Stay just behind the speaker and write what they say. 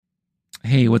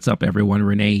Hey, what's up, everyone?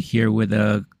 Renee here with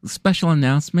a special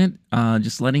announcement.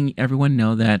 Just letting everyone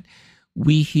know that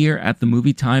we here at the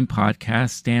Movie Time podcast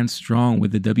stand strong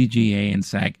with the WGA and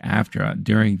SAG-AFTRA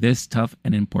during this tough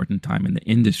and important time in the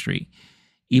industry.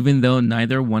 Even though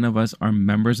neither one of us are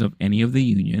members of any of the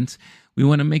unions, we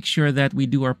want to make sure that we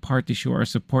do our part to show our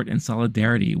support and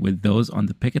solidarity with those on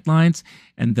the picket lines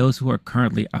and those who are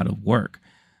currently out of work.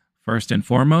 First and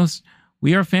foremost,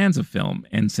 we are fans of film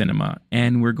and cinema,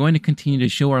 and we're going to continue to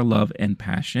show our love and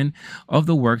passion of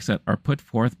the works that are put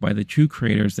forth by the true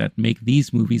creators that make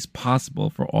these movies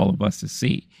possible for all of us to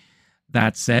see.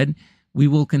 That said, we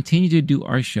will continue to do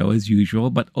our show as usual,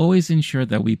 but always ensure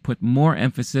that we put more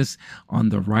emphasis on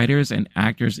the writers and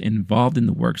actors involved in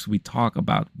the works we talk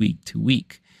about week to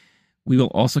week. We will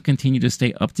also continue to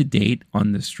stay up to date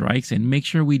on the strikes and make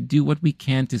sure we do what we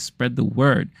can to spread the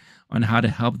word on how to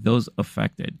help those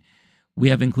affected. We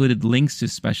have included links to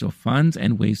special funds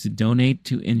and ways to donate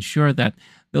to ensure that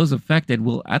those affected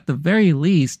will, at the very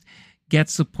least, get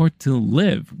support to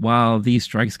live while these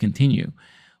strikes continue.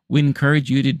 We encourage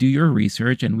you to do your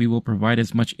research, and we will provide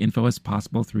as much info as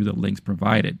possible through the links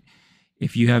provided.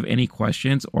 If you have any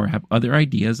questions or have other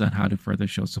ideas on how to further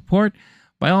show support,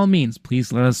 by all means,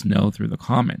 please let us know through the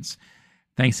comments.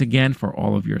 Thanks again for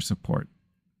all of your support.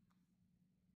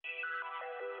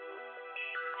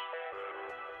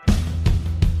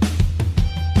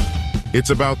 It's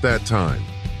about that time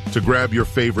to grab your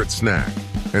favorite snack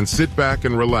and sit back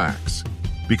and relax,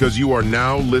 because you are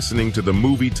now listening to the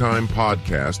Movie Time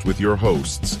podcast with your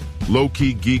hosts,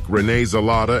 low-key geek Renee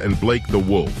Zalata and Blake the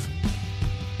Wolf.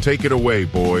 Take it away,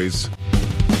 boys.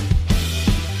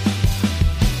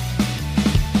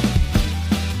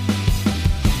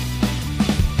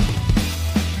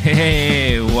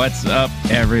 Hey, what's up,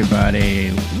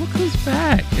 everybody? Look who's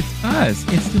back. It's us.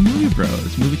 It's the Movie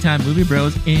Bros. Movie Time Movie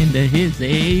Bros in the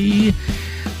hizzy.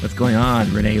 What's going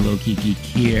on? Renee Low-Key Geek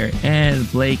here.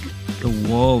 And Blake the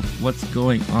Wolf. What's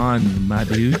going on, my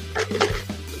dude?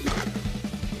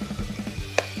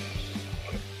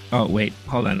 Oh, wait.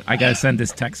 Hold on. I gotta send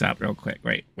this text out real quick.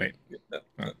 Wait.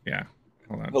 Yeah.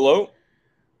 Hold on. Hello?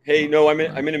 Hey, no, I'm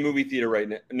in a movie theater right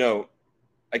now. No,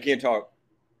 I can't talk.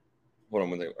 Hold on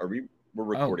one second. We're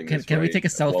recording this, can we right? take a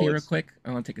selfie Well, real quick?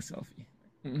 I want to take a selfie.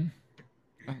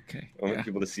 Okay. I want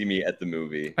people to see me at the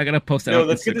movie. I gotta post that No, on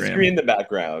let's Instagram. get the screen in the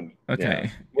background. Okay.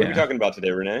 Yeah. What are we talking about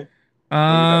today, Renee?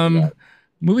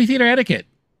 Movie theater etiquette.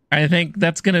 I think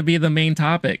that's going to be the main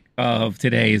topic of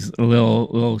today's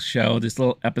little show, this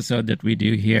little episode that we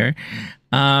do here.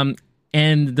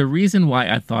 And the reason why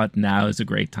I thought now is a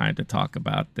great time to talk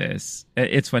about this,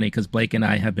 it's funny because Blake and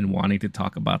I have been wanting to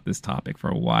talk about this topic for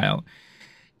a while.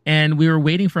 And we were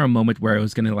waiting for a moment where it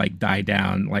was going to die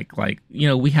down.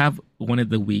 We have one of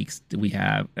the weeks that we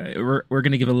have. We're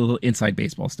going to give a little inside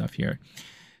baseball stuff here.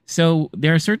 So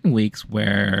there are certain weeks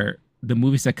where the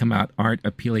movies that come out aren't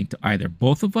appealing to either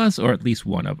both of us or at least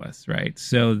one of us, right?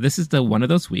 So this is the one of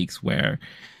those weeks where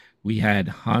we had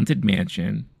Haunted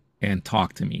Mansion and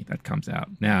Talk to Me that comes out.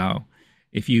 Now,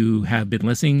 if you have been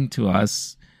listening to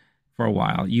us for a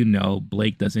while, you know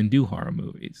Blake doesn't do horror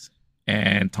movies.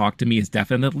 And Talk to Me is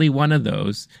definitely one of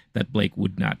those that Blake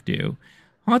would not do.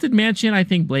 Haunted Mansion, I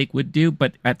think Blake would do,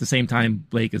 but at the same time,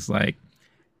 Blake is like,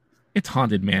 it's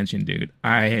Haunted Mansion, dude.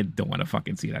 I don't want to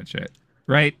fucking see that shit.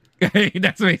 Right?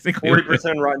 That's basically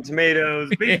 40% Rotten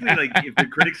Tomatoes. Basically, Yeah. if the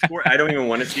critics score, I don't even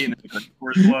want to see it if the critic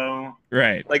score is low.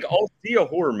 Right. I'll see a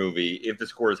horror movie if the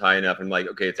score is high enough and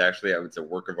okay, it's a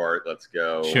work of art. Let's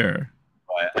go. Sure.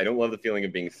 But I don't love the feeling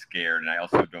of being scared, and I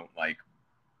also don't like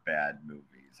bad movies.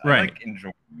 Right. I like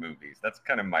enjoying movies. That's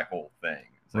kind of my whole thing.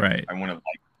 Right. I want to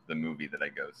like the movie that I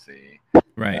go see.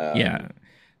 Right. Yeah.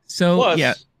 So plus,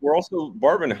 yeah, we're also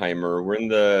Barbenheimer. We're in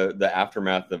the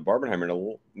aftermath of Barbenheimer.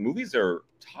 And movies are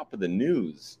top of the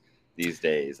news these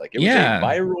days. It was a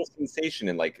viral sensation,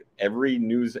 and every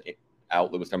news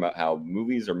outlet was talking about how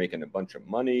movies are making a bunch of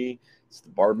money. It's the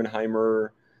Barbenheimer.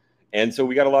 And so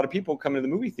we got a lot of people coming to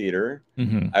the movie theater.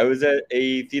 Mm-hmm. I was at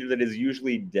a theater that is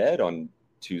usually dead on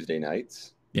Tuesday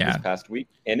nights this past week,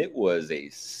 and it was a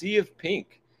sea of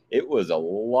pink. It was a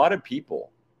lot of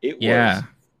people. It was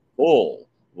full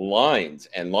lines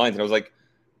and lines. And I was like,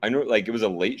 I know, it was a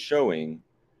late showing,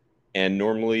 and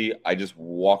normally I just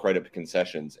walk right up to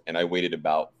concessions, and I waited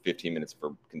about 15 minutes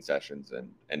for concessions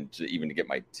and to even to get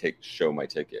my show my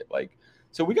ticket.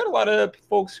 So we got a lot of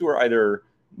folks who are either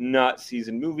not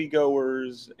seasoned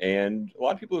moviegoers, and a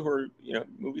lot of people who are,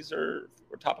 movies are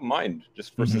top of mind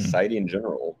just for society in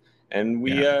general. And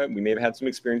we may have had some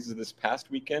experiences this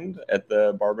past weekend at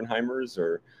the Barbenheimers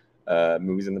or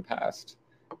movies in the past.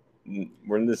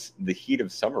 we're in the heat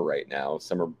of summer right now,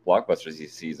 summer blockbuster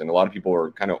season. A lot of people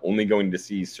are kind of only going to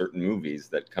see certain movies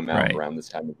that come out around this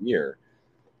time of year.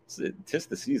 Tis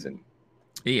the season.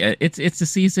 Yeah, it's the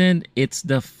season. It's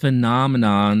the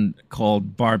phenomenon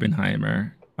called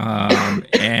Barbenheimer,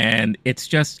 and it's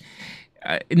just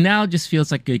now just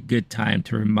feels like a good time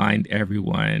to remind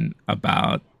everyone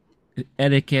about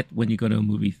etiquette when you go to a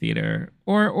movie theater,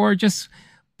 or just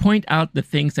point out the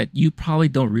things that you probably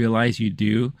don't realize you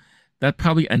do that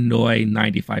probably annoy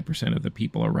 95% of the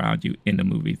people around you in the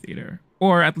movie theater,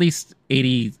 or at least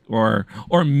 80 or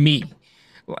me.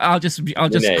 I'll just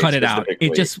cut it out.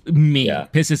 It just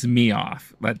pisses me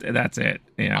off. That's it.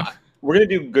 Yeah. We're gonna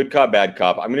do good cop, bad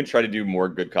cop. I'm gonna try to do more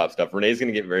good cop stuff. Renee's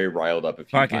gonna get very riled up a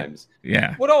few times.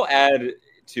 Yeah. What I'll add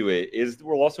to it is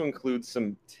we'll also include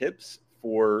some tips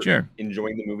for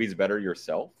enjoying the movies better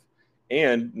yourself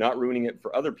and not ruining it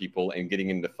for other people and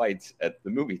getting into fights at the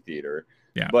movie theater.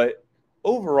 Yeah. But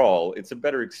overall, it's a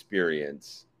better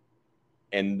experience,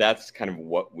 and that's kind of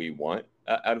what we want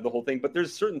out of the whole thing. But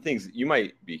there's certain things that you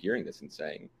might be hearing this and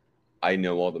saying, I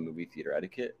know all the movie theater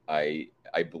etiquette. I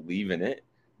believe in it.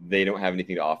 They don't have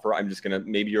anything to offer. I'm just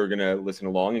maybe you're gonna listen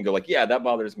along and go like, yeah, that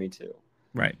bothers me too.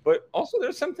 Right. But also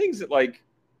there's some things that like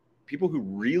people who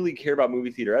really care about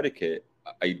movie theater etiquette,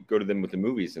 I go to them with the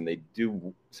movies and they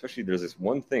do, especially there's this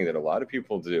one thing that a lot of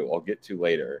people do. I'll get to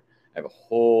later.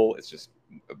 It's just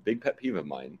a big pet peeve of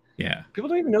mine. Yeah. People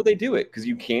don't even know they do it because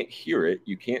you can't hear it.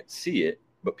 You can't see it,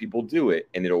 but people do it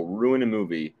and it'll ruin a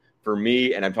movie for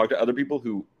me. And I've talked to other people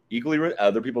who equally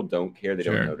other people don't care. They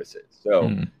don't notice it.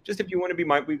 So just if you want to be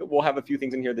mindful, we'll have a few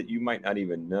things in here that you might not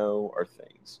even know are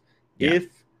things. Yeah. If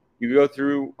you go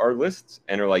through our lists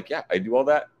and are like, yeah, I do all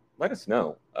that, let us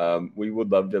know. We would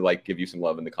love to like give you some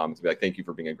love in the comments and be like, thank you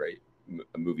for being a great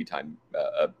movie time,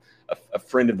 a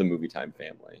friend of the movie time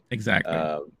family. Exactly.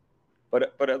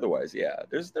 But otherwise, yeah,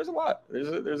 there's a lot.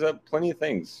 There's plenty of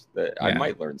things that I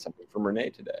might learn something from Renee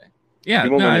today. Yeah, he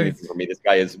won't learn anything from me. This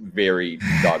guy is very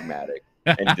dogmatic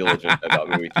and diligent about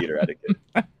movie theater etiquette.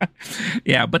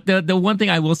 Yeah, but the one thing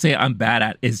I will say I'm bad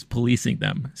at is policing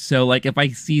them. So like if I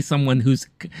see someone who's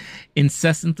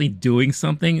incessantly doing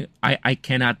something, I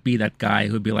cannot be that guy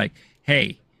who'd be like,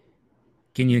 hey,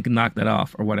 can you knock that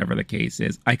off, or whatever the case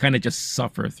is. I kind of just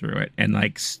suffer through it and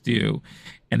like stew,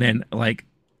 and then like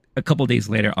a couple days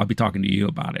later, I'll be talking to you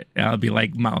about it. I'll be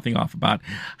like mouthing off about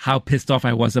how pissed off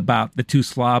I was about the two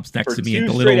slobs next to me in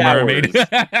The Little Mermaid.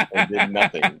 And did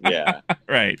nothing. Yeah.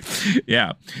 Right.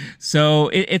 Yeah. So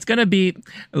it's going to be,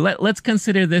 let's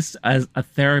consider this as a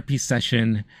therapy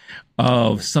session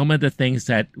of some of the things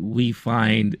that we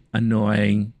find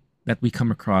annoying that we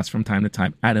come across from time to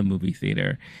time at a movie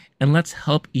theater. And let's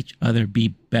help each other be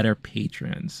better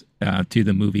patrons to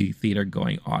the movie theater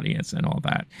going audience and all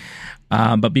that.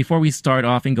 But before we start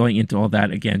off and going into all that,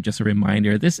 again, just a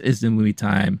reminder, this is the Movie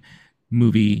Time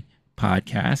movie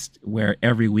podcast, where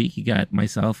every week you got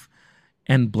myself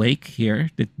and Blake here,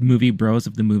 the movie bros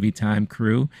of the Movie Time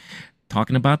crew,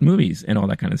 talking about movies and all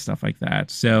that kind of stuff like that.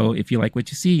 So if you like what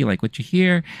you see, you like what you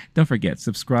hear, don't forget,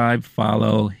 subscribe,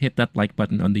 follow, hit that like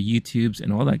button on the YouTubes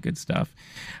and all that good stuff.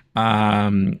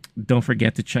 Don't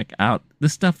forget to check out the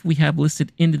stuff we have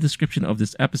listed in the description of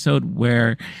this episode,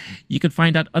 where you can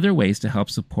find out other ways to help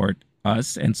support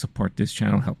us and support this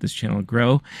channel, help this channel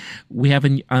grow. We have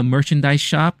a merchandise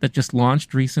shop that just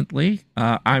launched recently.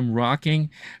 I'm rocking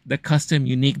the custom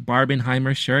unique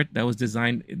Barbenheimer shirt that was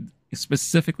designed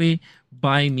specifically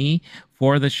by me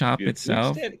for the shop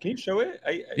itself. Can you show it?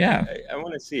 I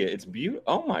want to see it. It's beautiful.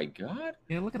 Oh my god!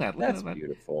 Yeah, look at that. That's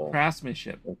beautiful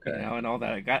craftsmanship. Okay, and all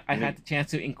that. I had the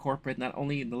chance to incorporate not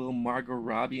only the little Margot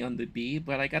Robbie on the B,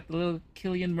 but I got the little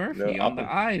Cillian Murphy on the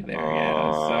eye there.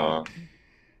 Yeah, so.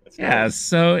 Nice.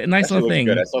 So a nice little thing.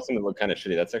 Good. I saw something that looked kind of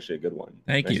shitty. That's actually a good one.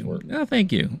 Thank you. Oh,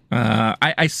 thank you.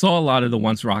 I saw a lot of the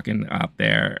ones rocking out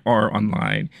there or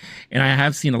online, and I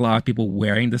have seen a lot of people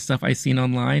wearing the stuff I've seen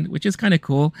online, which is kind of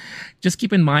cool. Just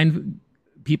keep in mind,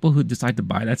 people who decide to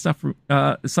buy that stuff,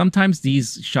 sometimes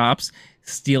these shops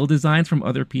steal designs from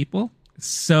other people.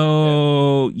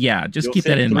 So just you'll keep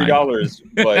that in mind. $3,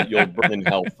 but you'll burn in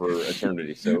hell for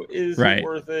eternity. So is it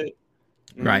worth it?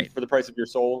 Right. For the price of your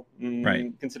soul,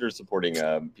 right. Consider supporting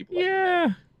people like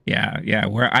that. Yeah,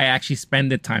 where I actually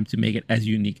spend the time to make it as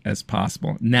unique as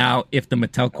possible. Now, if the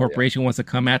Mattel Corporation wants to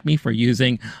come at me for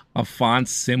using a font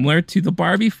similar to the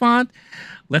Barbie font,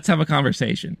 let's have a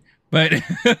conversation. But,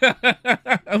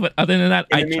 but other than that,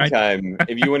 in the meantime,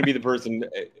 if you want to be the person,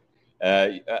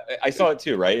 I saw it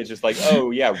too, right? It's just like,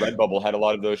 Redbubble had a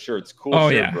lot of those shirts. Cool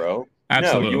shirt, bro.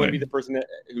 Absolutely. No, you want to be the person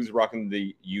who's rocking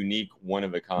the unique, one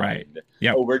of a kind. Right.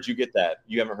 Yep. Oh, where'd you get that?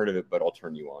 You haven't heard of it, but I'll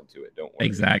turn you on to it. Don't worry.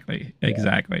 Exactly.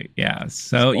 Yeah.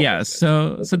 So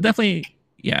definitely,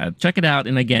 check it out.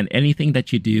 And again, anything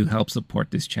that you do helps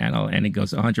support this channel, and it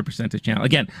goes 100% to channel.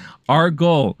 Again, our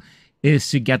goal is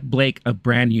to get Blake a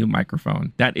brand new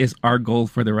microphone. That is our goal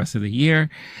for the rest of the year.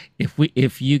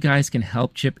 If you guys can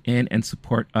help chip in and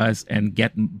support us and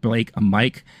get Blake a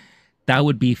mic, that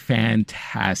would be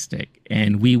fantastic.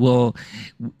 And we will,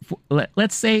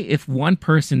 let's say if one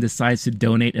person decides to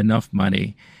donate enough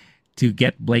money to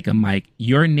get Blake a mic,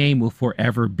 your name will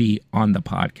forever be on the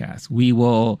podcast. We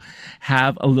will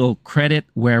have a little credit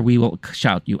where we will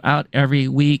shout you out every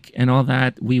week and all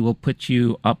that. We will put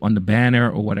you up on the banner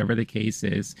or whatever the case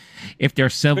is. If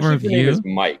there's several of you,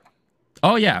 Mike.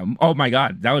 Oh yeah. Oh my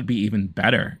God, that would be even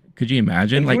better. Could you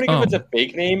imagine? Like, if it's a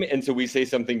fake name, and so we say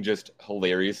something just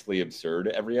hilariously absurd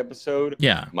every episode.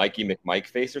 Yeah, Mikey McMike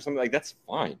face or something, like that's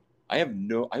fine. I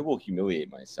will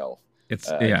humiliate myself. It's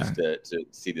just to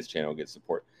see this channel get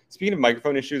support. Speaking of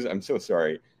microphone issues, I'm so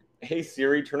sorry. Hey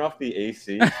Siri, turn off the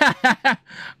AC.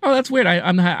 Oh, that's weird. I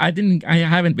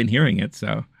haven't been hearing it,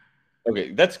 so.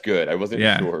 Okay, that's good. I wasn't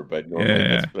sure, but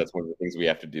normally that's one of the things we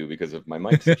have to do because of my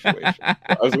mic situation. So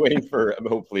I was waiting for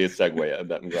hopefully a segue.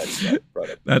 I'm glad you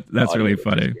brought up. That's really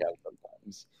funny.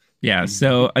 Yeah.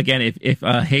 So again, if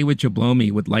Haywood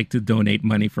Jablomi would like to donate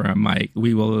money for a mic,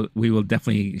 we will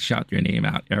definitely shout your name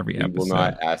out every episode. We will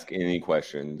not ask any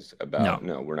questions about.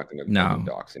 No, we're not going to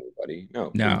dox anybody.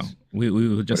 No. We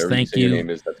will just whatever thank you. Your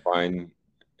name is, that's fine.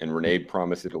 And Renee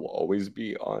promised it will always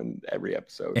be on every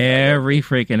episode. Every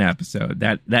freaking episode.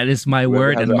 That is my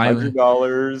word. And my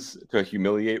 $100 to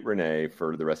humiliate Renee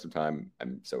for the rest of time.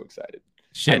 I'm so excited.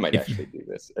 Shit, I might actually do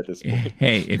this at this point.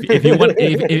 Hey, if you want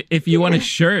if you want a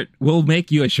shirt, we'll make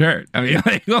you a shirt. I mean,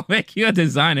 we'll make you a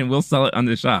design and we'll sell it on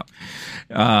the shop.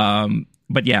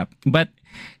 But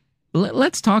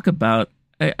let's talk about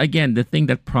again the thing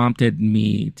that prompted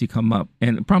me to come up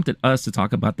and prompted us to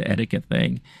talk about the etiquette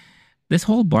thing. This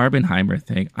whole Barbenheimer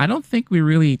thing, I don't think we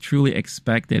really truly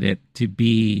expected it to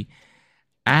be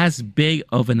as big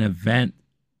of an event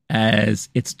as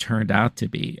it's turned out to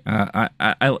be.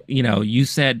 You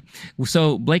said,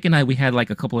 so Blake and I, we had like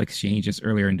a couple exchanges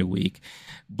earlier in the week.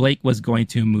 Blake was going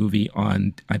to a movie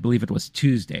on, I believe it was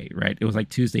Tuesday, right? It was like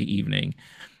Tuesday evening.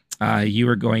 You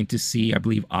were going to see, I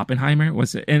believe, Oppenheimer.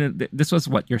 Was it? And this was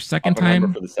what, your second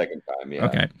time? For the second time, yeah.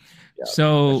 Okay. Yeah,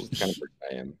 so that's kind of where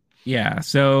I am. Yeah,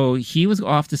 so he was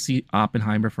off to see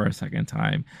Oppenheimer for a second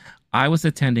time. I was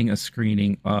attending a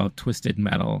screening of Twisted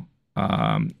Metal,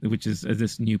 which is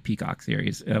this new Peacock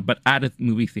series, but at a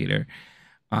movie theater.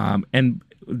 And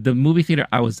the movie theater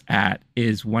I was at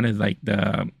is one of like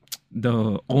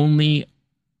the only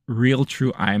real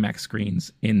true IMAX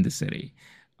screens in the city,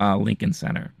 Lincoln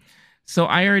Center. So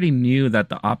I already knew that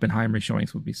the Oppenheimer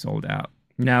showings would be sold out.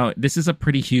 Now, this is a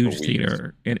pretty huge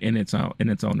theater in its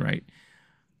own right.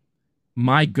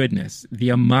 My goodness, the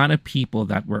amount of people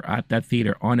that were at that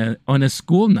theater on a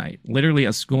school night, literally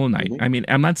a school night. Mm-hmm. I mean,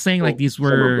 I'm not saying like these were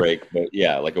summer break, but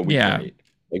like a weeknight.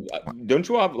 Like, don't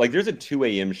you have like there's a 2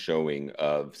 a.m. showing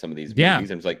of some of these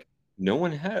movies, and it's like no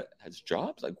one has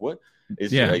jobs. Like what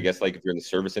is? I guess like if you're in the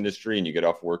service industry and you get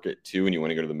off work at 2 and you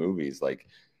want to go to the movies, like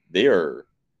they are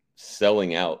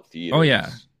selling out theaters. Oh yeah,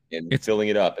 and it's filling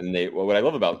it up. And what I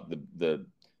love about the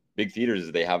big theaters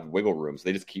is they have wiggle rooms.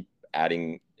 They just keep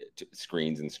adding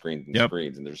screens and screens and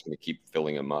screens, and they're just going to keep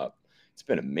filling them up. It's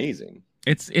been amazing.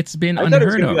 It's been I unheard thought it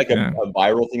was going of. to be like a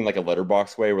viral thing, like a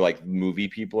letterbox way, where like movie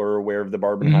people are aware of the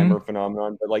Barbenheimer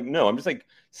phenomenon. But like, no, I'm just like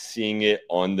seeing it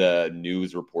on the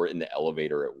news report in the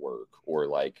elevator at work, or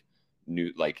like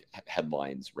new like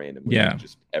headlines randomly,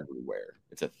 just everywhere.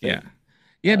 It's a thing.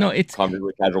 Yeah, no, it's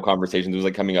casual conversations. It was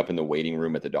like coming up in the waiting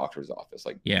room at the doctor's office.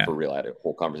 Like, for real, I had a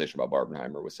whole conversation about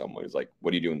Barbenheimer with someone who's like,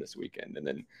 "What are you doing this weekend?" And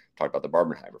then talk about the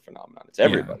Barbenheimer phenomenon. It's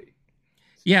everybody.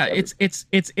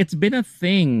 It's been a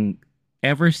thing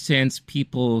ever since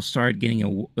people started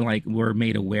getting were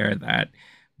made aware that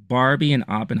Barbie and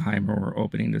Oppenheimer were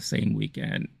opening the same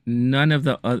weekend. None of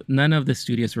the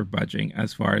studios were budging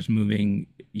as far as moving,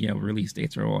 release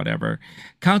dates or whatever.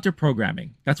 Counter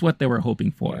programming. That's what they were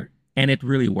hoping for. Yeah. And it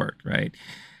really worked, right?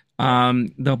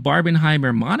 The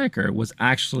Barbenheimer moniker was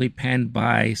actually penned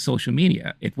by social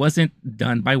media. It wasn't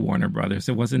done by Warner Brothers.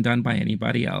 It wasn't done by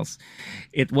anybody else.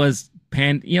 It was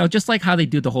penned, just like how they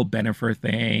do the whole Bennifer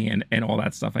thing and all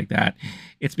that stuff like that.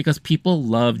 It's because people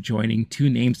love joining two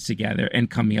names together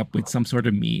and coming up with some sort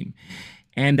of meme.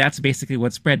 And that's basically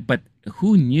what spread. But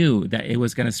who knew that it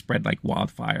was going to spread like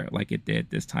wildfire, like it did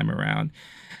this time around?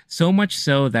 So much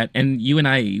so that, and you and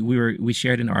I, we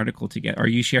shared an article together, or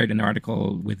you shared an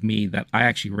article with me that I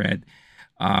actually read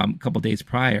a couple days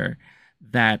prior.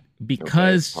 That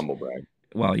because humble brag.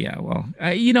 Well, yeah, well,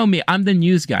 you know me, I'm the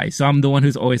news guy, so I'm the one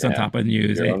who's always on top of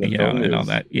news, and all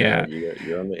that. Yeah,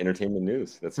 you're on the entertainment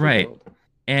news. That's right.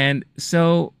 And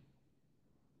so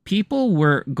people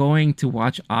were going to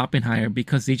watch Oppenheimer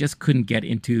because they just couldn't get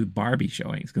into Barbie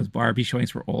showings because Barbie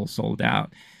showings were all sold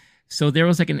out. So there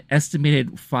was like an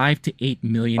estimated $5 to $8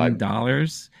 million,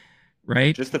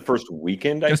 right? Just the first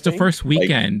weekend. The first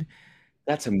weekend.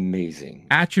 That's amazing.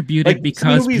 Attributed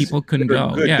because people couldn't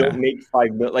go. Don't make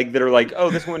 $5 million. Like they're like,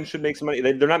 oh, this one should make some money.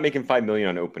 They're not making $5 million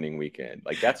on opening weekend.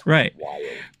 Like that's right. Wild.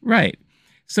 Right.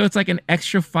 So it's like an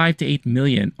extra $5 to $8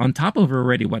 million on top of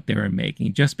already what they were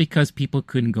making, just because people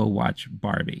couldn't go watch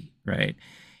Barbie, right?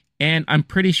 And I'm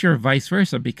pretty sure vice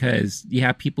versa, because you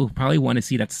have people who probably want to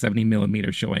see that 70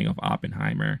 millimeter showing of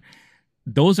Oppenheimer.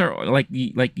 Those are like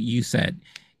you said,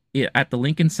 at the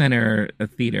Lincoln Center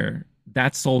Theater.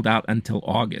 That's sold out until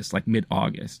August, like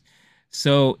mid-August.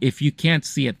 So if you can't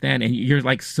see it then, and you're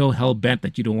like so hell-bent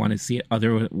that you don't want to see it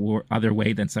other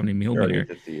way than 70 millimeter,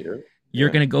 you're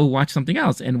going to go watch something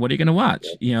else. And what are you going to watch?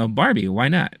 Yeah. Barbie, why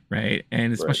not? Right.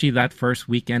 And especially that first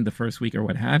weekend, the first week or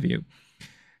what have you.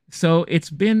 So it's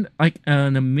been like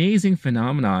an amazing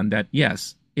phenomenon that,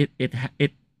 yes,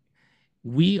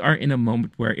 we are in a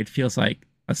moment where it feels like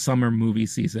a summer movie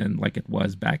season, like it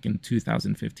was back in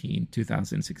 2015,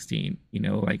 2016,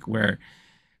 like where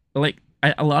like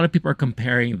a lot of people are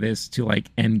comparing this to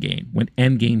like Endgame. When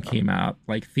Endgame came out,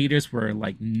 like theaters were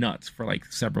like nuts for like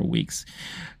several weeks.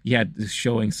 You had the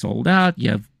showing sold out.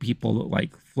 You have people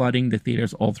like flooding the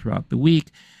theaters all throughout the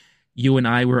week. You and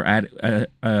I were at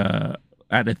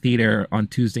a theater on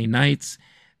Tuesday nights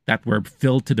that were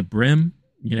filled to the brim.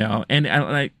 And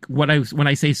like when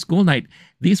I say school night,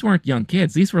 these weren't young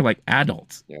kids. These were like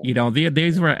adults. Yeah.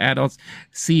 These were adults.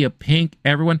 Sea of Pink,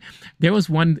 everyone. There was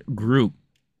one group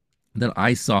that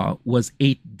I saw was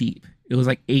 8 deep. It was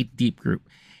like 8 deep group.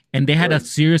 And they had a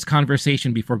serious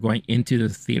conversation before going into the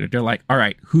theater. They're like, all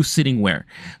right, who's sitting where?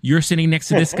 You're sitting next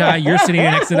to this guy. You're sitting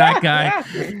next to that guy.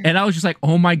 And I was just like,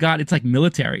 oh my God, it's like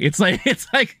military. It's like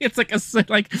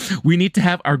we need to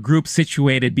have our group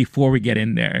situated before we get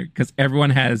in there, because everyone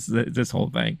has this whole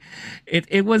thing.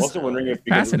 It was also wondering if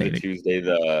fascinating. Of the Tuesday,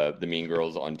 the Mean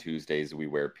Girls on Tuesdays we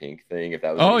wear pink thing. If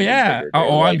that was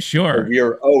I'm sure.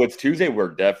 It's Tuesday. We're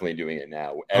definitely doing it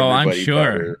now. I'm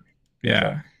sure.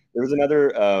 Yeah. There was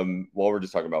another, while we're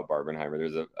just talking about Barbenheimer,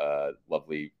 there's a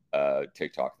lovely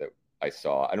TikTok that I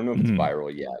saw. I don't know if it's viral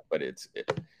yet, but it's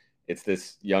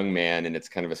this young man, and it's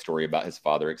kind of a story about his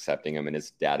father accepting him, and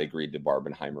his dad agreed to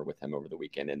Barbenheimer with him over the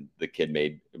weekend, and the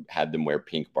kid had them wear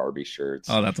pink Barbie shirts.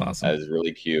 Oh, that's awesome. That was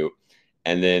really cute.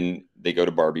 And then they go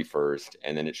to Barbie first,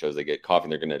 and then it shows they get coffee,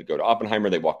 and they're going to go to Oppenheimer.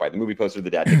 They walk by the movie poster.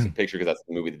 The dad takes a picture because that's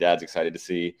the movie the dad's excited to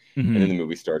see. And then the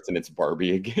movie starts, and it's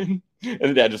Barbie again. And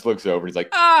the dad just looks over, and he's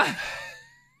like, But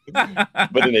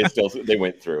then they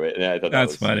went through it, and I thought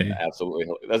that's funny.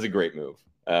 Absolutely, that's a great move.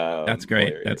 That's great.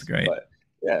 Hilarious. That's great. But,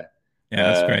 yeah,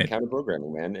 that's great. Counter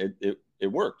programming, man. It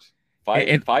worked. 5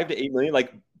 to 8 million.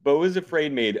 Like Beau is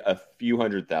Afraid made a few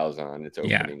 $100,000 on its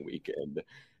opening weekend.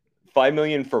 5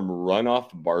 million from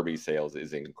runoff Barbie sales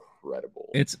is incredible.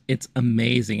 It's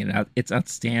amazing, and it's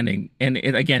outstanding. And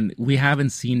again, we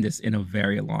haven't seen this in a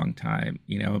very long time,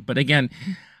 But again,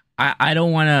 I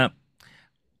don't want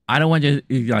to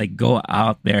like go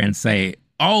out there and say,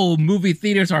 oh, movie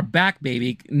theaters are back,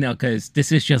 baby. No, because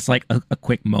this is just like a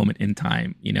quick moment in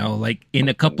time, like in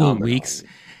a couple of weeks.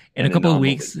 In a couple of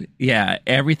weeks,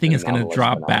 everything is going to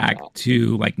drop back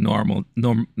to like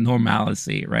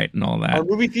normalcy, right, and all that. Our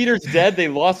movie theater's dead. They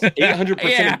lost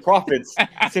 800% of profits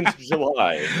since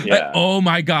July. Yeah. Oh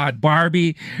my God,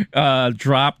 Barbie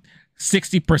dropped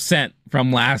 60%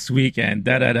 from last weekend.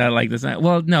 Like this.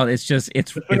 Well, no, it's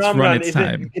run its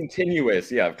time. It's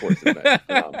continuous. Yeah, of course. That's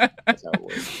how it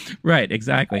works. Right.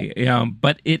 Exactly.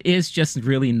 But it is just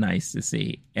really nice to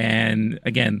see. And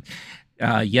again,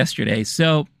 yesterday,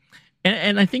 so.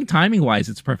 And I think timing wise,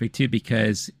 it's perfect too,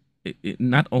 because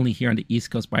not only here on the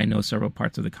East Coast, but I know several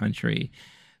parts of the country,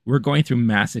 we're going through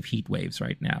massive heat waves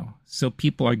right now. So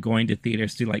people are going to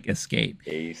theaters to like escape.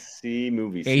 AC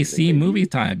movie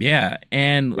time. Yeah.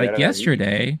 And like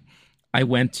yesterday, I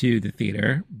went to the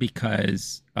theater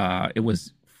because it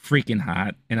was freaking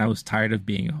hot and I was tired of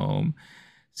being home.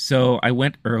 So I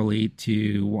went early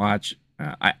to watch.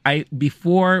 I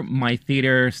before my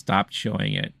theater stopped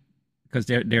showing it, because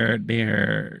they're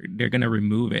going to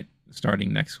remove it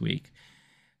starting next week.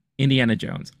 Indiana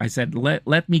Jones. I said,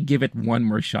 let me give it one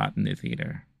more shot in the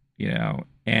theater,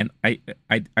 and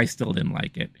I still didn't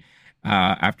like it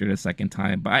after the second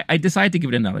time, but I decided to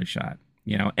give it another shot,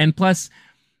 and plus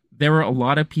there were a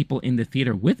lot of people in the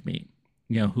theater with me,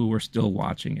 who were still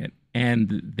watching it,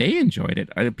 and they enjoyed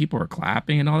it. People were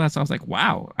clapping and all that. So I was like,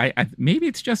 wow, I maybe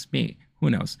it's just me. Who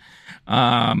knows?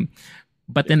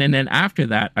 But then after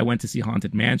that, I went to see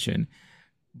Haunted Mansion.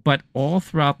 But all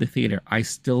throughout the theater, I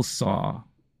still saw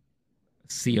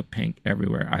Sea of Pink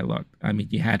everywhere I looked. I mean,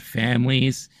 you had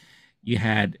families. You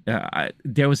had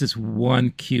there was this one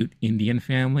cute Indian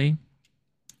family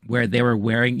where they were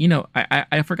wearing,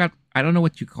 I forgot, I don't know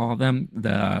what you call them,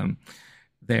 they're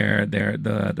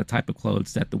the type of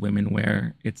clothes that the women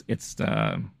wear. It's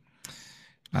the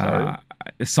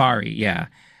sari, yeah,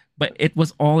 but it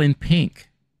was all in pink,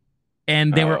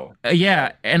 and they were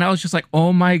and I was just like,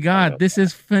 oh my god, this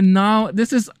is phenomenal.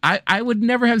 This is I would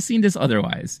never have seen this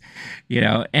otherwise,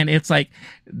 and it's like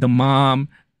the mom,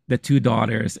 the two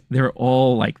daughters, they're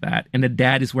all like that, and the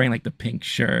dad is wearing like the pink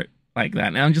shirt like that,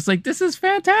 and I'm just like, this is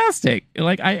fantastic.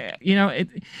 Like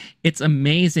it's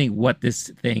amazing what this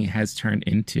thing has turned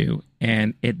into,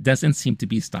 and it doesn't seem to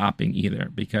be stopping either,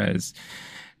 because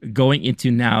going into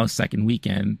now second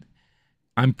weekend,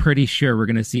 I'm pretty sure we're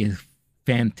going to see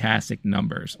fantastic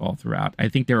numbers all throughout. I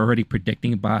think they're already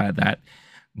predicting by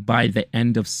the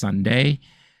end of Sunday,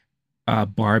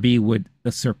 Barbie would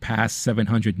surpass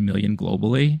 700 million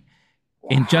globally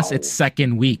in just its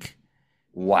second week.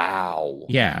 Wow.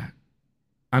 Yeah.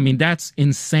 I mean, that's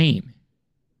insane.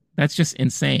 That's just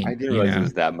insane. I didn't realize it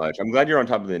was that much. I'm glad you're on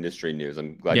top of the industry news.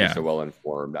 I'm glad you're so well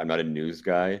informed. I'm not a news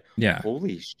guy. Yeah.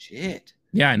 Holy shit.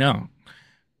 Yeah, I know.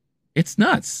 It's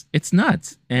nuts. It's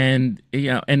nuts. And,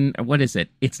 and what is it?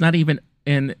 It's not even,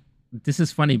 and this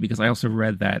is funny because I also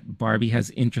read that Barbie has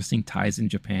interesting ties in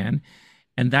Japan,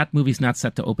 and that movie's not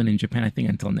set to open in Japan, I think,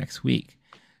 until next week.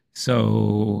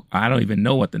 So I don't even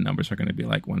know what the numbers are going to be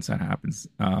like once that happens,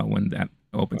 when that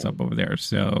opens up over there.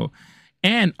 So,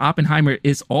 and Oppenheimer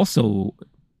is also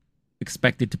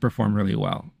expected to perform really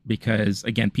well because,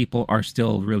 again, people are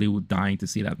still really dying to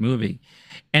see that movie,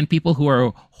 and people who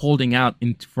are holding out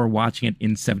for watching it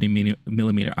in 70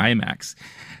 millimeter IMAX.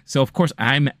 So of course,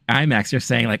 IMAX are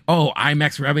saying like, oh,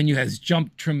 IMAX revenue has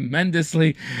jumped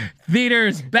tremendously.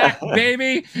 Theaters back,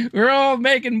 baby. We're all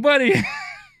making money.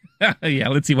 Yeah,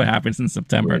 let's see what happens in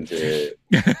September.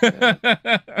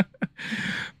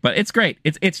 But it's great.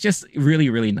 It's just really,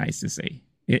 really nice to see.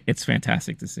 It's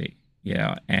fantastic to see.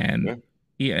 And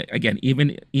again,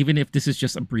 even if this is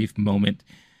just a brief moment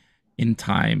in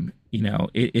time,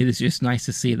 it is just nice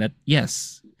to see that,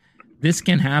 yes, this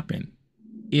can happen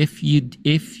if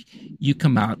you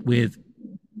come out with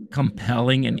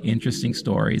compelling and interesting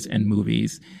stories and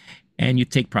movies, and you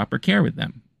take proper care with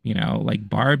them. Like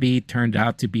Barbie turned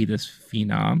out to be this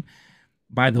phenom.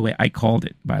 By the way, I called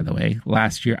it. By the way,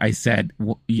 last year I said,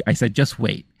 just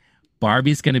wait.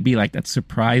 Barbie's going to be like that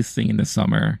surprise thing in the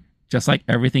summer, just like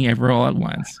Everything Ever All at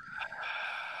Once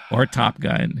or Top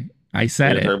Gun. I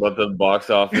said it. About the box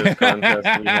office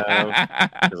contest we have,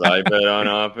 because I bet on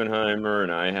Oppenheimer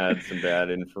and I had some bad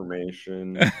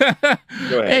information.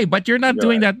 Hey, but you're not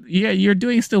doing that. Yeah, you're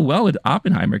doing still well with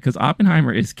Oppenheimer because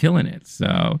Oppenheimer is killing it.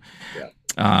 So,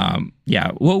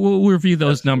 we'll review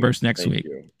those numbers next week.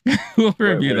 We'll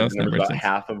review those numbers. About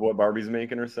half of what Barbie's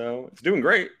making or so. It's doing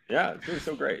great. Yeah, it's doing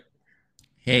so great.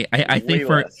 Hey, I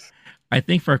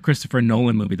think for a Christopher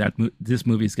Nolan movie, this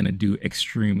movie is going to do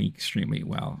extremely, extremely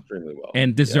well. Extremely well,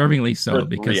 and deservingly so, for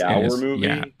because it is. Movie?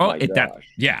 Yeah. Oh, a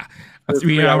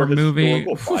 3-hour movie.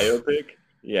 Biopic.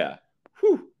 Yeah.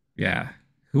 Whew. Yeah.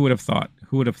 Who would have thought?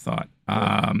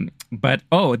 But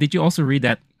did you also read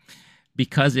that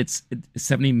because it's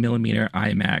 70 millimeter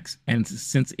IMAX, and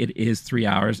since it is 3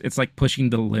 hours, it's like pushing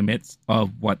the limits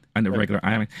of what on the regular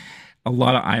IMAX. A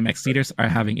lot of IMAX theaters are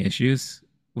having issues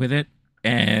with it.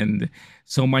 And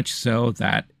so much so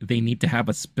that they need to have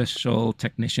a special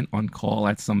technician on call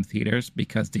at some theaters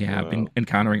because they have been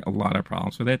encountering a lot of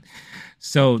problems with it.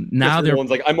 So now one's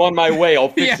like, I'm on my way. I'll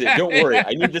fix it. Don't worry.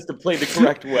 I need this to play the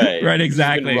correct way. Right,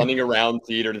 exactly. Running around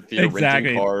theater to theater,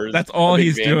 renting cars. That's all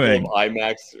he's doing.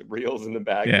 IMAX reels in the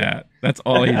back. Yeah, that's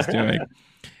all he's doing.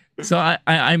 So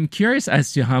I'm curious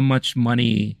as to how much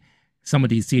money some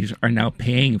of these theaters are now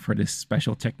paying for this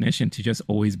special technician to just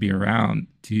always be around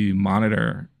to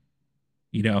monitor,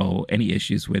 any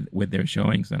issues with their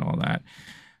showings and all that.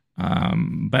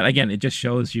 But again, it just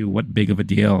shows you what big of a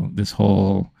deal this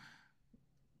whole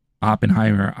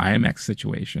Oppenheimer IMAX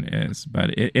situation is.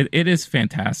 But it is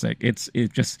fantastic. It's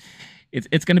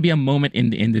going to be a moment in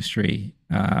the industry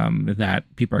that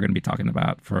people are going to be talking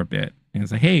about for a bit. And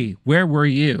it's like, hey, where were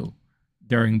you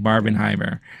during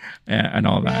Barbenheimer and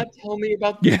all that? Tell me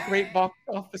about the great box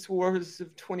office wars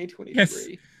of 2023. Yes.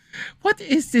 What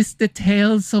is this, the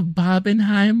tales of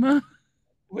Barbenheimer?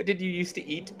 What did you used to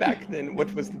eat back then?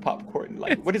 What was the popcorn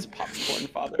like? What is popcorn,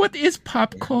 Father? What is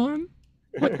popcorn?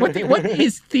 What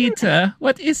is theater?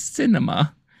 What is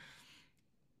cinema?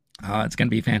 Oh, it's going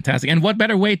to be fantastic. And what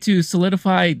better way to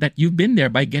solidify that you've been there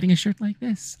by getting a shirt like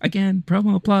this? Again,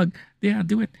 promo plug. Yeah,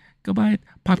 do it. Go buy it.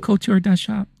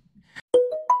 Popculture.shop.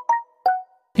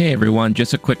 Hey everyone,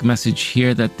 just a quick message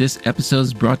here that this episode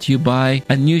is brought to you by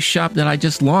a new shop that I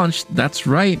just launched. That's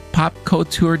right,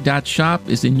 popculture.shop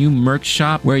is a new merch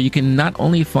shop where you can not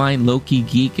only find Low-Key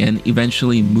Geek and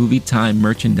eventually MovieTime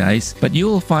merchandise, but you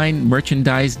will find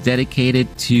merchandise dedicated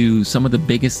to some of the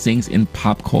biggest things in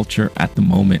pop culture at the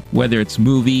moment. Whether it's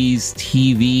movies,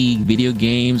 TV, video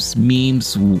games,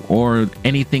 memes, or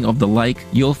anything of the like,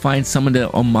 you'll find some of the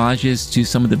homages to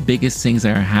some of the biggest things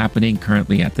that are happening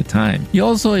currently at the time. You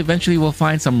also eventually will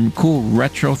find some cool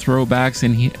retro throwbacks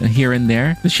in here and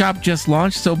there. The shop just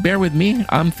launched, so bear with me.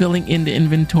 I'm filling in the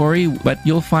inventory, but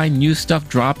you'll find new stuff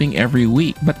dropping every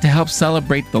week. But to help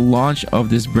celebrate the launch of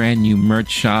this brand new merch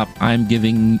shop, I'm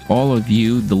giving all of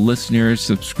you, the listeners,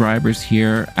 subscribers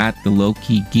here at the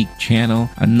Low-Key Geek channel,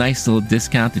 a nice little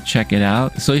discount to check it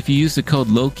out. So if you use the code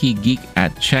Low-Key Geek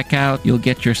at checkout, you'll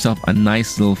get yourself a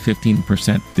nice little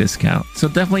 15% discount. So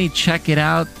definitely check it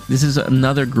out. This is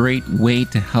another great way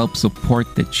to help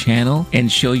support the channel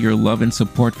and show your love and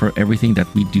support for everything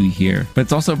that we do here. But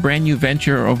it's also a brand new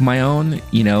venture of my own,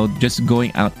 just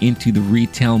going out into the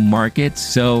retail market.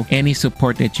 So any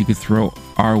support that you could throw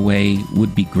our way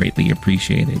would be greatly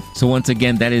appreciated. So once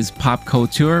again, that is Pop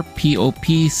Couture,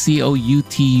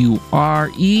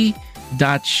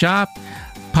 popculture.shop,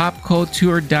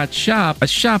 popculture.shop, a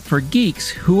shop for geeks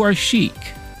who are chic.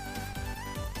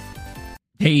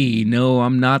 Hey, no,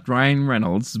 I'm not Ryan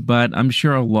Reynolds, but I'm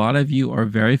sure a lot of you are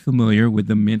very familiar with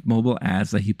the Mint Mobile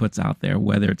ads that he puts out there,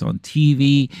 whether it's on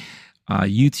TV,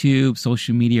 YouTube,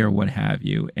 social media, or what have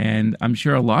you. And I'm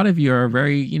sure a lot of you are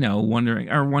very,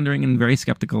 wondering and very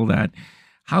skeptical that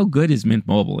how good is Mint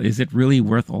Mobile? Is it really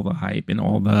worth all the hype and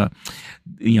all the,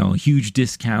 huge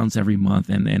discounts every month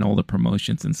and all the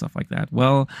promotions and stuff like that?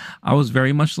 Well, I was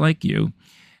very much like you.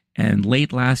 And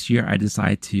late last year, I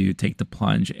decided to take the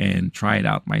plunge and try it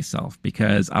out myself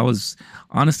because I was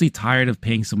honestly tired of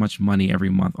paying so much money every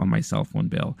month on my cell phone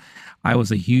bill. I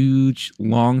was a huge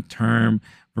long-term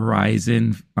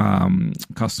Verizon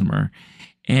customer,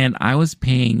 and I was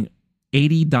paying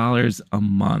 $80 a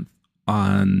month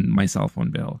on my cell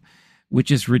phone bill,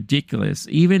 which is ridiculous.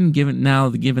 Even given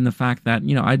the fact that,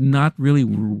 I'm not really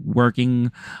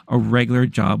working a regular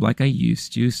job like I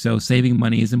used to. So saving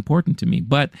money is important to me.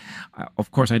 But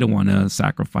of course, I don't want to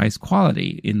sacrifice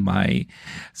quality in my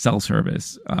cell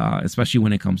service, especially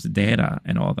when it comes to data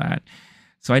and all that.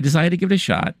 So I decided to give it a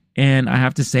shot. And I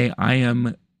have to say, I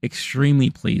am extremely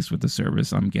pleased with the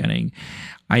service I'm getting.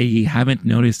 I haven't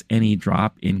noticed any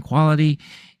drop in quality.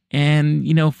 And,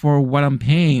 for what I'm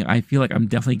paying, I feel like I'm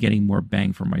definitely getting more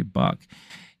bang for my buck.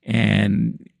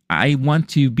 And I want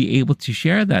to be able to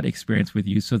share that experience with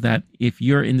you so that if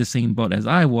you're in the same boat as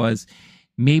I was,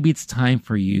 maybe it's time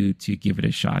for you to give it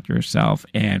a shot yourself.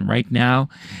 And right now,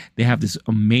 they have this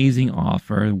amazing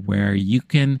offer where you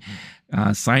can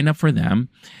sign up for them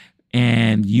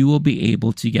and you will be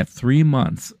able to get 3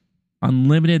 months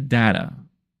unlimited data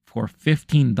for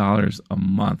 $15 a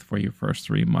month for your first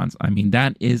 3 months. I mean,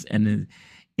 that is an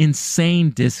insane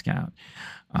discount.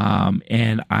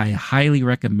 And I highly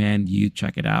recommend you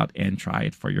check it out and try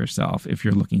it for yourself if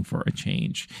you're looking for a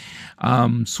change.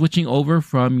 Switching over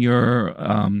from your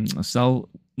cell,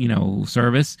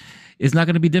 service is not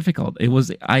going to be difficult.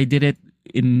 I did it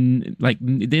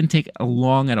it didn't take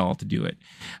long at all to do it.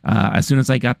 As soon as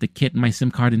I got the kit and my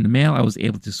SIM card in the mail, I was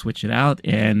able to switch it out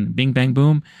and bing, bang,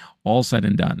 boom, all said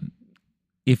and done.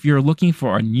 If you're looking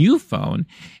for a new phone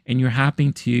and you're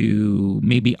happening to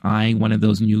maybe eyeing one of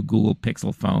those new Google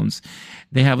Pixel phones,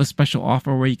 they have a special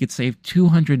offer where you could save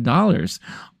 $200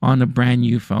 on a brand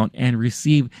new phone and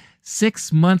receive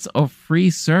 6 months of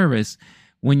free service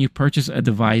when you purchase a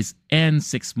device and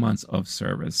 6 months of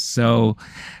service. So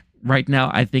right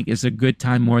now, I think is a good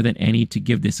time more than any to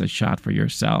give this a shot for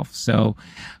yourself. So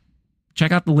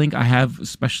check out the link I have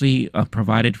especially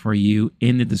provided for you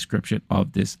in the description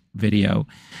of this video,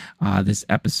 this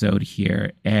episode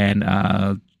here,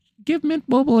 and give Mint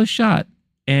Mobile a shot.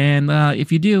 And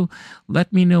if you do,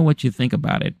 let me know what you think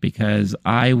about it, because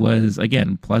I was,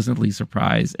 again, pleasantly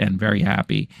surprised and very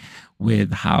happy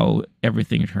with how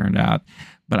everything turned out.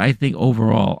 But I think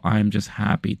overall, I'm just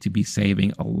happy to be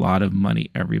saving a lot of money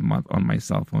every month on my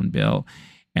cell phone bill.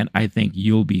 And I think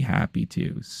you'll be happy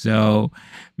too. So,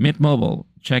 Mint Mobile,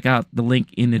 check out the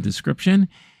link in the description.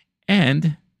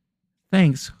 And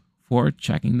thanks for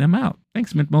checking them out.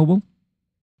 Thanks, Mint Mobile.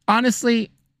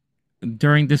 Honestly,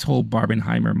 during this whole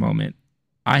Barbenheimer moment,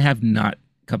 I have not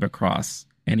come across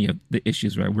any of the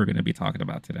issues that we're going to be talking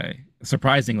about today.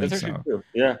 Surprisingly so. True.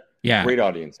 Yeah. Great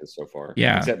audiences so far.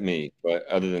 Yeah. Except me. But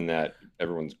other than that,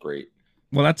 everyone's great.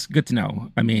 Well, that's good to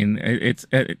know. I mean,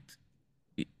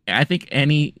 I think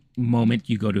any moment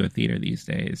you go to a theater these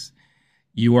days,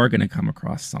 you are going to come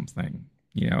across something,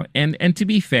 and to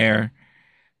be fair,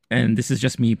 and this is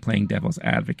just me playing devil's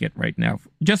advocate right now,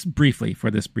 just briefly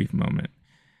for this brief moment.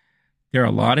 There are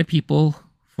a lot of people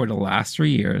for the last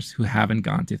 3 years who haven't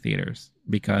gone to theaters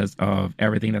because of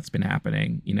everything that's been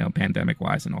happening, pandemic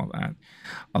wise and all that.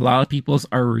 A lot of people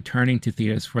are returning to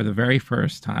theaters for the very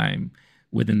first time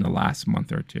within the last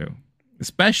month or two,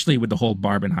 especially with the whole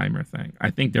Barbenheimer thing. I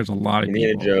think there's a lot of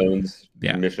Indiana people. Jones,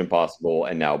 Mission Impossible,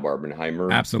 and now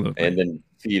Barbenheimer. Absolutely. And then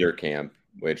Theater Camp,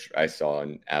 which I saw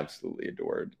and absolutely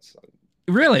adored. So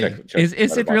really? Is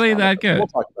it really that good? We'll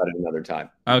talk about it another time.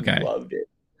 Okay. Loved it.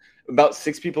 About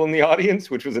 6 people in the audience,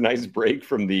 which was a nice break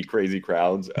from the crazy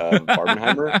crowds of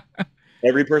Barbenheimer.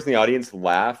 Every person in the audience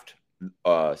laughed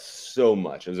so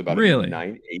much. It was about really?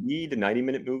 a 80 to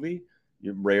 90-minute movie.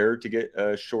 You're rare to get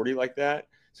a shorty like that.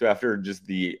 So after just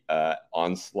the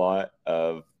onslaught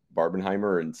of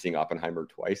Barbenheimer and seeing Oppenheimer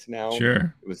twice now,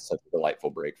 sure, it was such a delightful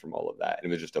break from all of that. And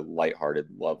it was just a lighthearted,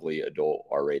 lovely adult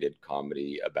R-rated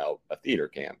comedy about a theater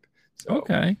camp. So,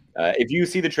 okay. If you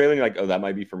see the trailer and you're like, oh, that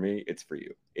might be for me, it's for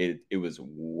you. It was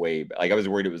way better. Like I was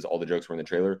worried it was all the jokes were in the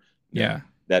trailer. Yeah.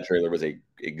 That trailer was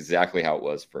exactly how it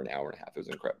was for an hour and a half. It was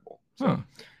incredible. So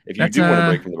if you That's do want to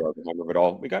break from the Barbenheimer of it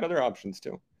all, we got other options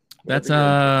too. That's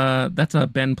a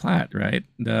Ben Platt, right?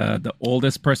 The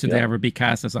oldest person to ever be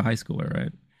cast as a high schooler,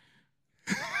 right?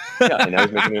 Yeah, and I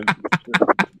was making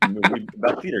a movie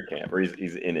about theater camp, or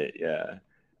he's in it. Yeah.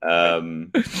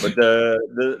 But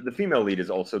the female lead is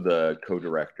also the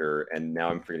co-director, and now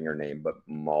I'm forgetting her name, but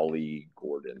Molly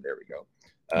Gordon. There we go.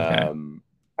 Okay.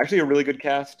 Actually, a really good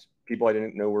cast. People I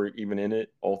didn't know were even in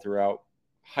it all throughout.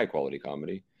 High quality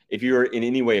comedy. If you're in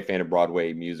any way a fan of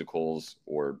Broadway musicals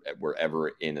or were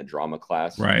ever in a drama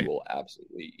class, right, you will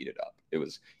absolutely eat it up. It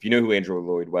was, if you know who Andrew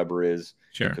Lloyd Webber is,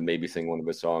 sure, you could maybe sing one of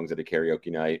his songs at a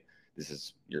karaoke night.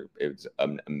 It's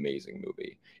an amazing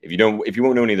movie. If you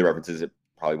won't know any of the references, it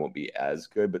probably won't be as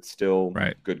good, but still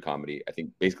good comedy. I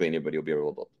think basically anybody will be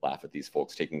able to laugh at these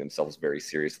folks taking themselves very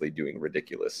seriously, doing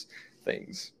ridiculous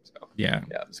things. So yeah,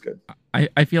 it was good.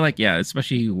 I feel like,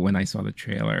 especially when I saw the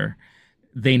trailer,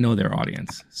 they know their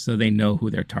audience, so they know who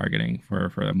they're targeting for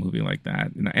a movie like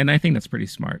that, and I think that's pretty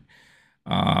smart.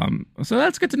 So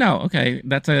that's good to know. Okay,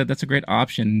 that's a great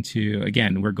option to,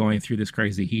 again, we're going through this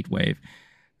crazy heat wave,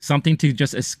 something to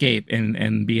just escape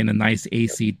and be in a nice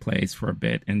AC place for a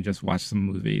bit and just watch some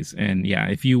movies. And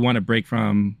if you want to break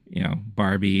from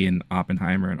Barbie and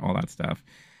Oppenheimer and all that stuff,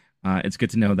 it's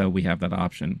good to know that we have that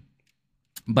option.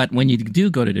 But when you do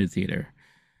go to the theater,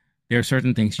 there are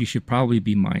certain things you should probably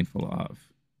be mindful of.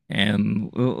 And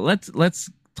let's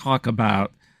talk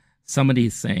about some of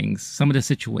these things, some of the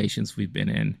situations we've been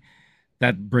in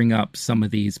that bring up some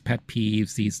of these pet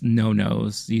peeves, these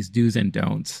no-nos, these do's and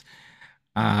don'ts.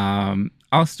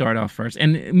 I'll start off first.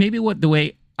 And maybe what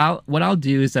I'll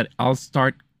do is that I'll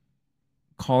start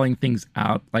calling things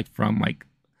out, like from like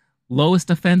lowest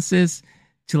offenses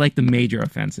to like the major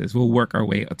offenses. We'll work our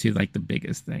way to like the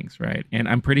biggest things, right? And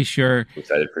I'm pretty sure. I'm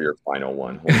excited for your final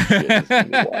one. Holy shit, this is gonna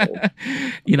be wild.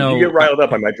 If you get riled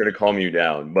up, I might try to calm you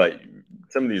down, but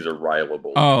some of these are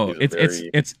rileable. Oh,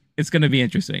 it's going to be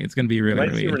interesting. It's going to be really,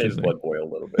 really interesting. Renee's blood boil a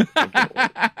little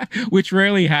bit, which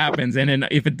rarely happens. And then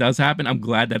if it does happen, I'm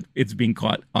glad that it's being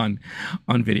caught on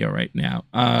video right now.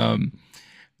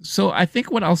 So I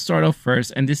think what I'll start off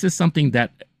first, and this is something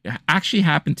that actually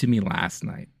happened to me last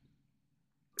night.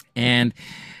 And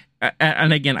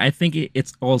again, I think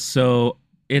it's also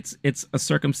it's a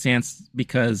circumstance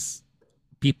because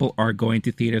people are going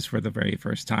to theaters for the very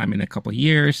first time in a couple of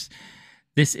years.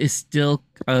 This is still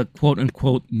a quote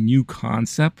unquote new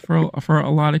concept for a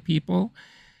lot of people,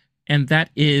 and that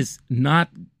is not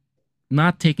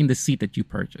taking the seat that you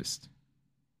purchased.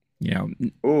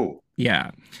 Oh,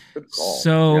 yeah. Good call.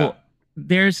 So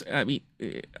there's,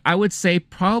 I would say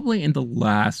probably in the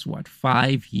last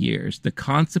 5 years, the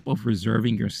concept of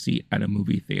reserving your seat at a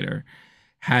movie theater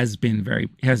has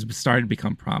started to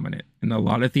become prominent, and a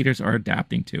lot of theaters are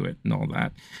adapting to it and all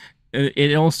that.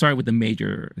 it all started with the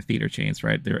major theater chains,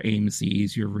 right? Their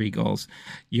AMC's, your Regals,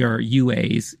 your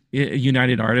UA's,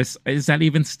 United Artists. Is that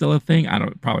even still a thing? I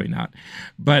don't, probably not.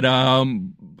 But,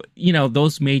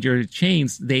 those major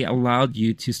chains, they allowed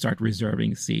you to start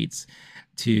reserving seats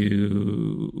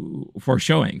for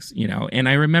showings, And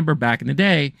I remember back in the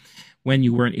day when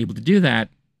you weren't able to do that,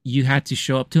 you had to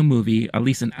show up to a movie at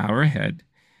least an hour ahead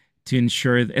to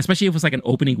ensure, especially if it was like an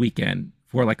opening weekend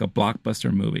for like a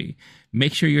blockbuster movie,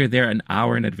 make sure you're there an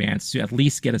hour in advance to at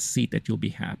least get a seat that you'll be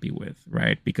happy with,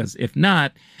 right? Because if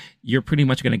not, you're pretty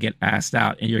much going to get asked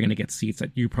out and you're going to get seats that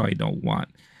you probably don't want.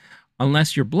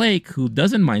 Unless you're Blake, who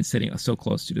doesn't mind sitting so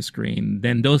close to the screen,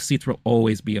 then those seats will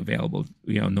always be available,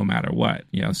 no matter what.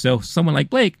 So someone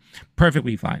like Blake,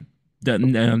 perfectly fine.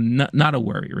 Not a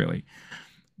worry, really.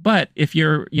 But if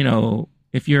you're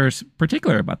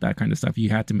particular about that kind of stuff, you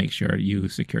have to make sure you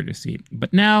secured your seat.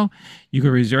 But now you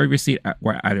can reserve your seat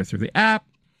either through the app,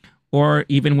 or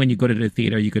even when you go to the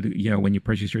theater, you could, when you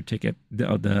purchase your ticket,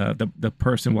 the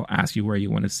person will ask you where you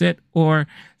want to sit, or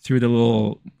through the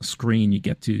little screen, you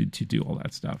get to do all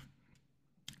that stuff.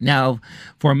 Now,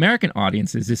 for American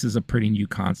audiences, this is a pretty new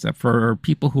concept. For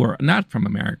people who are not from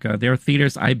America, there are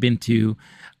theaters I've been to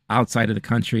outside of the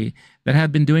country that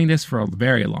have been doing this for a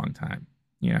very long time.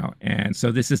 And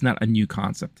so this is not a new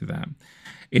concept to them.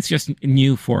 It's just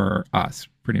new for us,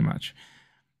 pretty much.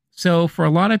 So for a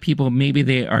lot of people, maybe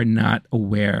they are not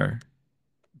aware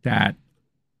that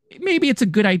maybe it's a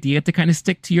good idea to kind of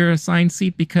stick to your assigned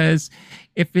seat, because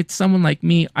if it's someone like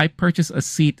me, I purchase a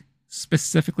seat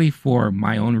specifically for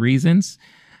my own reasons.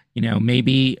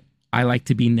 Maybe I like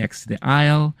to be next to the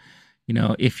aisle.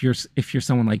 If you're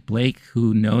someone like Blake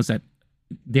who knows that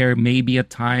there may be a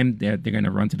time that they're going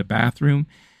to run to the bathroom,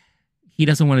 he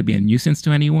doesn't want to be a nuisance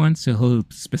to anyone, so he'll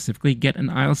specifically get an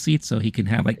aisle seat so he can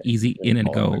have like easy in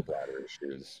and go.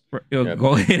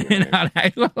 Go in and out.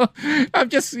 I'm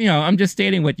just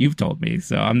stating what you've told me,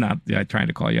 so I'm not trying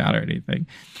to call you out or anything.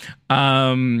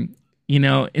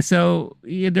 So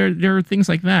there are things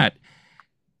like that.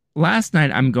 Last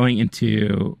night I'm going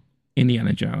into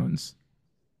Indiana Jones,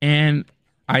 and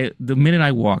the minute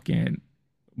I walk in,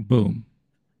 boom,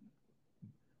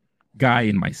 guy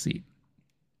in my seat.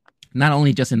 Not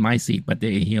only just in my seat, but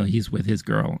he's with his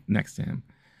girl next to him.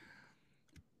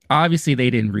 Obviously, they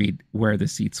didn't read where the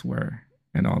seats were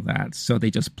and all that, so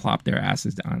they just plopped their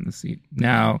asses down on the seat.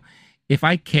 Now, if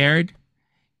I cared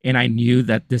and I knew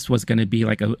that this was going to be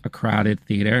like a crowded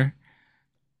theater,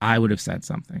 I would have said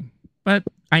something. But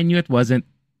I knew it wasn't,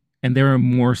 and there were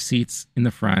more seats in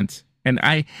the front. And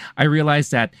I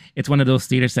realized that it's one of those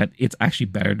theaters that it's actually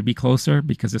better to be closer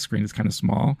because the screen is kind of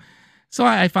small. So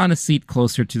I found a seat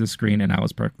closer to the screen, and I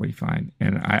was perfectly fine.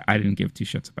 And I didn't give two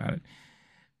shits about it.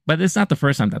 But it's not the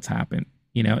first time that's happened,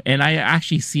 and I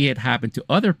actually see it happen to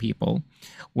other people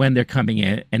when they're coming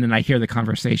in, and then I hear the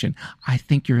conversation. I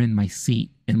think you're in my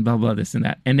seat, and blah, blah, this and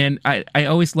that. And then I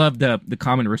always love the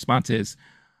common response is,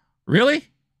 really?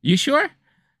 You sure?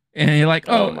 And you're like,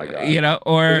 oh my God.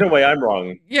 Or there's no way I'm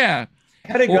wrong. Yeah.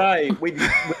 I had a guy, wait,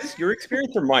 was this your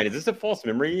experience or mine? Is this a false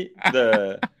memory?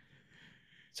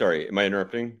 Sorry, am I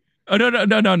interrupting? Oh, no.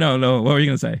 What were you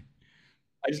going to say?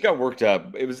 I just got worked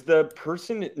up. It was the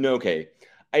person. No, okay.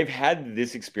 I've had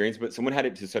this experience, but someone had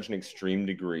it to such an extreme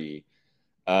degree.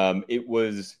 It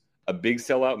was a big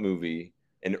sellout movie,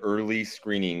 an early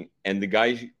screening, and the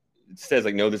guy says,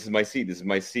 like, no, this is my seat. This is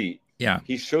my seat. Yeah.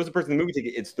 He shows the person the movie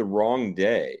ticket. It's the wrong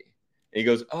day. And he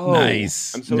goes, oh,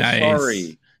 nice. I'm so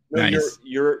sorry. No,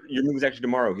 your movie's actually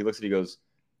tomorrow. He looks at it, he goes,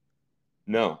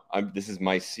 no, this is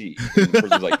my seat. And the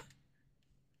person's like,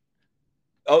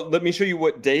 oh, let me show you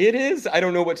what day it is. I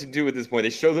don't know what to do at this point.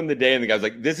 They show them the day, and the guy's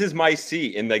like, this is my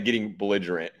seat. And like getting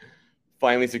belligerent.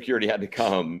 Finally, security had to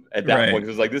come at that point. It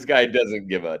was like, this guy doesn't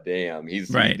give a damn. He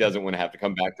doesn't want to have to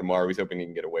come back tomorrow. He's hoping he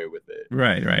can get away with it.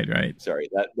 Right. Sorry,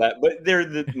 but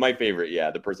they're my favorite. Yeah,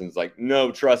 the person's like,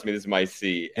 no, trust me, this is my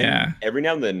seat. And every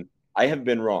now and then, I have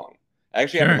been wrong.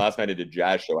 Actually, happened last night at a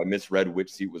jazz show. I misread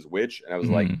which seat was which, and I was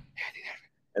like, and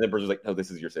the person was like, no,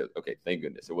 this is your seat. Okay, thank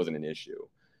goodness. It wasn't an issue.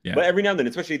 Yeah. But every now and then,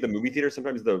 especially at the movie theater,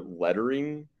 sometimes the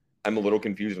lettering, I'm a little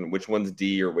confused on which one's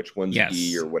D or which one's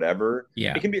E or whatever.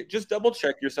 Yeah. It can be, just double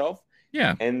check yourself.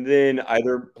 Yeah. And then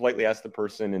either politely ask the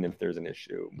person, and if there's an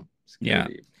issue,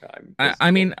 security time.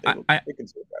 I mean, they can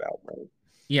sort that out, right?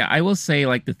 Yeah, I will say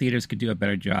like the theaters could do a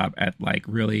better job at like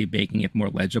really making it more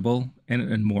legible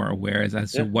and more aware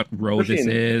as to what row this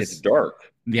is. It's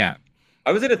dark. Yeah.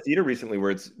 I was at a theater recently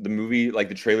where it's the movie, like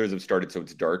the trailers have started, so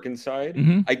it's dark inside.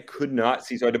 Mm-hmm. I could not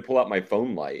see, so I had to pull out my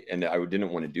phone light, and I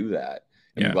didn't want to do that.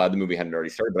 I'm glad the movie hadn't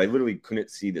already started, but I literally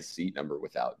couldn't see the seat number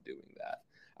without doing that.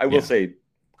 I will say,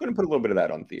 going to put a little bit of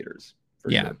that on theaters.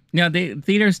 Sure. Yeah,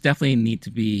 theaters definitely need to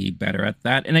be better at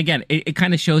that. And again, it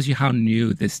kind of shows you how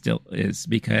new this still is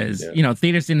because,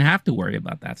 theaters didn't have to worry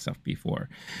about that stuff before.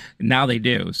 Now they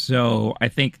do. So I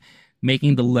think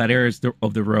making the letters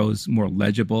of the rows more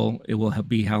legible, it will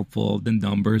be helpful. The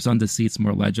numbers on the seats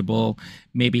more legible.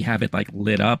 Maybe have it like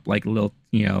lit up, like little,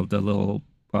 the little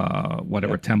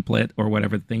whatever template or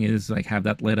whatever the thing is, like have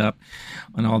that lit up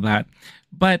and all that.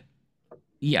 But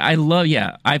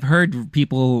I've heard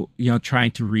people,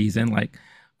 trying to reason like,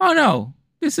 oh no,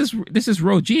 this is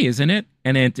row G, isn't it?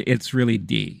 And it's really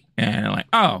D. And I'm like,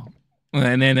 oh,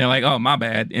 and then they're like, oh, my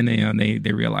bad. And then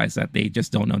they realize that they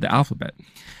just don't know the alphabet.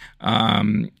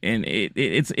 And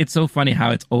it's so funny how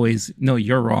it's always, no,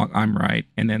 you're wrong, I'm right.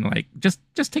 And then like, just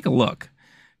take a look,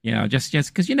 just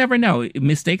because you never know.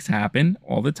 Mistakes happen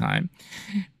all the time.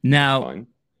 Now,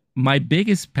 my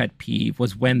biggest pet peeve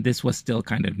was when this was still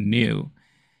kind of new.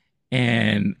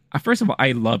 And first of all,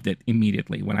 I loved it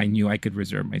immediately when I knew I could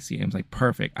reserve my seat. I was like,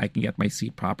 perfect. I can get my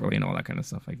seat properly and all that kind of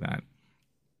stuff like that.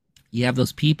 You have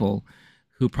those people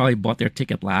who probably bought their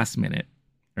ticket last minute,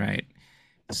 right?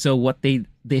 So what they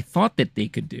thought that they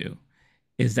could do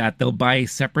is that they'll buy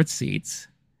separate seats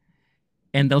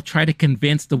and they'll try to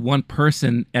convince the one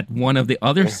person at one of the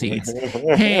other seats,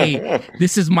 hey,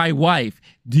 this is my wife.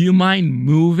 Do you mind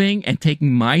moving and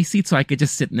taking my seat so I could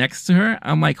just sit next to her?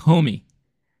 I'm like, homie.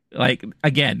 Like,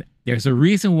 again, there's a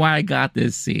reason why I got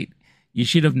this seat. You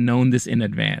should have known this in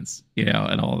advance,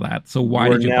 and all that. So why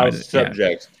did you buy it? We're now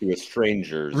subject to a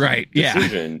stranger's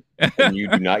decision, and you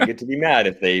do not get to be mad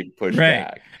if they push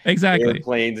back. Exactly.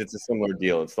 Airplanes, it's a similar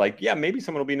deal. It's like, maybe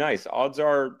someone will be nice. Odds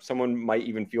are someone might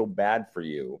even feel bad for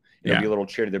you. It'll be a little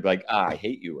charity. They'll be like, I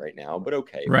hate you right now, but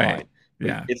okay, fine.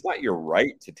 But it's not your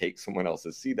right to take someone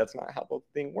else's seat. That's not how the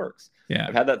thing works. Yeah.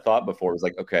 I've had that thought before. It was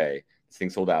like, okay, this thing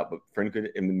sold out, but friend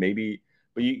could, and maybe,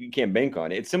 but you can't bank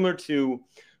on it. It's similar to,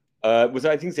 what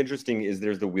I think is interesting is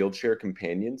there's the wheelchair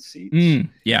companion seats.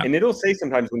 And it'll say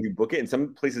sometimes when you book it, in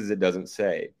some places it doesn't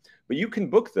say, but you can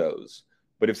book those.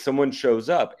 But if someone shows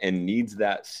up and needs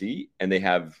that seat and they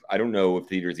have, I don't know if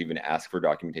theaters even ask for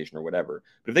documentation or whatever,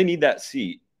 but if they need that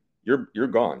seat, you're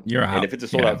gone. You're out. And if it's a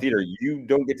sold out theater, you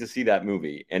don't get to see that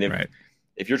movie. And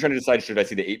if you're trying to decide, should I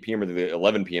see the 8 p.m. or the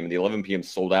 11 p.m. and the 11 p.m.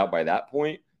 sold out by that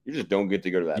point, you just don't get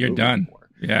to go to that movie. You're done. Anymore.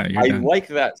 Yeah, you're done. I like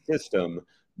that system,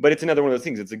 but it's another one of those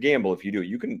things. It's a gamble if you do it.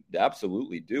 You can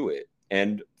absolutely do it.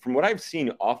 And from what I've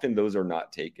seen, often those are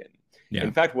not taken. Yeah.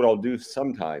 In fact, what I'll do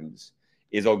sometimes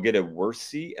is I'll get a worse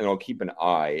seat and I'll keep an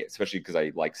eye, especially because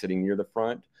I like sitting near the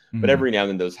front. But every now and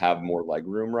then those have more leg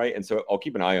room, right? And so I'll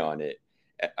keep an eye on it.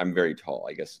 I'm very tall.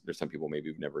 I guess there's some people maybe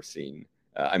who've never seen.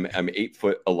 I'm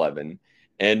 8'11",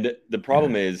 and the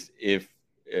problem is if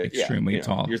extremely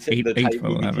tall. You're sitting in the tight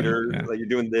movie theater, like you're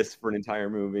doing this for an entire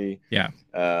movie. Every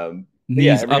now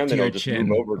and then I'll just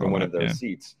move over to one of those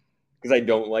seats because I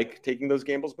don't like taking those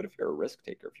gambles. But if you're a risk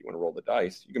taker, if you want to roll the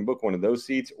dice, you can book one of those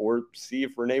seats or see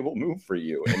if Renee will move for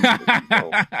you. And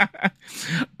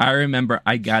I remember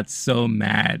I got so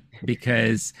mad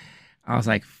because I was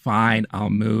like, fine, I'll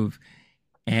move.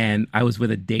 And I was with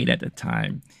a date at the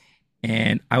time,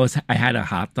 and I had a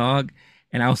hot dog.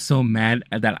 And I was so mad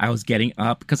that I was getting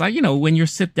up because when you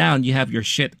sit down, you have your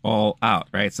shit all out,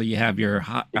 right? So you have your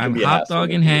hot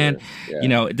dog in hand.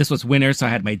 This was winter, so I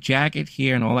had my jacket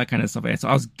here and all that kind of stuff. So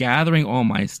I was gathering all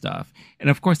my stuff. And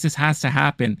of course, this has to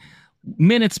happen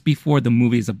minutes before the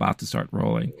movie is about to start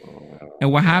rolling.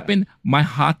 And what happened? My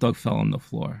hot dog fell on the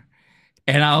floor.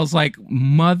 And I was like,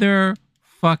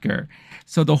 motherfucker.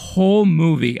 So the whole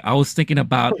movie, I was thinking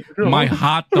about my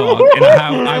hot dog and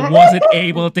how I wasn't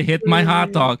able to hit my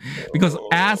hot dog because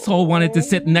asshole wanted to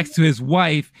sit next to his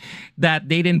wife that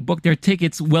they didn't book their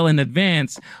tickets well in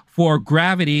advance for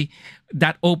Gravity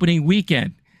that opening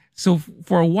weekend. So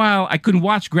for a while, I couldn't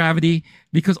watch Gravity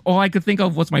because all I could think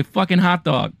of was my fucking hot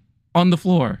dog on the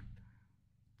floor.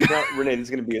 Now, Renee, this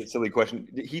is going to be a silly question.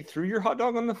 He threw your hot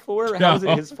dog on the floor? How is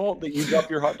it his fault that you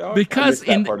dropped your hot dog? Because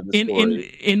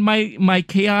in my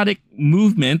chaotic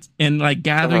movement and like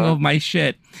gathering of my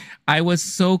shit, I was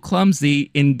so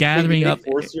clumsy in gathering up. Did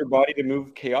he force your body to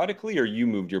move chaotically, or you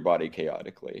moved your body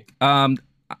chaotically?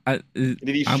 Did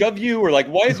he shove you, or like,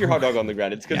 why is your hot dog on the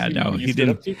ground? It's because you stood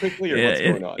up too quickly, or what's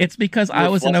going on? It's because I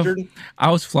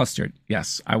was flustered.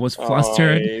 Yes, I was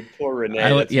flustered. Oh, poor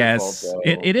Renee. Yes,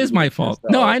 it is my fault.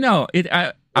 No, I know it.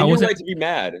 I was right to be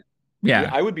mad. Yeah,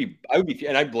 I would be,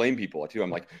 and I blame people too.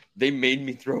 I'm like, they made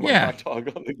me throw my hot dog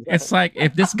on the ground. It's like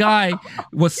if this guy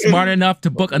was smart enough to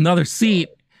book another seat,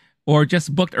 or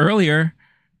just booked earlier,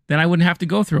 then I wouldn't have to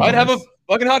go through. I'd have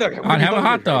fucking hot dog. I'll have a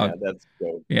hot dog. Right, that's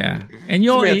so yeah. And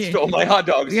this man stole my hot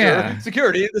dog, yeah. sir.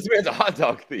 Security, this man's a hot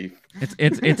dog thief.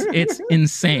 It's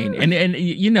insane. And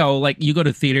you know, like you go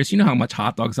to theaters, you know how much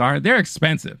hot dogs are. They're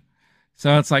expensive.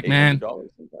 So it's like, man,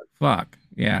 fuck.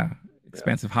 Yeah.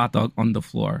 Expensive hot dog on the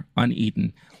floor,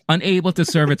 uneaten, unable to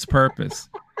serve its purpose.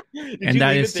 And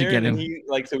that is to get him.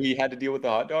 So he had to deal with the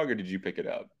hot dog, or did you pick it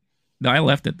up? No, I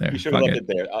left it there. You should have left it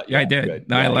there. Yeah, I did. Good.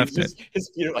 No, I left it. His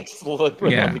feet are like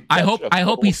slippery. Yeah, I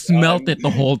hope he smelt it the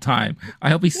whole time. I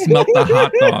hope he smelt the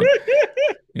hot dog.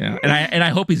 Yeah, and I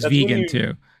hope he's vegan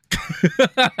too.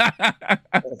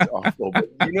 That's awful. But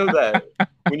you know that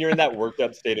when you're in that worked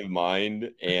up state of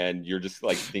mind and you're just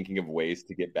like thinking of ways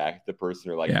to get back at the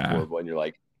person or like horrible, and you're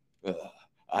like,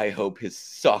 I hope his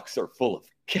socks are full of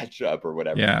ketchup or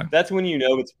whatever. Yeah. That's when you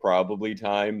know it's probably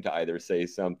time to either say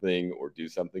something or do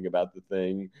something about the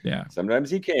thing. Yeah.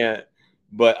 Sometimes you can't.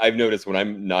 But I've noticed when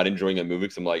I'm not enjoying a movie,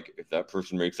 because I'm like, if that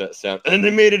person makes that sound, and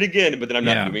they made it again, but then I'm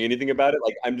not doing anything about it,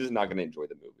 like I'm just not going to enjoy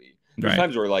the movie. There's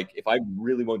times where, like, if I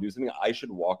really won't do something, I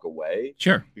should walk away.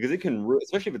 Sure. Because it can,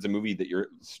 especially if it's a movie that you're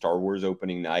Star Wars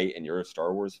opening night and you're a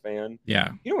Star Wars fan.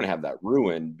 Yeah. You don't want to have that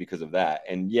ruined because of that.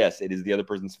 And yes, it is the other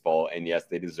person's fault. And yes,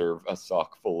 they deserve a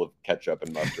sock full of ketchup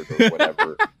and mustard or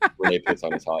whatever Renee puts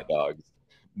on his hot dogs.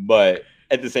 But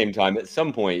at the same time, at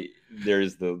some point,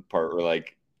 there's the part where,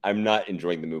 like, I'm not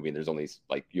enjoying the movie, and there's only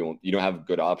like you don't have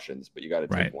good options, but you got to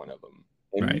take one of them,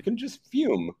 and you can just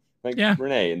fume like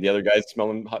Renee and the other guys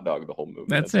smelling hot dog the whole movie.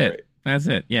 That's it. Great. That's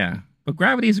it. Yeah, but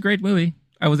Gravity is a great movie.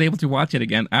 I was able to watch it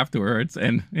again afterwards,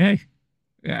 and I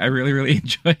really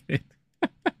enjoyed it.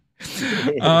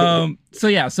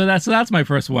 So that's my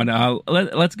first one.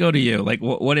 Let's go to you. Like,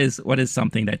 what is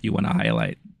something that you want to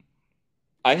highlight?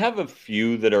 I have a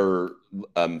few that are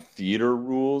theater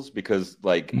rules because,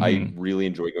 like, I really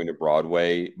enjoy going to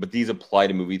Broadway, but these apply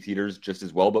to movie theaters just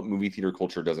as well. But movie theater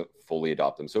culture doesn't fully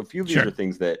adopt them. So a few of these are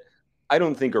things that I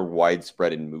don't think are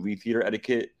widespread in movie theater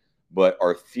etiquette, but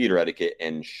are theater etiquette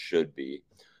and should be.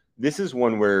 This is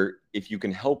one where if you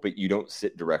can help it, you don't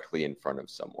sit directly in front of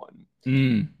someone.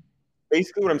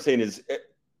 Basically, what I'm saying is,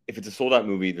 if it's a sold out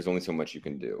movie, there's only so much you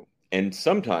can do. And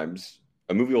sometimes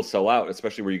a movie will sell out,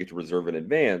 especially where you get to reserve in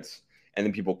advance, and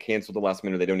then people cancel the last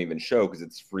minute. They don't even show because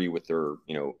it's free with their,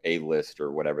 A-list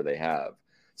or whatever they have.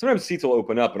 Sometimes seats will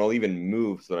open up and I'll even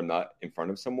move so that I'm not in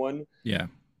front of someone. Yeah.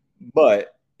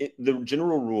 But the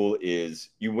general rule is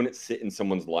you wouldn't sit in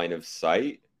someone's line of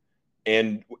sight.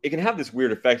 And it can have this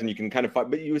weird effect and you can kind of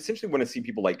fight, but you essentially want to see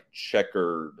people like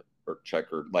checkered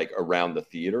like around the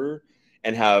theater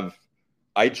and have,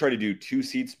 I try to do 2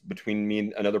 seats between me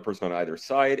and another person on either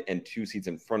side and 2 seats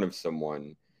in front of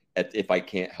someone if I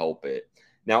can't help it.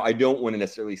 Now, I don't want to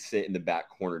necessarily sit in the back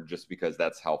corner just because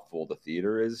that's how full the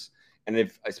theater is.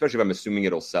 And especially if I'm assuming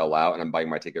it'll sell out and I'm buying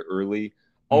my ticket early,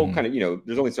 I'll kind of,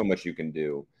 there's only so much you can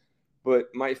do. But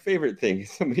my favorite thing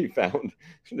somebody found,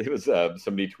 it was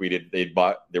somebody tweeted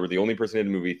they were the only person in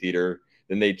the movie theater.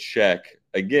 Then they check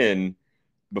again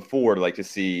before to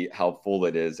see how full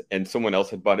it is, and someone else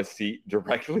had bought a seat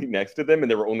directly next to them,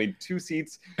 and there were only 2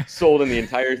 seats sold in the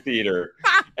entire theater.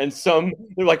 And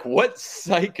they're like, what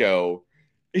psycho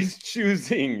is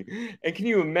choosing? And can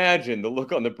you imagine the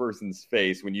look on the person's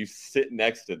face when you sit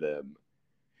next to them?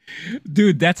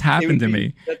 Dude, that's happened to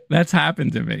me. That's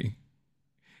happened to me.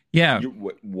 Yeah.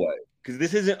 What? Because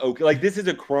this isn't okay. Like, this is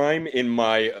a crime in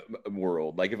my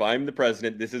world. Like, if I'm the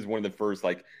president, this is one of the first,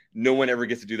 no one ever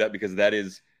gets to do that because that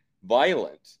is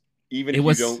violent. Even if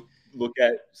you don't look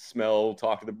at, smell,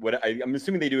 talk to them. I'm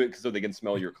assuming they do it so they can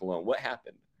smell your cologne. What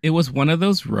happened? It was one of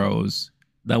those rows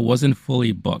that wasn't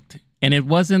fully booked. And it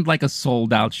wasn't like a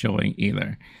sold out showing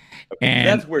either. Okay, and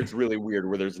that's where it's really weird,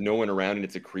 where there's no one around and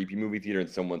it's a creepy movie theater and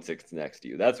someone sits next to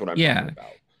you. That's what I'm talking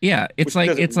about. Yeah. It's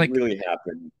like really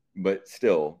happen. But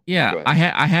still, I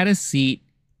had a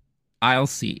aisle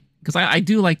seat, because I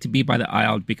do like to be by the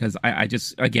aisle because I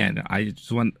just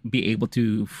want to be able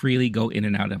to freely go in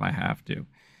and out if I have to.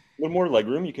 With more leg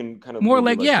room, you can kind of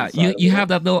you have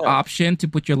that little option to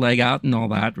put your leg out and all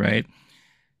that, right?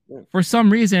 Yeah. For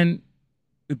some reason,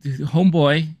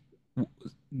 homeboy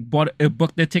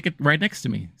booked the ticket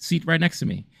seat right next to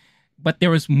me, but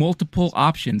there was multiple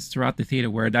options throughout the theater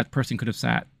where that person could have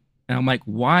sat, and I'm like,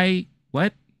 why?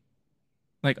 What?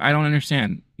 Like, I don't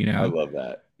understand, I love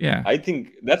that. Yeah. I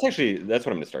think that's what I'm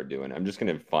going to start doing. I'm just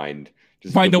going to find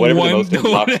the one. The most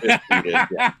obnoxious seat is.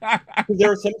 Yeah. Because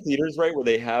there are some theaters, right, where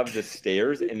they have the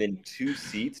stairs and then 2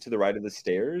 seats to the right of the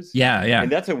stairs. Yeah.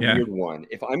 And that's a weird one.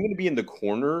 If I'm going to be in the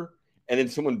corner and then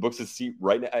someone books a seat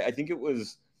right now, I think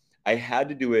I had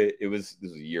to do it. This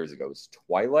was years ago. It was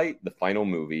Twilight, the final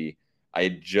movie. I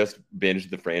had just binged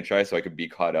the franchise so I could be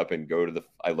caught up and go to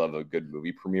I love a good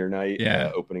movie premiere night,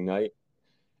 opening night.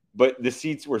 But the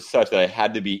seats were such that I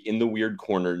had to be in the weird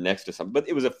corner next to something. But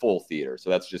it was a full theater, so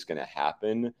that's just going to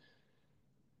happen.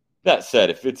 That said,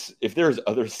 if there's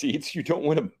other seats, you don't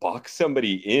want to box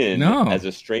somebody in as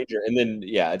a stranger. And then,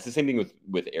 it's the same thing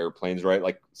with airplanes, right?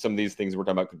 Like some of these things we're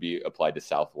talking about could be applied to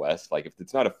Southwest. Like if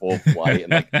it's not a full flight,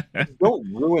 and like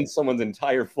don't ruin someone's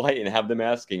entire flight and have them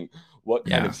asking, what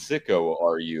kind of sicko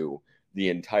are you the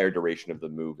entire duration of the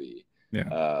movie?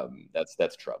 Yeah,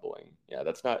 that's troubling. Yeah,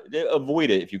 that's not, avoid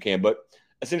it if you can. But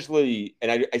essentially,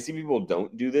 and I see people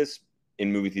don't do this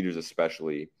in movie theaters,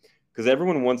 especially. Because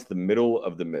everyone wants the middle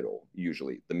of the middle,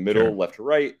 usually. The middle, left to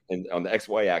right, and on the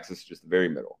XY axis, just the very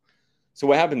middle. So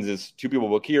what happens is 2 people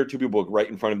book here, 2 people book right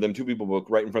in front of them, 2 people book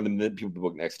right in front of them, then people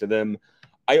book next to them.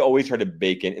 I always try to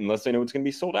bake in, unless I know it's going to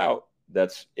be sold out,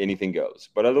 that's anything goes.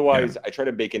 But otherwise, I try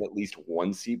to bake in at least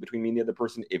one seat between me and the other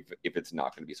person if it's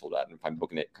not going to be sold out. And if I'm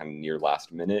booking it kind of near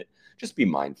last minute, just be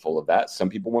mindful of that. Some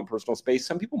people want personal space.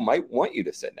 Some people might want you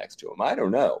to sit next to them. I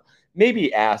don't know.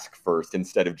 Maybe ask first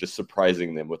instead of just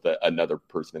surprising them with another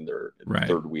person in their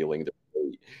third wheeling.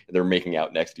 They're making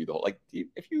out next to you the whole, like,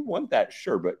 if you want that,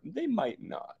 sure, but they might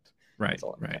not. Right. That's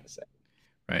all I'm trying to say.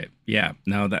 Right. Yeah.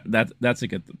 No, that's a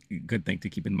good thing to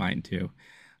keep in mind too.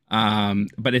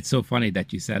 But it's so funny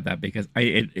that you said that, because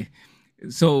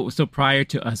so prior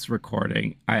to us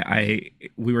recording,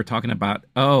 we were talking about,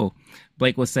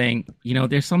 Blake was saying,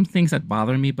 there's some things that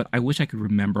bother me, but I wish I could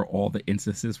remember all the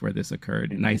instances where this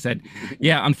occurred. And I said,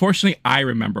 yeah, unfortunately, I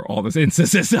remember all those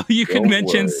instances. So you can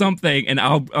mention something and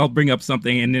I'll bring up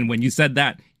something. And then when you said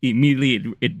that,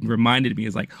 immediately it reminded me,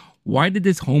 is like, why did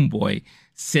this homeboy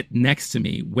sit next to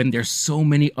me when there's so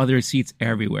many other seats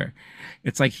everywhere?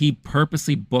 It's like he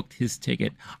purposely booked his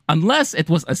ticket, unless it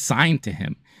was assigned to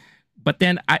him. But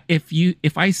then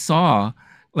if I saw,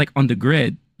 like, on the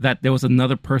grid that there was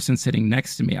another person sitting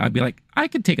next to me, I'd be like, I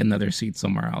could take another seat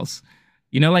somewhere else.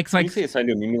 Like, it's like, when you say assigned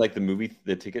to him, you mean like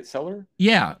the ticket seller?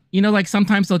 Yeah. Like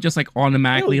sometimes they'll just like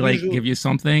automatically give you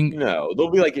something. No, they'll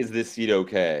be like, is this seat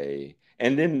okay?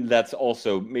 And then that's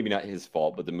also maybe not his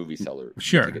fault, but the movie seller, the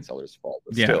ticket seller's fault.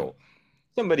 But still,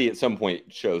 somebody at some point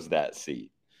chose that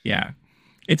seat. Yeah.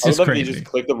 It's just crazy. He just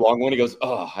clicked the wrong one. He goes,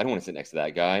 I don't want to sit next to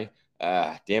that guy.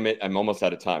 Damn it, I'm almost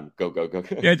out of time. Go.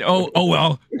 Yeah,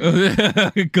 well.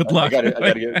 Good luck. I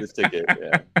gotta get this ticket.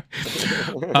 Yeah.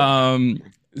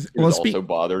 He was also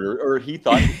bothered, or he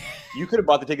thought you could have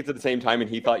bought the tickets at the same time, and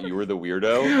he thought you were the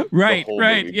weirdo. Right.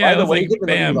 Yeah. By the way,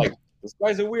 like, this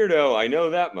guy's a weirdo. I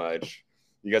know that much.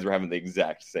 You guys were having the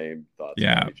exact same thoughts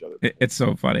about each other. It's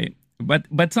so funny. But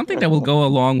something that will go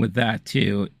along with that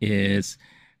too is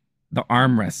the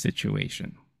armrest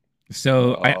situation.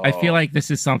 So I feel like this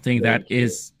is something that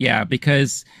is,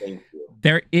 because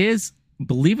there is,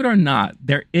 believe it or not,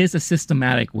 there is a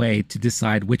systematic way to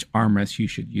decide which armrest you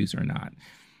should use or not.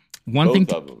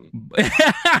 Both of them.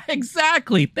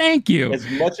 Exactly. Thank you. As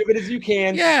much of it as you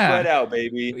can, spread out,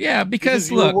 baby. Yeah, because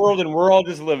this is your world and we're all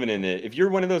just living in it. If you're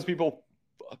one of those people,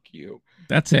 fuck you.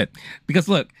 That's it. Because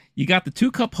look, you got the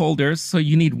 2 cup holders, so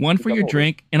you need one for your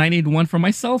drink, and I need one for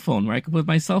my cell phone, right? I can put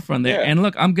my cell phone there, and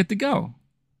look, I'm good to go.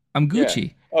 I'm Gucci.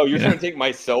 Yeah. Oh, you're trying to take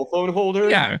my cell phone holder?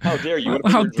 Yeah. How dare you?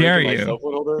 How dare you? My cell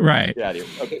phone holder? Right. Yeah.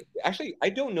 Okay. Actually, I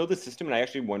don't know the system, and I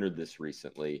actually wondered this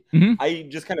recently. Mm-hmm. I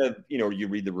just kind of, you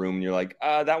read the room, and you're like,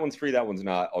 that one's free, that one's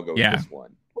not. I'll go with this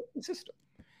one. What's the system?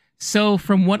 So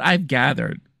from what I've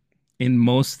gathered in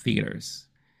most theaters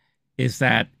is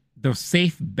that the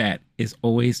safe bet is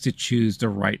always to choose the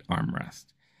right armrest.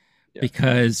 Yeah.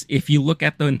 Because if you look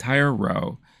at the entire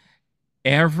row,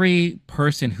 every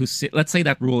person let's say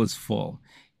that rule is full.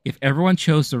 If everyone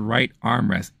chose the right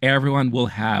armrest, everyone will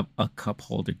have a cup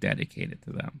holder dedicated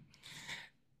to them.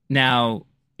 Now,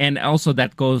 and also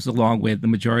that goes along with the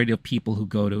majority of people who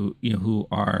go to, who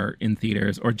are in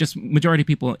theaters, or just majority of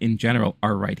people in general,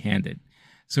 are right-handed.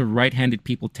 So right-handed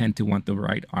people tend to want the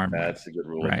right armrest. That's a good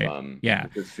rule of thumb. Yeah.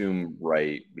 You assume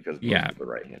right because most people are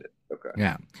right-handed. Okay.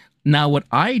 Yeah. Now, what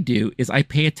I do is I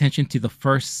pay attention to the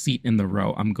first seat in the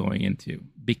row I'm going into,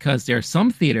 because there are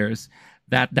some theaters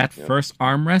that first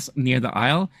armrest near the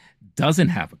aisle doesn't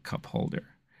have a cup holder.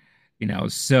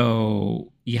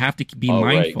 So you have to be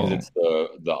mindful. Right, because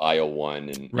it's the aisle one,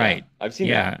 and I've seen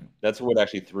that. That's what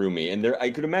actually threw me. And I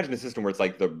could imagine a system where it's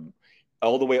like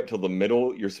all the way up till the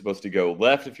middle, you're supposed to go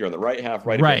left if you're on the right half,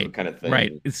 right, kind of thing.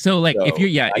 Right. So like if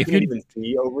you're I couldn't even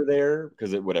see over there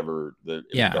because it was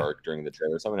dark during the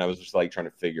trailer or something. I was just like trying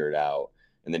to figure it out.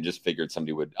 and then just figured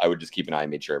I would just keep an eye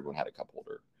and made sure everyone had a cup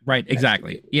holder. Right,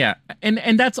 exactly. Yeah.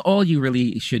 And that's all you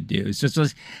really should do. Is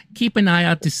just keep an eye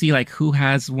out to see like who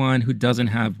has one, who doesn't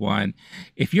have one.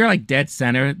 If you're like dead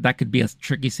center, that could be a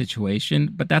tricky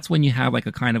situation, but that's when you have like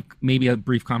a kind of maybe a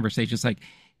brief conversation. It's like,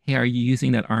 hey, are you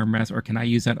using that armrest, or can I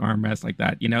use that armrest, like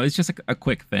that? It's just a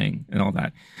quick thing and all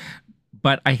that.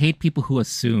 But I hate people who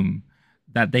assume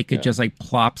that they could just like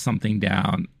plop something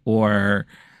down, or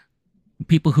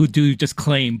people who do just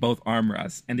claim both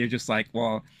armrests, and they're just like,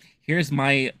 well, here's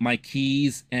my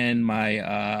keys and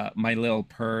my my little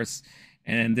purse,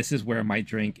 and this is where my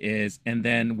drink is. And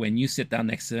then when you sit down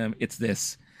next to them, it's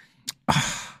this.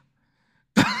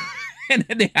 And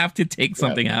then they have to take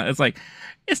something out. It's like,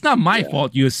 it's not my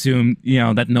fault you assume,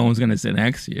 that no one's going to sit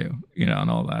next to you, and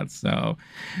all that. So,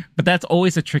 but that's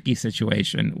always a tricky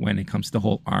situation when it comes to the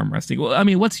whole arm resting. Well, I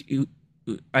mean,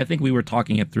 I think we were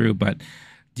talking it through, but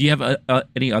do you have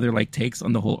any other like takes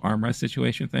on the whole armrest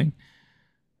situation thing?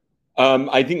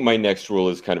 I think my next rule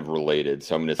is kind of related,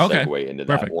 so I'm going to segue into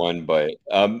that one. But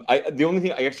the only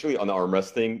thing I actually on the armrest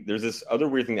thing, there's this other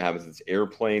weird thing that happens. It's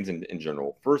airplanes and in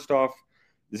general. First off,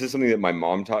 this is something that my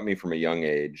mom taught me from a young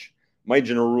age. My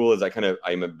general rule is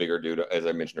I'm a bigger dude, as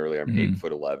I mentioned earlier. I'm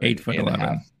 8'11".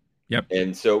 8'11". Yep.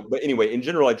 And so, but anyway, in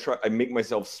general, I make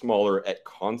myself smaller at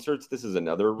concerts. This is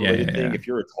another related thing. If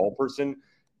you're a tall person,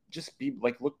 just be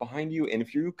like, look behind you. And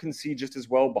if you can see just as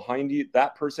well behind you,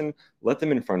 that person, let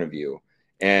them in front of you.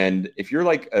 And if you're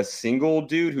like a single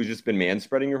dude who's just been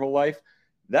manspreading your whole life,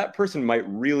 that person might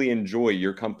really enjoy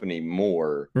your company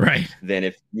more than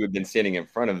if you had been standing in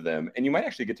front of them. And you might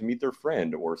actually get to meet their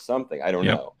friend or something. I don't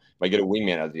know. Might get a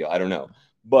wingman out of the deal. I don't know.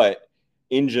 But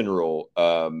in general,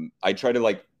 I try to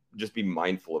like just be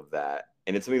mindful of that.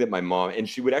 And it's something that my mom, and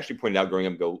she would actually point it out growing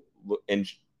up, go look, and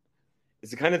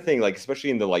it's the kind of thing, like,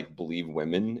 especially in the like Believe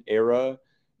Women era,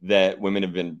 that women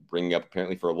have been bringing up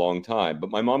apparently for a long time. But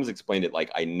my mom's explained it like,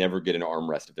 I never get an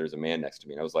armrest if there's a man next to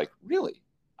me. And I was like, really?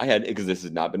 Because this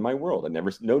has not been my world. I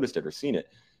never noticed it or seen it.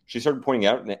 She started pointing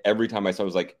out, and every time I saw it, I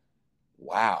was like,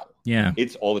 wow. Yeah.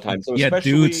 It's all the time. So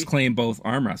dudes claim both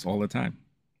armrests all the time.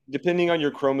 Depending on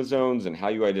your chromosomes and how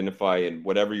you identify and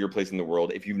whatever your place in the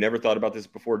world, if you've never thought about this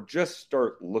before, just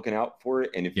start looking out for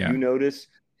it. And if you notice,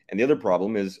 and the other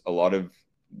problem is a lot of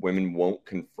women won't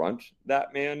confront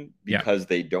that man because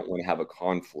they don't want to have a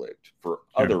conflict for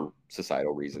other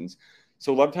societal reasons.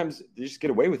 So a lot of times they just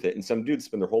get away with it. And some dudes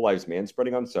spend their whole lives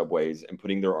manspreading on subways and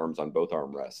putting their arms on both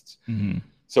armrests. Mm-hmm.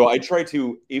 So I try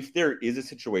to, if there is a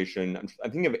situation, I'm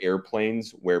thinking of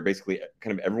airplanes where basically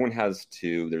kind of everyone has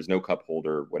two, there's no cup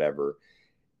holder, whatever,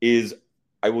 is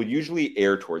I will usually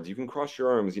air towards, you can cross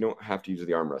your arms, you don't have to use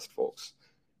the armrest, folks.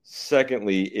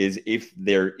 Secondly, is if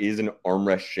there is an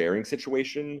armrest sharing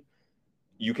situation,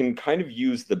 you can kind of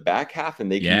use the back half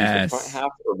and they can use the front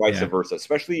half, or vice versa,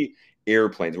 especially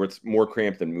airplanes where it's more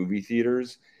cramped than movie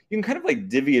theaters. You can kind of like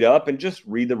divvy it up and just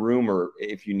read the room, or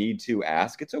if you need to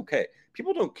ask, it's okay.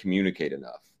 People don't communicate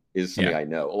enough is something I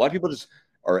know. A lot of people just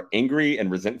are angry and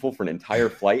resentful for an entire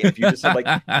flight. If you just said like,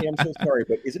 hey, I'm so sorry,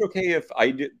 but is it okay if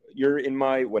you're in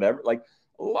my whatever? Like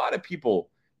a lot of people,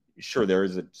 sure, there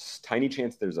is a tiny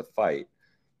chance there's a fight,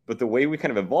 but the way we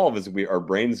kind of evolve is our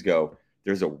brains go,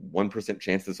 there's a 1%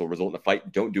 chance this will result in a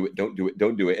fight. Don't do it. Don't do it.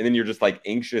 Don't do it. And then you're just like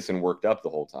anxious and worked up the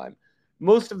whole time.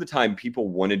 Most of the time people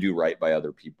want to do right by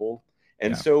other people.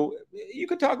 And so you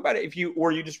could talk about it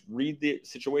or you just read the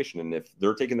situation. And if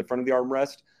they're taking the front of the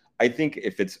armrest, I think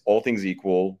if it's all things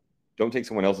equal, don't take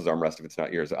someone else's armrest if it's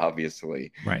not yours,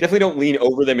 obviously. Right. Definitely don't lean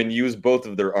over them and use both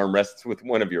of their armrests with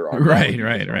one of your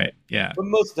armrests. Right. Yeah. But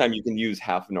most of the time you can use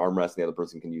half an armrest and the other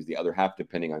person can use the other half,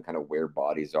 depending on kind of where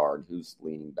bodies are and who's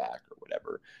leaning back or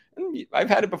whatever. And I've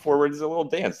had it before where there's a little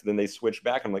dance. Then they switch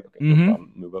back. I'm like, okay, no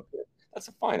problem, move up here. That's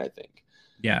fine, I think.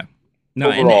 Yeah. No,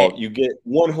 overall, you get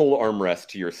one whole armrest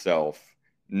to yourself,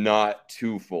 not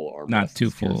two full armrests. Not two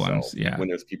full ones, when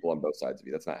there's people on both sides of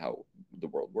you. That's not how the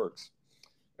world works.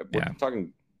 We're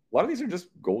talking, a lot of these are just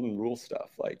golden rule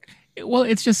stuff. Like, well,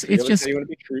 it's just you want to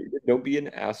be treated, don't be an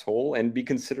asshole and be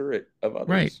considerate of others.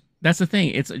 Right. That's the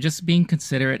thing. It's just being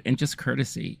considerate and just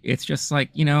courtesy. It's just like,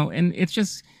 and it's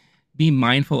just be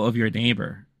mindful of your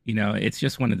neighbor. It's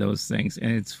just one of those things.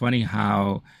 And it's funny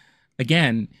how,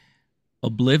 again,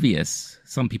 oblivious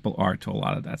some people are to a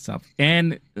lot of that stuff,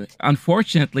 and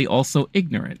unfortunately also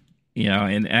ignorant,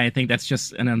 and I think that's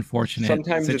just an unfortunate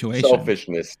situation. It's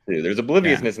selfishness too. There's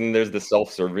obliviousness and there's the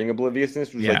self-serving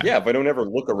obliviousness, which is like, if I don't ever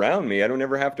look around me, I don't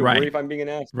ever have to worry if I'm being an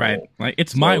asshole. Right. Like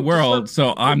it's my world,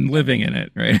 so I'm living in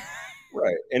it. Right.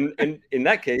 Right. And in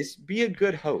that case, be a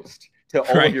good host. to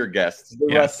all of your guests, the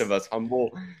rest Yes. of us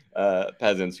humble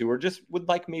peasants who would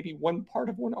like maybe one part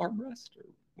of one armrest or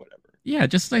whatever. Yeah,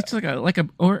 just like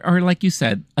or like you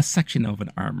said, a section of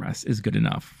an armrest is good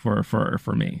enough for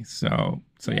me. So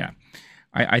yeah,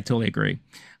 I totally agree.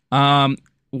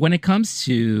 When it comes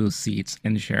to seats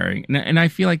and sharing, and I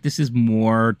feel like this is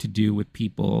more to do with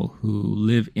people who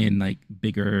live in like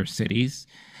bigger cities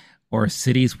or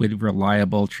cities with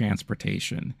reliable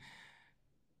transportation.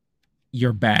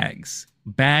 Your bags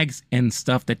and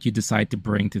stuff that you decide to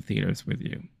bring to theaters with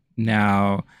you.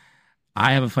 Now,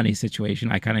 I have a funny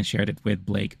situation. I kind of shared it with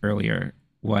Blake earlier.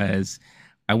 Was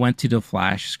I went to the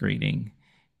Flash screening,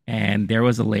 and there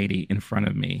was a lady in front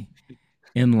of me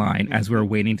in line as we were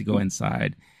waiting to go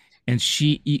inside, and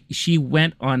she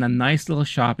went on a nice little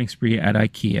shopping spree at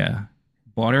IKEA,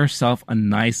 bought herself a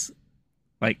nice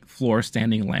like floor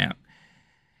standing lamp,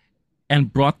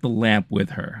 and brought the lamp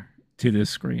with her to this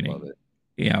screening.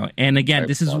 You know, and again,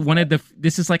 this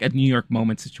is like a New York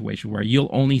moment situation where you'll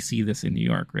only see this in New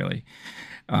York, really.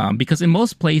 Because in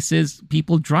most places,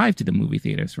 people drive to the movie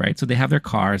theaters, right? So they have their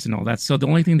cars and all that. So the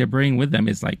only thing they're bringing with them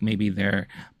is like maybe their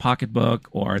pocketbook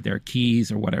or their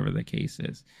keys or whatever the case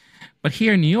is. But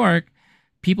here in New York,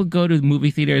 people go to the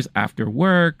movie theaters after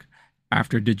work,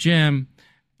 after the gym,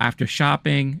 after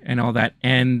shopping and all that.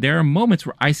 And there are moments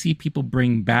where I see people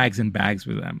bring bags and bags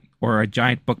with them or a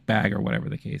giant book bag or whatever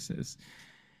the case is.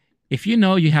 If you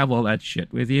know you have all that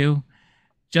shit with you,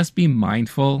 just be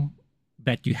mindful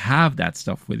that you have that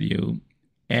stuff with you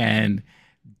and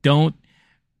don't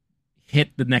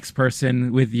hit the next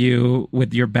person with you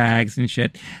with your bags and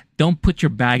shit. Don't put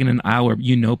your bag in an aisle where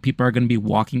you know people are going to be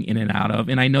walking in and out of.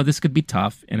 And I know this could be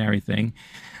tough and everything.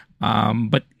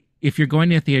 But if you're going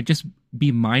to a theater, just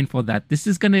be mindful that this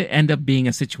is going to end up being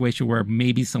a situation where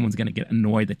maybe someone's going to get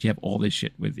annoyed that you have all this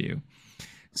shit with you.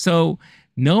 So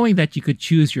knowing that you could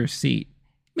choose your seat,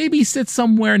 maybe sit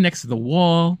somewhere next to the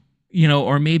wall, you know,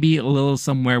 or maybe a little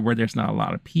somewhere where there's not a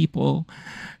lot of people,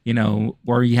 you know,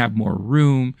 or you have more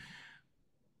room,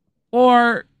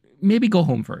 or maybe go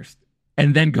home first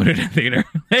and then go to the theater.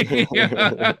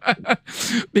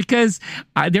 Because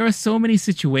there are so many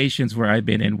situations where I've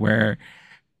been in where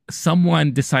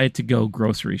someone decided to go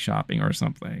grocery shopping or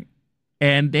something,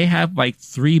 and they have like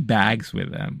 3 bags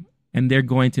with them and they're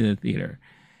going to the theater.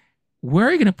 Where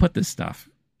are you going to put this stuff?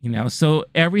 You know, so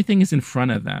everything is in front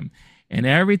of them. And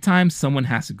every time someone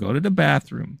has to go to the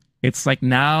bathroom, it's like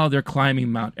now they're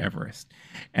climbing Mount Everest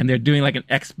and they're doing like an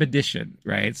expedition,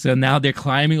 right? So now they're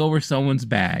climbing over someone's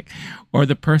bag, or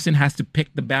the person has to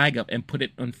pick the bag up and put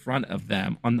it in front of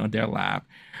them on their lap,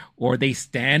 or they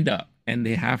stand up and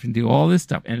they have to do all this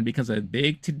stuff. And it becomes a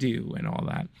big to-do and all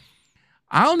that.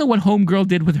 I don't know what homegirl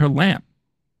did with her lamp,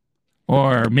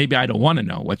 or maybe I don't want to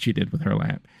know what she did with her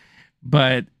lamp.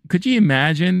 But could you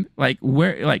imagine, like,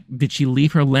 where, like, did she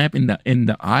leave her lamp in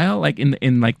the aisle, like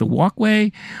in like the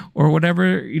walkway, or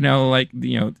whatever? You know, like,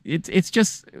 you know, it's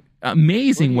just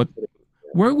amazing.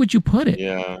 Where would you put it?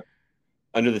 Yeah,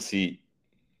 under the seat.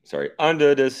 Sorry,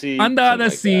 under the seat. Under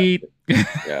the seat.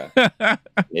 Yeah,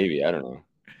 maybe, I don't know.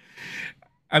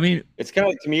 I mean, it's kind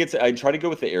of like, to me, I try to go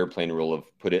with the airplane rule of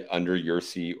put it under your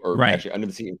seat, or actually under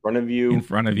the seat in front of you,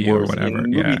 or whatever. In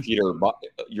movie theater,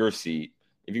 your seat.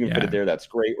 If you can put it there, that's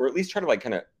great. Or at least try to like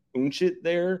kind of oonch it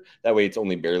there. That way it's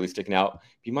only barely sticking out.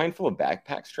 Be mindful of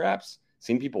backpack straps.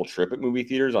 Seen people trip at movie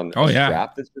theaters on a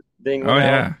strap that's just dangling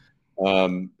out.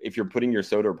 If you're putting your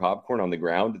soda or popcorn on the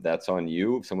ground, that's on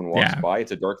you. If someone walks by,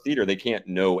 it's a dark theater. They can't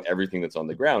know everything that's on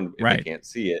the ground if they can't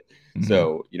see it. Mm-hmm.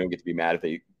 So you don't get to be mad if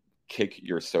they kick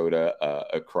your soda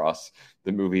across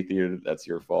the movie theater. That's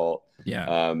your fault.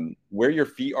 Yeah. Where your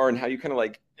feet are and how you kind of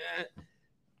like...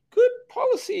 Good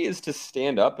policy is to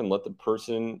stand up and let the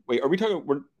person wait. Are we talking?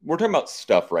 We're talking about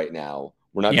stuff right now.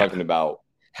 We're not talking about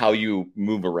how you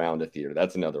move around a theater.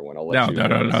 That's another one. I'll let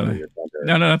you.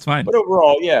 No, that's fine. But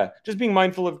overall, just being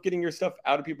mindful of getting your stuff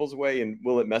out of people's way, and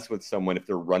will it mess with someone if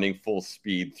they're running full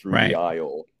speed through the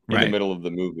aisle in the middle of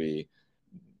the movie,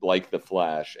 like The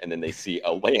Flash, and then they see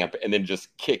a lamp and then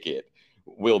just kick it?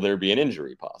 Will there be an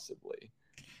injury possibly?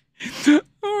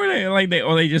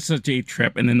 or they just such a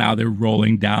trip, and then now they're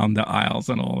rolling down the aisles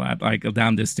and all that, like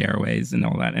down the stairways and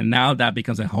all that, and now that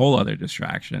becomes a whole other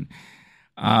distraction.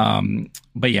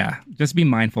 But yeah, just be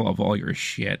mindful of all your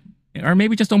shit, or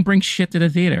maybe just don't bring shit to the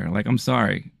theater. Like, I'm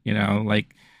sorry, you know,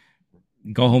 like,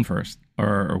 go home first,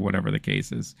 or whatever the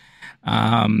case is.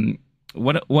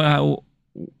 What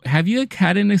have you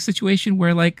had in a situation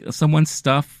where like someone's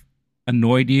stuff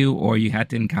annoyed you, or you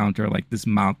had to encounter like this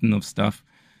mountain of stuff?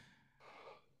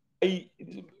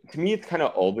 To me, it's kind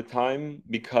of all the time,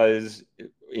 because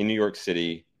in New York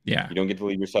City, Yeah. You don't get to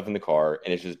leave your stuff in the car,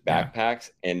 and it's just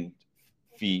backpacks and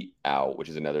feet out, which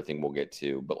is another thing we'll get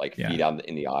to, but like feet out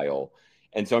in the aisle.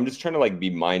 And so I'm just trying to like be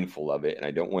mindful of it, and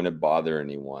I don't want to bother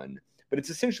anyone. But it's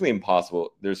essentially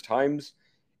impossible. There's times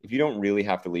if you don't really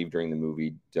have to leave during the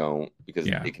movie, don't, because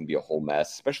it can be a whole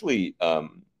mess. Especially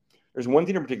there's one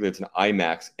thing in particular. It's an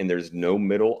IMAX, and there's no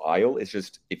middle aisle. It's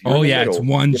just if you're in the middle, it's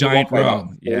one giant row.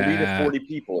 30 to 40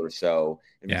 people or so.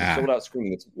 If it's a sold out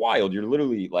screening, it's wild. You're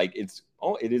literally like it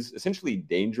is essentially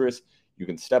dangerous. You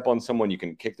can step on someone, you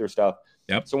can kick their stuff.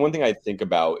 Yep. So one thing I think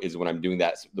about is when I'm doing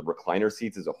that, the recliner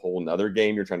seats is a whole nother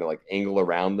game. You're trying to like angle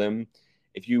around them.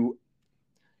 It's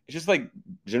just like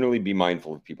generally be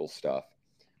mindful of people's stuff,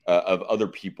 of other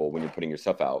people when you're putting your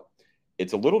stuff out.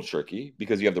 It's a little tricky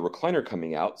because you have the recliner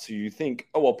coming out. So you think,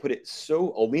 oh,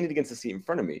 I'll lean it against the seat in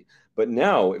front of me. But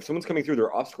now if someone's coming through,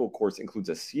 their obstacle course includes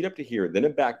a seat up to here, then a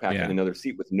backpack and another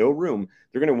seat with no room.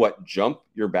 They're going to jump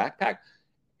your backpack?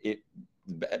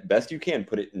 Best you can,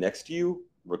 put it next to you,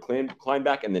 climb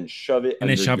back, and then shove it. And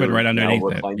then shove it right underneath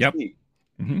it. Yep.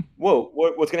 Mm-hmm. Whoa,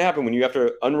 what's going to happen when you have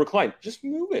to unrecline? Just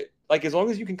move it. Like as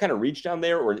long as you can kind of reach down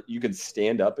there, or you can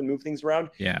stand up and move things around.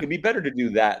 It'd be better to do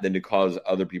that than to cause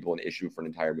other people an issue for an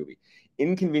entire movie.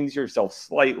 Inconvenience yourself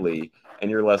slightly, and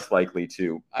you're less likely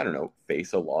to, I don't know,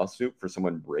 face a lawsuit for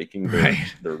someone breaking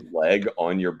their leg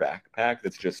on your backpack.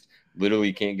 That's just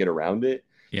literally can't get around it.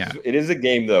 Yeah, so it is a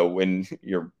game though when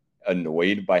you're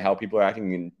annoyed by how people are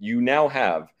acting, and you now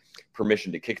have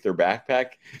permission to kick their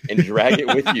backpack and drag it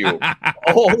with you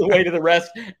all the way to the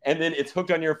rest, and then it's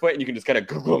hooked on your foot, and you can just kind of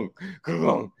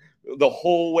the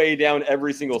whole way down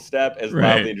every single step as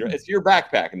loudly. It's your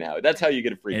backpack now. That's how you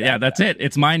get a free backpack. That's it.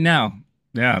 It's mine now.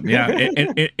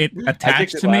 It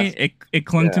attached to me. It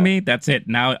clung to me. That's it.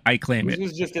 Now I claim it. This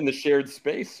was just in the shared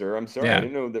space, sir. I'm sorry. I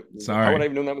didn't know that. Sorry. How would I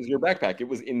have known that was your backpack? It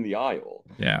was in the aisle.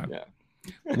 Yeah.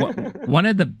 One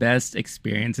of the best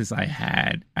experiences I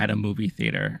had at a movie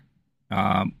theater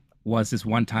was this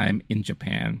one time in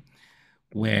Japan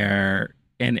where,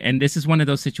 and this is one of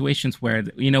those situations where,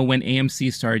 when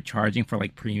AMC started charging for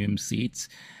like premium seats,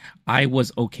 I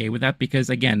was okay with that because,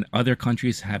 again, other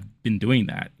countries have been doing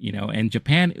that, and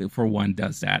Japan, for one,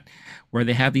 does that, where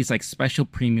they have these like special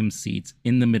premium seats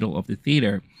in the middle of the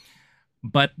theater,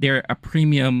 but they're a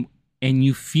premium and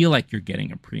you feel like you're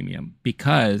getting a premium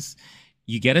because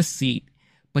you get a seat,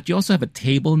 but you also have a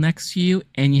table next to you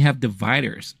and you have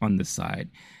dividers on the side,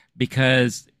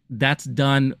 because that's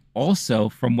done also,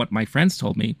 from what my friends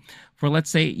told me, for, let's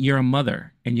say you're a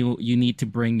mother and you need to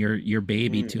bring your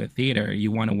baby to a theater,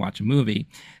 you want to watch a movie.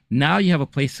 Now you have a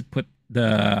place to put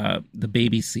the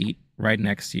baby seat right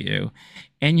next to you,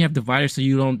 and you have dividers so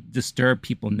you don't disturb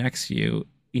people next to you,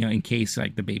 in case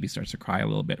like the baby starts to cry a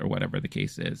little bit or whatever the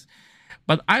case is.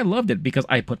 But I loved it because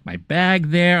I put my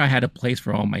bag there. I had a place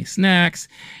for all my snacks.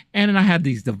 And then I had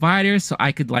these dividers so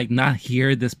I could like not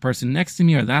hear this person next to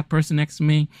me or that person next to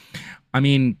me. I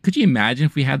mean, could you imagine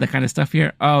if we had that kind of stuff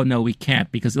here? Oh, no, we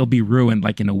can't, because it'll be ruined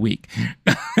like in a week.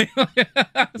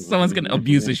 Someone's going to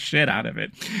abuse the shit out of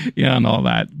it, and all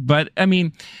that. But I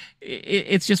mean,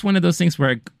 it's just one of those things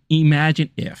where imagine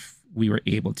if we were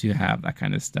able to have that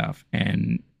kind of stuff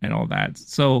and all that.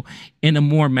 So in a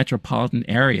more metropolitan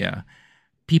area,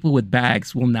 people with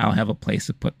bags will now have a place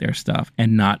to put their stuff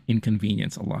and not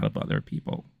inconvenience a lot of other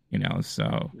people,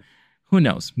 so who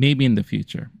knows, maybe in the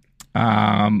future.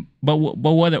 But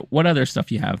what other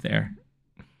stuff you have there?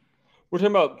 We're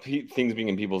talking about things being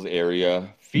in people's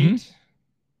area. Feet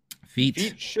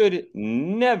should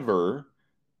never,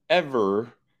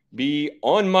 ever be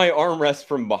on my armrest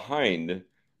from behind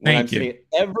when I'm sitting.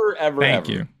 Ever. Thank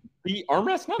you. The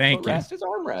armrest, not footrest, is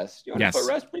armrest. You want a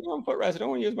footrest? Bring on footrest. I don't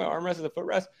want to use my armrest as a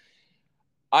footrest.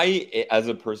 I, as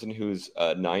a person who's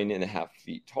 9.5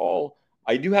 feet tall,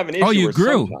 I do have an issue. Oh, you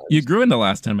grew. You grew in the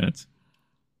last 10 minutes.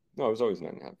 No, I was always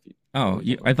 9.5 feet. Oh,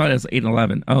 I thought it was 8 and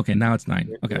 11. Oh, okay, now it's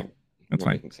 9. Okay, that's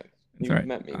fine. That's right.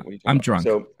 Met me. I'm drunk.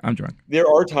 I'm drunk. There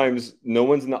are times no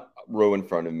one's in the row in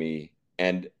front of me,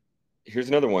 and here's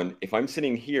another one. If I'm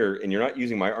sitting here and you're not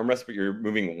using my armrest, but you're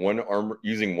moving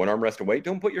using one armrest away,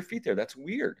 don't put your feet there. That's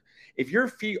weird. If your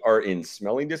feet are in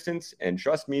smelling distance, and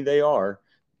trust me, they are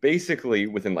basically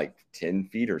within like 10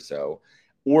 feet or so,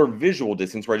 or visual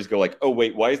distance where I just go like, oh,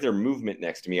 wait, why is there movement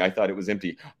next to me? I thought it was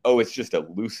empty. Oh, it's just a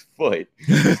loose foot.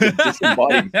 Just a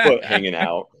disembodied foot hanging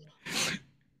out.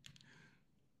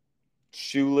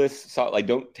 Shoeless. Like,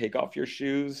 don't take off your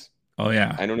shoes. Oh,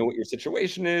 yeah. I don't know what your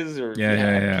situation is, or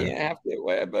yeah. Can't have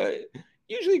to, but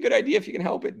usually a good idea if you can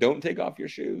help it. Don't take off your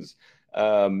shoes.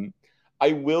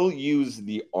 I will use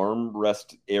the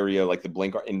armrest area, like the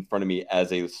blanket in front of me,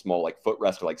 as a small like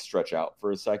footrest to like stretch out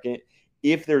for a second.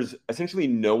 if there's essentially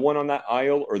no one on that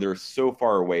aisle, or they're so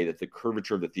far away that the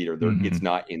curvature of the theater, it's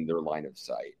not in their line of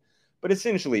sight. But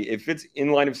essentially, if it's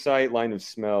in line of sight, line of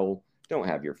smell, don't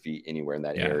have your feet anywhere in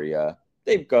that area.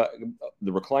 They've got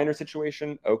the recliner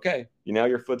situation. Okay, now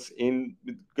your foot's in.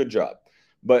 Good job.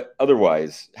 But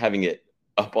otherwise, having it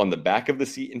up on the back of the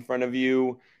seat in front of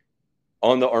you,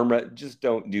 on the armrest, just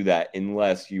don't do that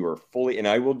unless you are fully. And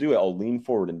I will do it. I'll lean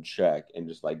forward and check and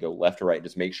just like go left or right.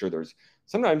 Just make sure there's.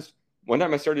 Sometimes one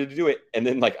time I started to do it, and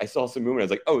then like I saw some movement. I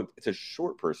was like, oh, it's a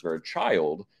short person or a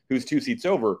child who's 2 seats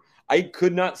over. I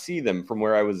could not see them from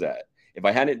where I was at if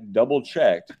I hadn't double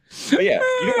checked. But yeah,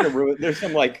 you don't want to ruin. There's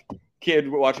some like kid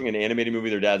watching an animated movie,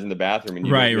 their dad's in the bathroom, and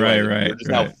they're just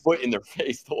now foot in their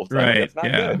face the whole time. Right, that's not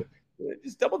good.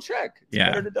 Just double check. It's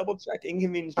better to double check.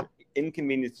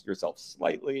 Inconvenience yourself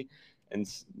slightly and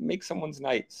make someone's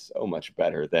night so much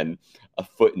better than a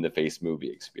foot in the face movie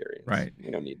experience. Right.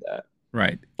 You don't need that.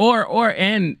 Right.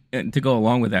 And to go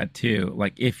along with that too,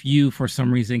 like if you for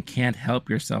some reason can't help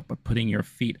yourself but putting your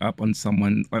feet up on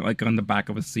someone, like on the back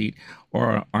of a seat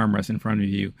or an armrest in front of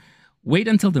you, wait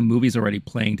until the movie's already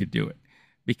playing to do it.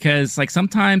 Because like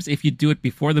sometimes if you do it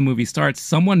before the movie starts,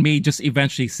 someone may just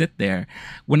eventually sit there.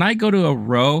 When I go to a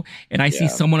row and I see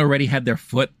someone already had their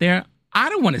foot there, I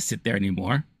don't want to sit there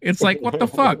anymore. It's like, what the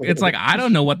fuck? It's like, I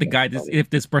don't know what the guy, if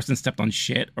this person stepped on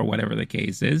shit or whatever the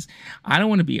case is. I don't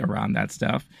want to be around that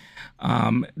stuff.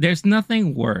 There's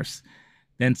nothing worse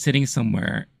than sitting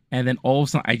somewhere and then all of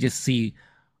a sudden I just see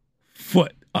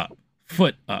foot up.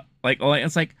 Like,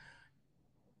 it's like,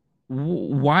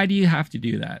 why do you have to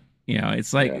do that?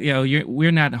 It's like,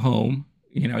 we're not home.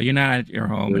 You're not at your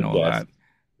home and all that.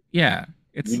 Yeah.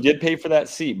 You did pay for that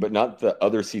seat, but not the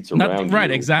other seats around you.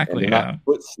 Right, exactly. Not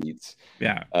foot seats.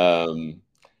 Yeah.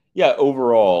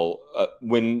 Overall,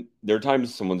 when there are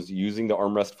times someone's using the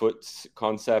armrest foot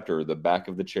concept or the back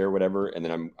of the chair, whatever, and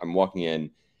then I'm walking in,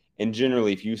 and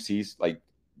generally if you see, like,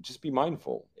 just be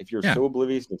mindful. If you're so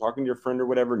oblivious and talking to your friend or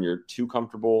whatever and you're too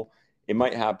comfortable, it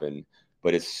might happen.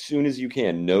 But as soon as you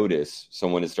can notice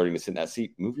someone is starting to sit in that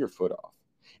seat, move your foot off.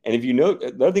 And if you know,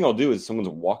 the other thing I'll do is someone's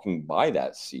walking by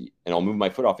that seat and I'll move my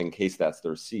foot off in case that's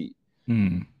their seat.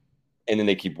 And then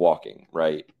they keep walking,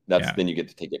 right? Then you get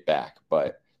to take it back.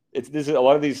 But a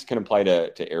lot of these can apply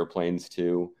to airplanes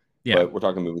too. Yeah. But we're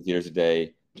talking movie theaters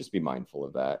today. Just be mindful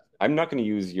of that. I'm not going to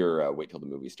use your wait till the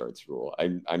movie starts rule.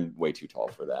 I'm way too tall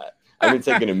for that. I'm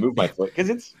going to move my foot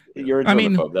because you're a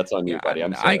germaphobe. That's on you, buddy.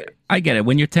 I'm sorry. I get it.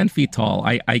 When you're 10 feet tall,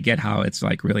 I get how it's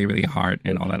like really, really hard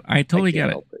and all that. I totally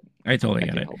get it. I totally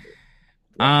get it.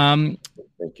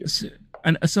 Thank you.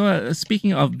 So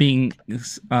speaking of being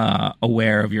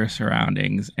aware of your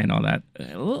surroundings and all that,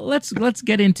 let's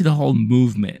get into the whole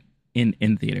movement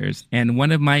in theaters. And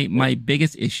one of my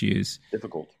biggest issues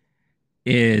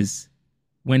is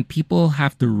when people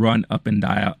have to run up and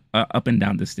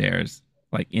down the stairs,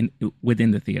 like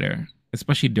within the theater,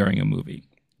 especially during a movie.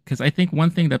 Because I think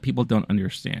one thing that people don't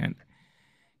understand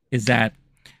is that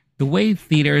the way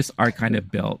theaters are kind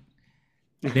of built,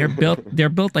 they're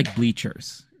built like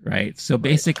bleachers, right? So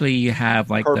basically you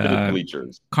have like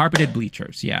carpeted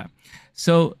bleachers. Yeah.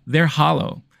 So they're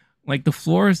hollow. Like the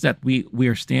floors that we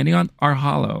are standing on are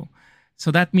hollow.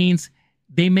 So that means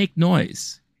they make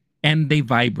noise and they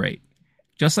vibrate.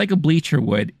 Just like a bleacher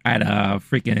would at a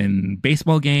freaking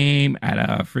baseball game, at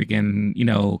a freaking,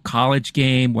 college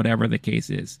game, whatever the case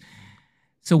is.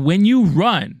 So when you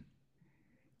run,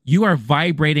 you are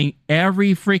vibrating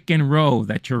every freaking row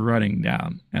that you're running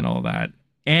down and all that.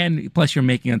 And plus you're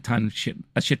making a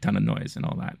shit ton of noise and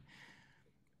all that.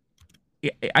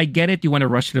 I get it. You want to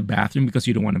rush to the bathroom because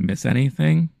you don't want to miss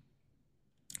anything,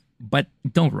 but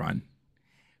don't run.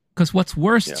 Because what's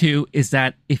worse too is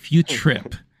that if you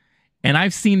trip, and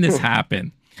I've seen this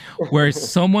happen, where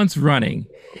someone's running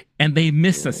and they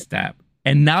miss a step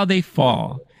and now they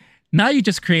fall. Now you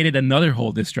just created another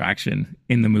whole distraction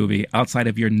in the movie outside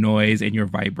of your noise and your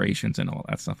vibrations and all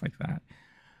that stuff like that.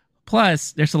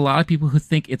 Plus, there's a lot of people who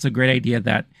think it's a great idea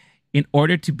that in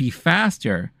order to be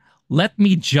faster, let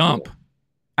me jump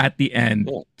at the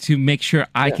end to make sure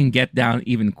I can get down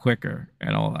even quicker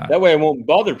and all that. That way I won't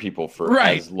bother people for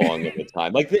as long of a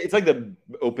time. Like it's like the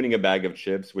opening a bag of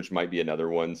chips, which might be another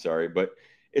one, sorry. But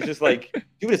it's just like,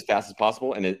 do it as fast as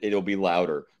possible and it'll be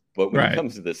louder. But when it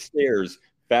comes to the stairs,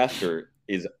 faster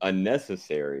is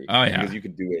unnecessary. Because you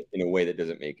could do it in a way that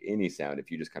doesn't make any sound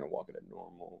if you just kind of walk at a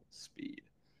normal speed.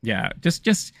 Yeah,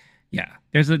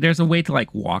 there's a way to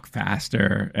like walk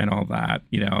faster and all that,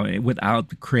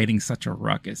 without creating such a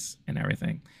ruckus and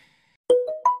everything.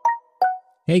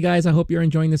 Hey guys, I hope you're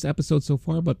enjoying this episode so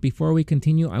far, but before we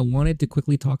continue, I wanted to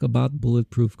quickly talk about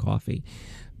Bulletproof Coffee.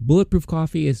 Bulletproof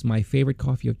Coffee is my favorite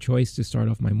coffee of choice to start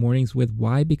off my mornings with.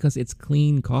 Why? Because it's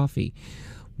clean coffee.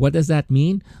 What does that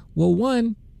mean? Well,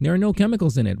 one, there are no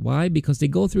chemicals in it. Why? Because they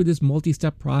go through this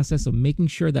multi-step process of making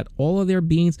sure that all of their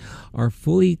beans are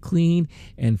fully clean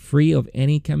and free of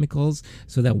any chemicals,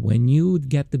 so that when you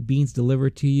get the beans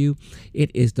delivered to you, it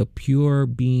is the pure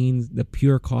beans, the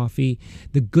pure coffee,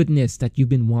 the goodness that you've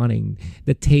been wanting,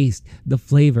 the taste, the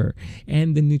flavor,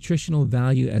 and the nutritional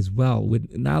value as well,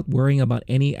 without worrying about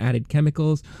any added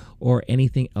chemicals or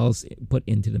anything else put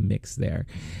into the mix there.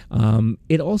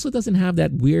 It also doesn't have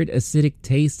that weird acidic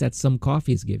taste that some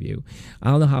coffees give you.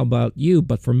 I don't know how about you,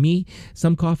 but for me,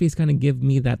 some coffees kind of give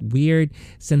me that weird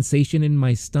sensation in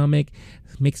my stomach,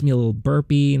 makes me a little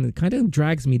burpy, and it kind of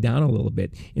drags me down a little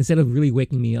bit instead of really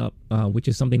waking me up, which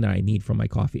is something that I need from my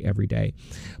coffee every day.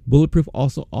 Bulletproof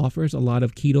also offers a lot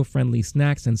of keto-friendly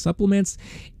snacks and supplements,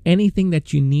 anything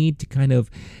that you need to kind of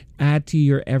add to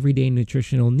your everyday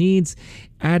nutritional needs,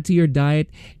 add to your diet,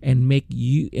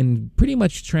 and pretty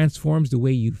much transforms the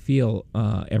way you feel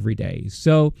every day.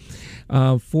 So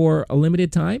for a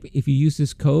limited time, if you use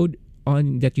this code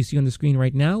that you see on the screen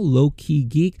right now, Low Key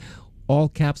Geek, all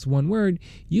caps, one word,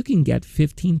 you can get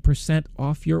 15%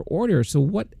 off your order. So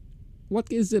what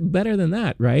is it better than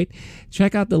that, right?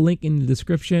 Check out the link in the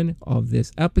description of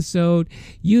this episode.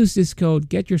 Use this code,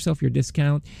 get yourself your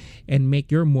discount, and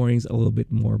make your mornings a little bit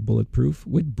more bulletproof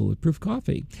with Bulletproof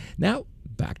Coffee. Now,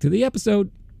 back to the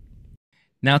episode.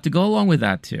 Now, to go along with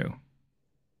that too,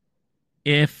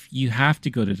 if you have to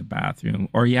go to the bathroom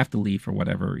or you have to leave for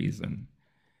whatever reason,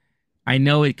 I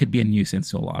know it could be a nuisance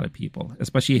to a lot of people,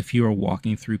 especially if you are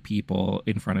walking through people,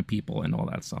 in front of people, and all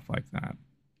that stuff like that.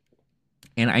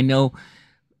 And I know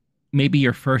maybe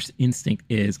your first instinct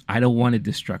is, I don't want to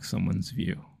distract someone's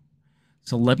view,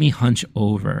 so let me hunch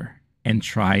over and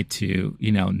try to,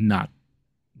 not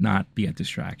be a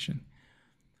distraction.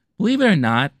 Believe it or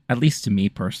not, at least to me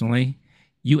personally,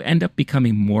 you end up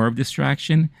becoming more of a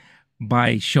distraction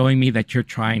by showing me that you're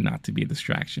trying not to be a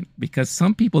distraction, because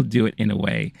some people do it in a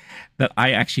way that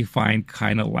I actually find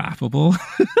kind of laughable.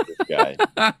 This guy,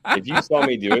 if you saw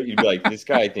me do it, you'd be like, this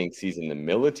guy thinks he's in the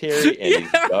military and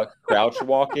he's crouch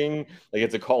walking. Like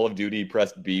it's a Call of Duty,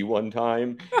 pressed B one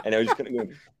time. And I was just going to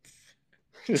go,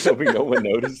 just hoping no one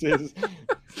notices.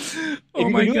 If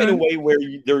you can do it in a way where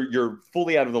you're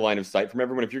fully out of the line of sight from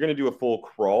everyone, if you're going to do a full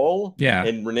crawl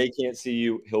and Renee can't see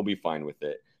you, he'll be fine with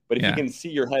it. But if you can see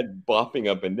your head bopping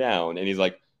up and down, and he's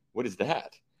like, "What is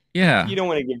that?" Yeah, you don't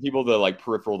want to give people the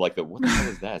peripheral, what the hell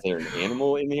is that? Is there an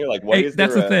animal in here? Like, what is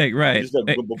that's the thing, right? Just a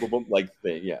boom,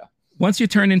 thing, yeah. Once you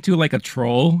turn into like a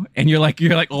troll, and you're like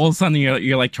all of a sudden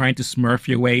you're like trying to smurf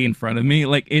your way in front of me,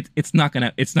 like it's not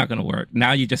gonna work.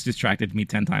 Now you just distracted me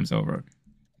 10 times over.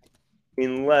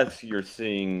 Unless you're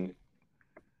seeing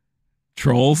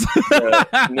trolls,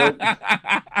 the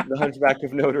Hunchback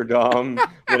of Notre Dame,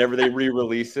 whenever they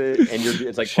re-release it, and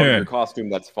it's like part of your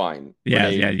costume, that's fine. Yeah.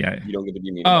 You don't get to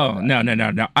be mean. Oh,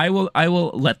 no. I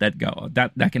will let that go.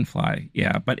 That can fly.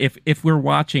 Yeah, but if we're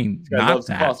watching, he loves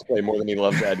cosplay more than he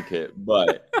loves etiquette,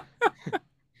 but.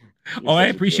 I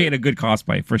appreciate a good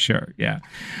cosplay for sure. Yeah,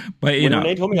 but when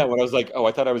Renee told me that, when I was like,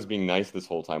 I thought I was being nice this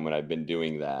whole time when I've been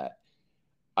doing that.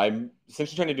 I'm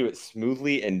essentially trying to do it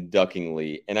smoothly and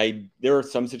duckingly. And there are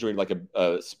some situations, like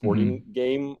a sporting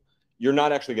game, you're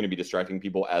not actually going to be distracting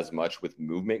people as much with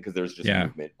movement, because there's just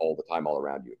movement all the time all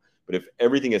around you. But if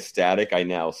everything is static, I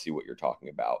now see what you're talking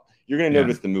about. You're going to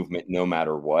notice the movement no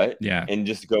matter what. Yeah. And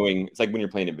just it's like when you're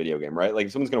playing a video game, right? Like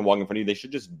if someone's going to walk in front of you, they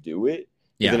should just do it.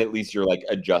 Yeah. Then at least you're like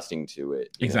adjusting to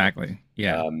it. Exactly.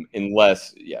 Yeah.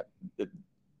 Unless,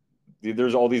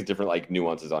 there's all these different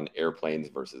nuances on airplanes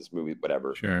versus movies,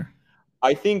 whatever. Sure.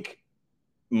 I think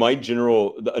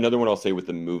another one I'll say with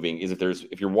the moving is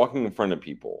if you're walking in front of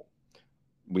people,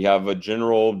 we have a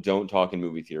general don't talk in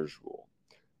movie theaters rule.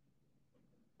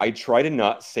 I try to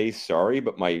not say sorry,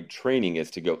 but my training is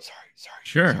to go, sorry.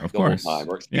 Sure, of course. Whole time,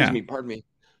 or excuse me, pardon me.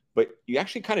 But you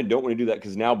actually kind of don't want to do that,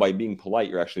 because now by being polite,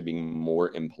 you're actually being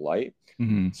more impolite.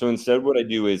 Mm-hmm. So instead, what I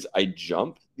do is I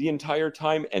jump the entire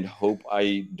time and hope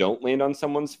I don't land on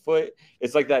someone's foot.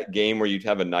 It's like that game where you'd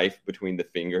have a knife between the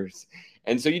fingers.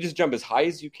 And so you just jump as high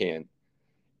as you can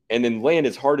and then land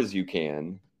as hard as you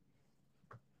can.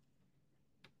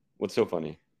 What's so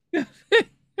funny?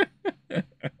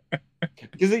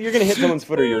 Because you're going to hit someone's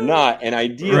foot or you're not. And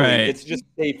ideally, it's just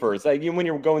safer. It's like when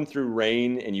you're going through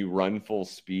rain and you run full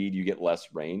speed, you get less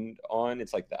rained on.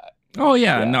 It's like that. Oh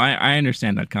yeah, no, I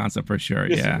understand that concept for sure.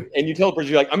 Yeah, and you teleport,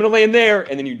 you're like, I'm gonna land there,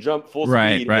 and then you jump full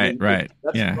speed. Right.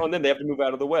 That's and then they have to move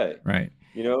out of the way. Right.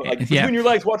 Like between your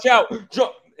legs, watch out,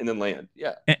 jump, and then land.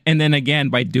 Yeah. And then again,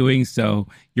 by doing so,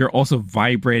 you're also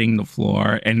vibrating the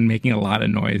floor and making a lot of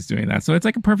noise doing that. So it's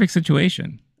like a perfect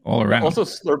situation all around. Also,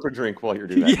 slurp a drink while you're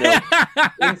doing that.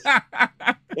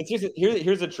 Yeah.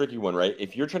 Here's a tricky one, right?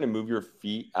 If you're trying to move your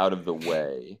feet out of the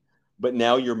way, but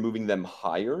now you're moving them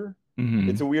higher. Mm-hmm.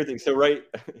 It's a weird thing. So, right,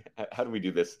 how do we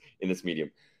do this in this medium?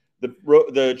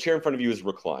 The chair in front of you is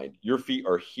reclined. Your feet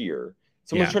are here.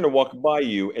 Someone's trying to walk by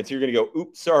you, and so you're going to go,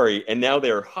 oops, sorry. And now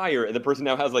they're higher, and the person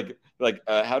now has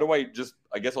how do I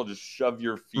guess I'll just shove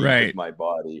your feet with my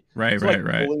body. Right.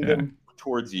 Pulling them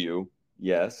towards you,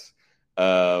 yes.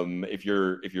 If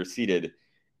you're seated.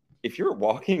 If you're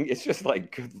walking, it's just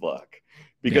like, good luck.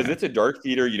 Because it's a dark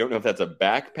theater. You don't know if that's a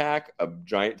backpack, a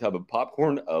giant tub of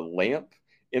popcorn, a lamp.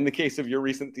 In the case of your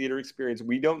recent theater experience,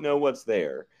 we don't know what's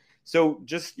there. So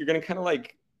you're going to kind of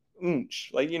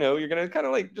you're going to kind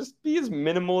of just be as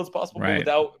minimal as possible,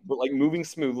 but moving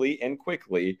smoothly and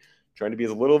quickly, trying to be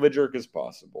as little of a jerk as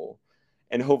possible.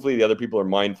 And hopefully the other people are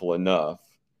mindful enough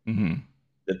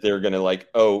that they're going to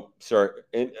oh, sorry.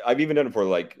 And I've even done it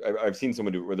for I've seen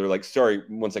someone do it where they're like, sorry,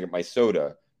 1 second, my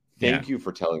soda. Thank you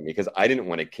for telling me, because I didn't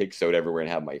want to kick soda everywhere and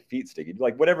have my feet sticky.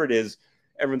 Whatever it is,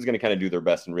 everyone's going to kind of do their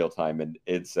best in real time, and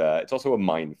it's also a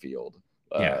minefield.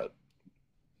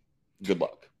 Good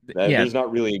luck. There's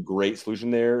not really a great solution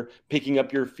there. Picking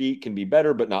up your feet can be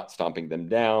better, but not stomping them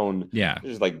down.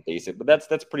 It's just basic, but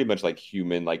that's pretty much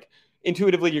human.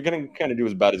 Intuitively, you're going to kind of do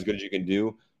about as good as you can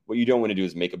do. What you don't want to do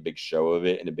is make a big show of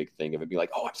it and a big thing of it. Be like,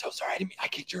 oh, I'm so sorry, I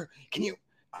kicked your. Can you?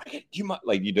 Do you mind?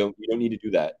 You don't need to do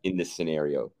that in this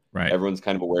scenario. Right. Everyone's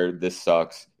kind of aware this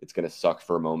sucks. It's going to suck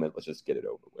for a moment. Let's just get it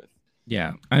over with.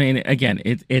 Yeah. I mean, again,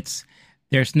 it's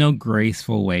there's no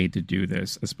graceful way to do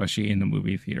this, especially in the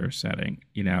movie theater setting.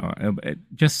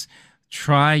 Just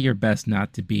try your best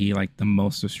not to be the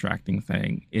most distracting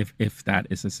thing if that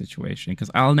is a situation.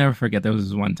 Because I'll never forget, there was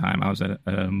this one time I was at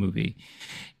a movie,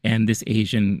 and this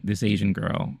Asian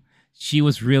girl, she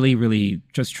was really, really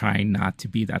just trying not to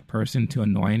be that person to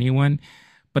annoy anyone.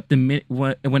 But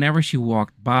whenever she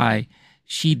walked by,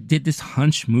 she did this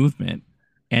hunch movement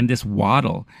and this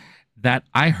waddle that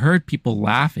I heard people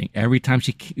laughing every time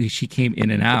she came in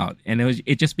and out, and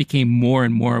it just became more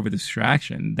and more of a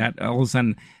distraction. That all of a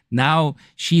sudden now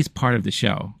she's part of the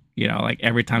show.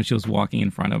 Every time she was walking in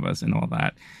front of us and all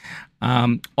that.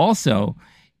 Also,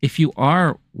 if you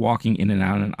are walking in and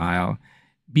out an aisle,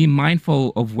 be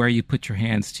mindful of where you put your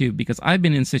hands too, because I've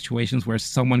been in situations where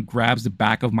someone grabs the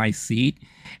back of my seat,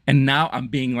 and now I'm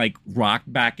being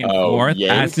rocked back and forth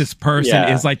as this person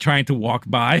is trying to walk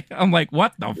by. I'm like,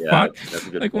 what the fuck?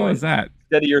 What was that?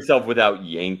 Steady yourself without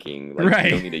yanking. You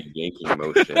don't need a yanking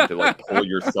motion to pull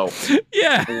yourself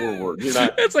forward. You're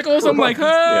not... It's also I'm like,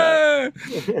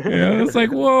 it's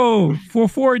like, whoa, for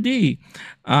 4D.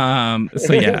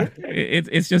 So yeah,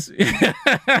 it's just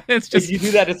it's just. If you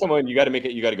do that to someone, you got to make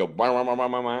it. You got to go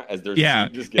as their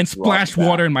seat just gets and splash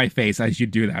water in my face as you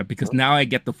do that, because now I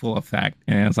get the full effect,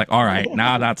 and it's like, all right,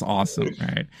 now that's awesome,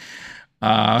 right?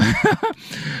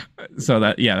 So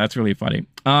that's really funny.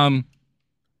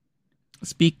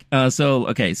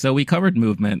 So we covered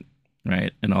movement,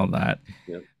 right, and all that.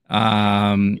 Yep.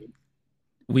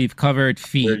 We've covered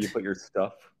feet. Where you put your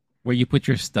stuff. Where you put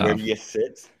your stuff.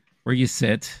 Where you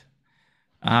sit.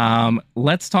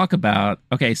 Let's talk about,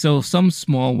 so some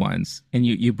small ones, and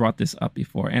you brought this up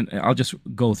before, and I'll just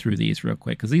go through these real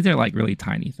quick, because these are really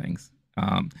tiny things.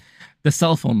 The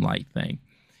cell phone light thing.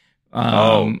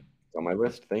 On my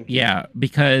list. Thank you. Yeah,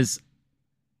 because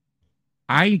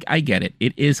I get it.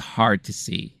 It is hard to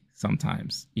see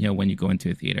sometimes, when you go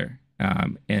into a theater.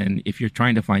 And if you're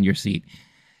trying to find your seat,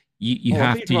 you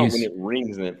have to use... when it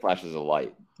rings and it flashes a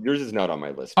light. Yours is not on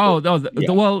my list. Oh, no.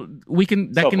 Well, we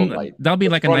can... That'll be a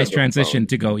nice transition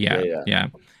to go. Yeah.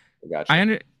 I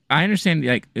gotcha. I understand,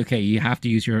 you have to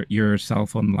use your cell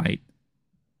phone light.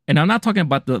 And I'm not talking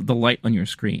about the light on your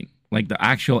screen, the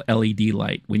actual LED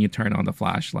light when you turn on the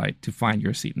flashlight to find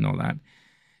your seat and all that.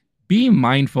 Be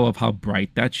mindful of how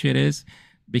bright that shit is,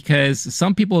 because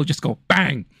some people just go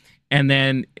bang, and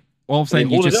then all of a sudden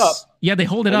you just... Yeah, they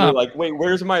hold it up. Like, wait,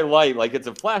 where's my light? It's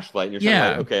a flashlight. And you're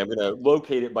okay, I'm going to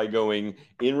locate it by going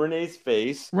in Renee's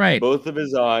face, both of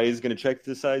his eyes, going to check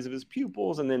the size of his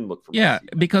pupils, and then look for my seat.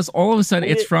 Because all of a sudden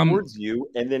it's from... towards you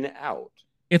and then out.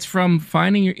 It's from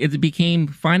it became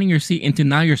finding your seat into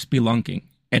now you're spelunking.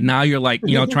 And now you're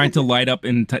trying to light up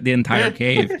the entire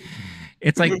cave.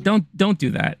 It's don't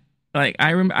do that. Like I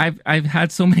remember, I've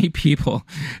had so many people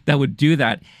that would do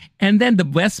that, and then the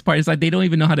best part is like they don't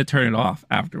even know how to turn it off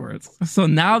afterwards. So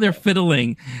now they're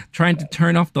fiddling, trying to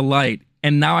turn off the light,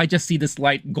 and now I just see this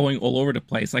light going all over the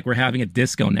place, like we're having a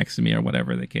disco next to me or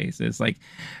whatever the case is. Like,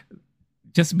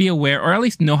 just be aware, or at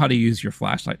least know how to use your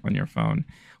flashlight on your phone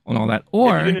and all that.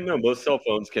 Or if you didn't know, most cell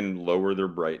phones can lower their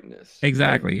brightness.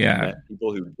 Exactly. Right? Yeah.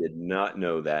 People who did not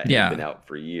know that yeah. have been out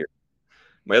for years.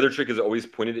 My other trick is always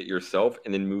point it at yourself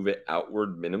and then move it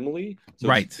outward minimally. So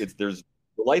right. It's there's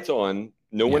the lights on,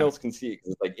 no one else can see it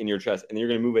because it's like in your chest, and then you're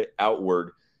going to move it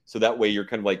outward. So that way you're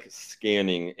kind of like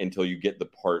scanning until you get the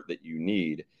part that you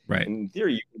need. Right. And in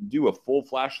theory, you can do a full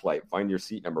flashlight, find your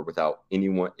seat number without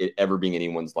it ever being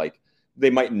anyone's like, they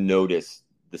might notice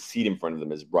the seat in front of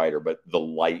them is brighter, but the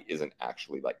light isn't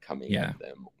actually like coming at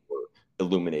them or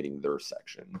illuminating their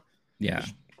section. Yeah.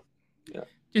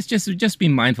 Just be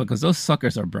mindful because those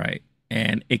suckers are bright,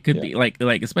 and it could be like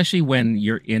especially when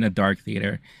you're in a dark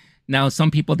theater. Now,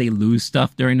 some people, they lose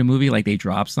stuff during the movie, like they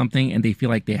drop something and they feel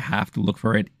like they have to look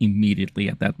for it immediately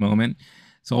at that moment.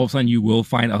 So all of a sudden you will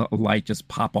find a light just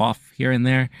pop off here and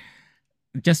there.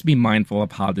 Just be mindful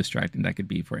of how distracting that could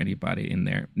be for anybody in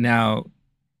there. Now,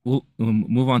 we'll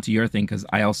move on to your thing, because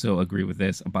I also agree with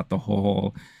this about the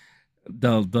whole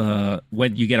the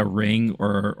when you get a ring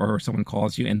or someone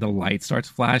calls you and the light starts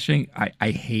flashing.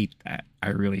 I hate that. I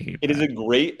really hate it. It is a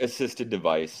great assisted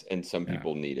device, and some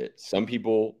people need it. Some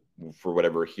people, for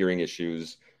whatever hearing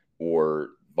issues or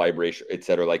vibration,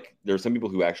 etc. Like there are some people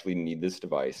who actually need this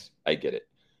device. I get it.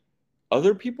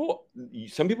 Other people,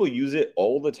 some people use it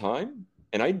all the time,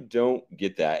 and I don't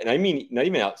get that. And I mean, not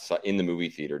even outside in the movie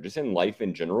theater, just in life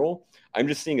in general. I'm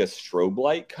just seeing a strobe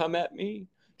light come at me.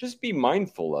 Just be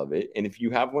mindful of it. And if you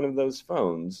have one of those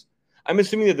phones, I'm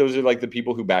assuming that those are like the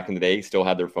people who back in the day still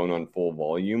had their phone on full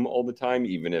volume all the time,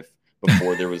 even if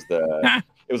before there was the,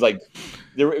 it was like,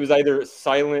 it was either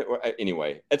silent or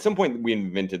anyway, at some point we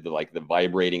invented the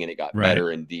vibrating, and it got better,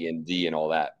 and D&D and all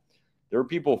that. There were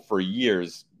people for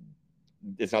years.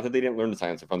 It's not that they didn't learn to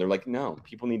silence their phone. They're like, no,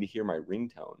 people need to hear my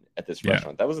ringtone at this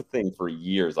restaurant. That was a thing for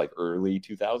years, like early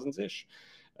 2000s ish.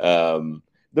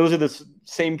 Those are the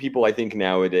same people, I think,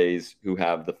 nowadays who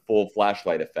have the full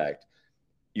flashlight effect.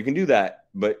 You can do that,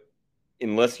 but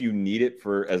unless you need it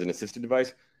as an assisted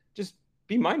device, just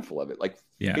be mindful of it. Like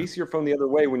face your phone the other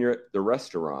way when you're at the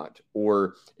restaurant,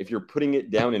 or if you're putting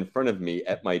it down in front of me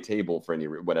at my table for any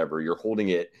whatever, you're holding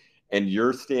it and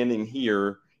you're standing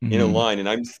here in a line and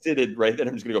I'm seated right there.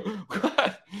 I'm just going to go,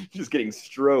 God, just getting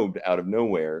strobed out of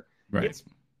nowhere. Right. It's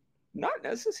not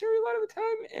necessary a lot of the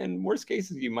time, and worst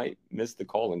cases you might miss the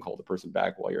call and call the person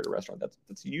back while you're at a restaurant.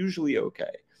 That's usually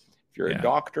okay. If you're a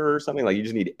doctor or something, like you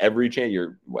just need every chance.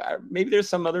 Maybe there's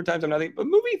some other times I'm not thinking, but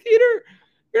movie theater,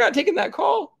 you're not taking that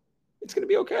call. It's going to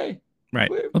be okay. Right.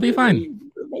 It'll be fine.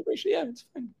 Yeah, it's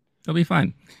fine. It'll be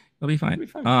fine. It'll be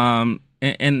fine.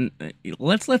 And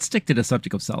let's stick to the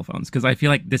subject of cell phones, because I feel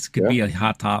like this could be a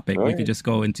hot topic. We could just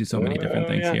go into so many different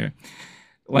things here.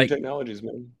 Like new technologies,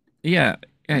 man. Yeah.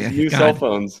 New cell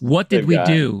phones. What did we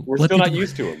do? We're still not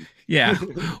used to them. Yeah.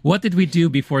 What did we do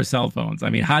before cell phones? I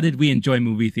mean, how did we enjoy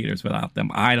movie theaters without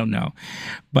them? I don't know.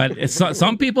 But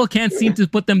some people can't seem to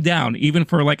put them down, even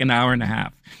for like an hour and a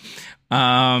half.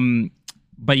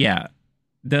 But yeah,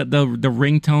 the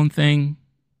ringtone thing,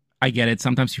 I get it.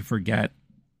 Sometimes you forget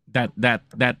that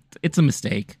it's a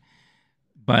mistake.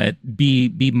 But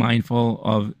be mindful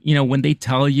of, when they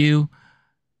tell you,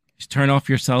 just turn off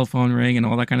your cell phone ring and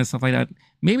all that kind of stuff like that.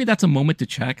 Maybe that's a moment to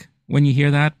check when you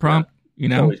hear that prompt.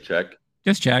 Always check.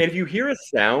 Just check. And if you hear a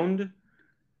sound,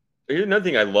 here's another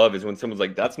thing I love is when someone's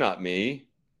like, "That's not me,"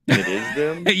 and it is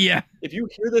them. Yeah. If you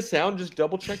hear the sound, just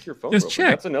double check your phone. Just check.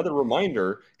 That's another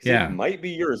reminder. Yeah. It might be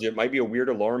yours. It might be a weird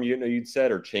alarm you didn't know you'd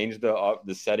set, or change the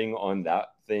setting on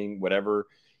that thing, whatever.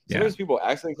 Sometimes people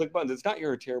accidentally click buttons. It's not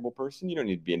you're a terrible person. You don't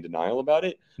need to be in denial about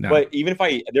it. No. But even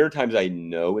if there are times I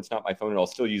know it's not my phone, and I'll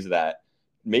still use that.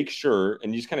 Make sure,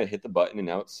 and you just kind of hit the button, and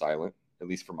now it's silent, at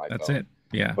least for my phone. That's it.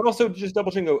 Yeah. But also just double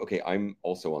check and go, okay, I'm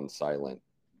also on silent.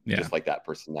 Yeah. Just like that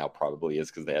person now probably is,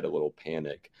 because they had a little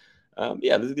panic.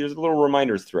 There's little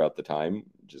reminders throughout the time.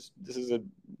 Just this is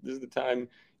the time.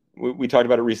 We talked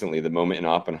about it recently, the moment in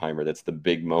Oppenheimer. That's the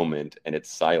big moment, and it's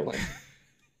silent.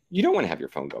 You don't want to have your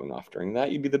phone going off during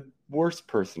that. You'd be the worst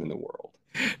person in the world.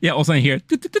 Yeah, also I hear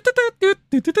the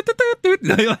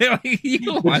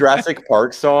Jurassic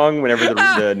Park song whenever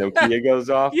the Nokia goes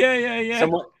off. Yeah.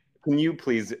 Someone, can you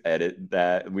please edit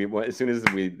that? As soon as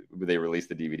they release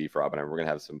the DVD for Oppenheimer, we're gonna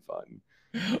have some fun.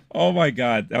 Oh my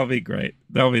God, that'll be great.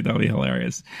 That'll be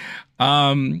hilarious.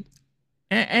 And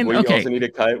you also need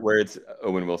a cut where it's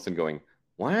Owen Wilson going,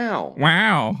 Wow.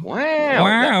 Wow.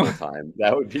 That whole time.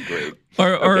 That would be great.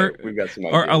 Or we've got some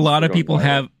ideas. Or a lot of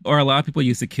people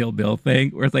use the Kill Bill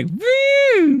thing where it's like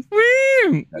woo,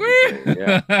 woo, woo.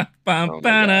 Yeah.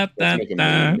 Let's make a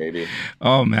meme, baby.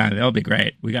 Oh man, that'll be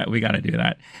great. We got to do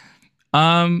that.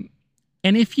 And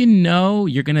if you know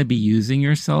you're gonna be using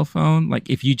your cell phone, like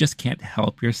if you just can't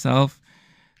help yourself,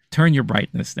 turn your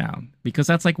brightness down, because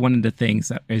that's like one of the things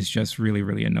that is just really,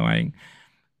 really annoying.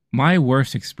 My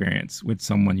worst experience with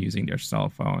someone using their cell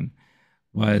phone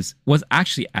was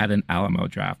actually at an Alamo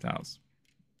Draft House.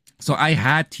 So I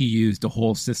had to use the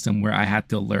whole system where I had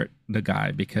to alert the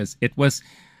guy, because it was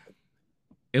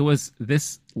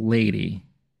this lady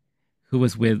who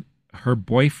was with her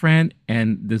boyfriend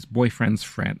and this boyfriend's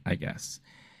friend, I guess.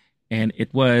 And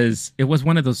it was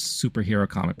one of those superhero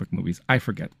comic book movies. I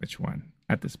forget which one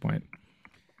at this point.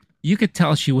 You could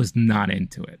tell she was not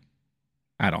into it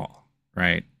at all,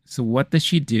 right? So what does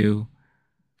she do?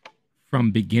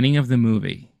 From beginning of the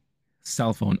movie,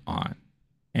 cell phone on.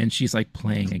 And she's like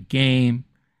playing a game.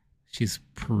 She's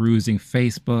perusing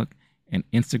Facebook and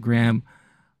Instagram.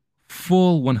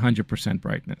 Full 100%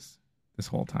 brightness this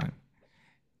whole time.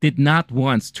 Did not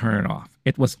once turn it off.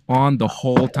 It was on the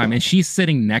whole time. And she's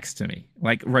sitting next to me,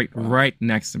 like right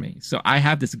next to me. So I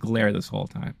have this glare this whole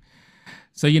time.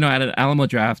 So, at an Alamo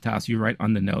Draft House, you write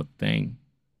on the note thing,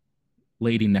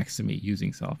 lady next to me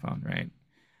using cell phone, right?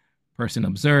 Person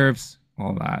observes,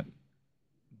 all that.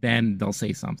 Then they'll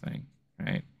say something,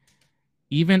 right?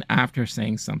 Even after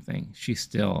saying something, she's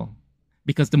still,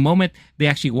 because the moment they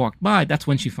actually walked by, that's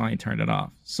when she finally turned it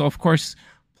off. So of course,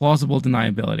 plausible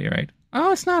deniability, right?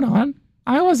 Oh, it's not on.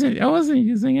 I wasn't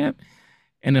using it.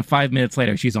 And then 5 minutes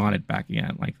later, she's on it back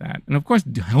again like that. And of course,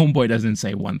 homeboy doesn't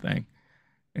say one thing.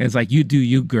 It's like, you do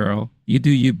you, girl. You do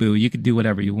you, boo. You can do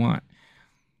whatever you want.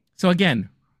 So again,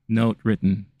 note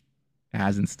written. It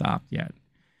hasn't stopped yet.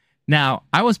 Now,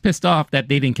 I was pissed off that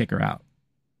they didn't kick her out,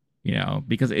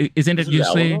 because isn't it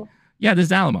usually... Alamo? Yeah, this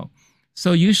is Alamo.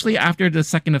 So usually after the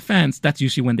second offense, that's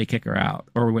usually when they kick her out,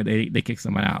 or when they kick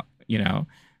someone out,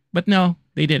 But no,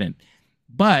 they didn't.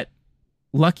 But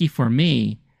lucky for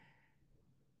me,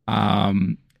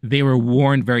 they were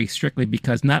warned very strictly,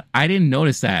 because I didn't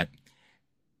notice that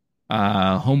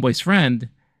homeboy's friend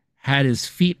had his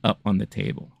feet up on the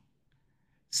table.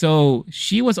 So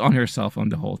she was on her cell phone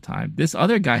the whole time. This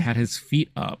other guy had his feet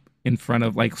up in front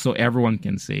of, like, so everyone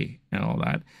can see and all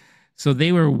that. So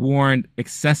they were warned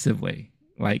excessively,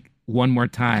 like, one more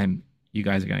time, you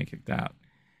guys are going to get kicked out.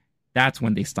 That's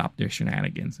when they stopped their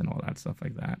shenanigans and all that stuff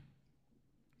like that.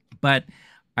 But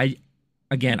I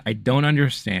don't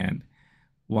understand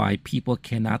why people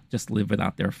cannot just live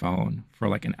without their phone for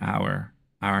like an hour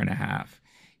and a half.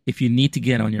 If you need to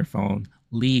get on your phone,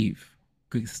 leave.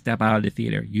 Step out of the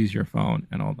theater, use your phone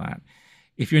and all that.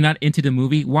 If you're not into the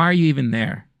movie, why are you even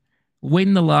there? Wait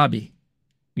in the lobby,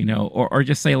 or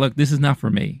just say, look, this is not for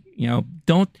me.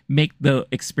 Don't make the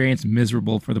experience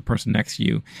miserable for the person next to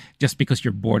you just because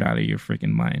you're bored out of your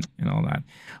freaking mind and all that.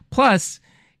 Plus,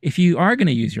 if you are going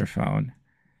to use your phone,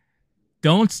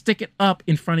 don't stick it up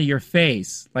in front of your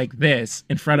face like this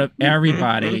in front of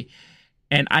everybody.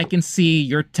 And I can see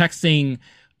you're texting,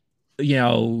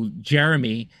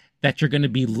 Jeremy, that you're going to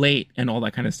be late and all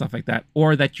that kind of stuff like that.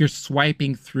 Or that you're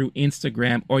swiping through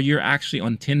Instagram, or you're actually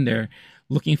on Tinder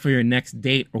looking for your next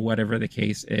date, or whatever the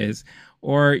case is.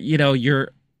 Or,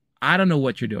 I don't know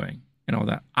what you're doing and all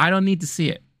that. I don't need to see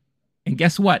it. And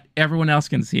guess what? Everyone else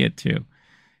can see it too.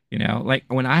 Like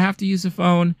when I have to use a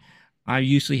phone, I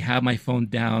usually have my phone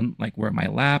down like where my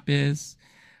lap is,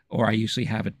 or I usually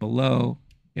have it below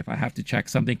if I have to check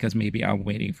something, because maybe I'm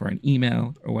waiting for an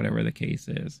email or whatever the case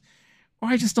is. Or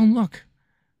I just don't look.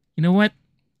 You know what?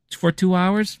 For 2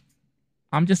 hours,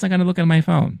 I'm just not going to look at my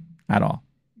phone at all.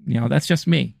 That's just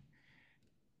me.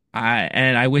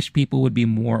 And I wish people would be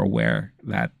more aware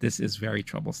that this is very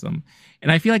troublesome.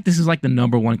 And I feel like this is like the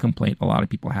number one complaint a lot of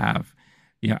people have,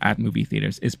 at movie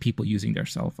theaters, is people using their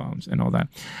cell phones and all that.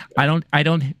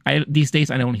 These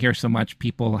days, I don't hear so much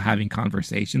people having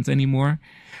conversations anymore.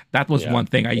 That was one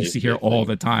thing I used to hear all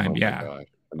the time. Oh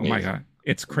my God.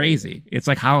 It's crazy. It's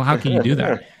like, how can you do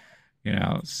that?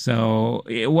 So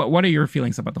what are your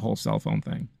feelings about the whole cell phone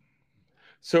thing?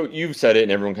 So you've said it,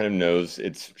 and everyone kind of knows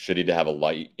it's shitty to have a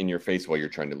light in your face while you're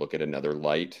trying to look at another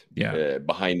light. Yeah.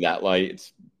 Behind that light,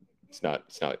 it's not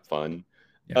fun.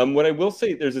 Yeah. What I will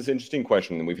say, there's this interesting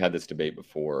question, and we've had this debate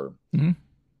before. Mm-hmm.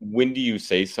 When do you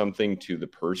say something to the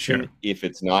person if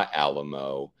it's not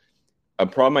Alamo? A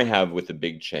problem I have with the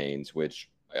big chains, which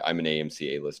I'm an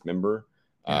AMC A-list member.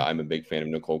 I'm a big fan of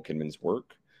Nicole Kidman's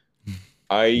work.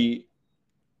 I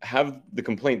have the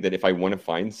complaint that if I want to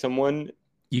find someone,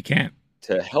 you can't.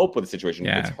 to help with the situation.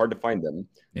 Yeah. It's hard to find them.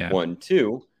 Yeah. 1,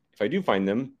 2, if I do find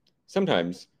them,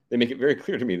 sometimes they make it very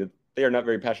clear to me that they are not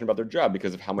very passionate about their job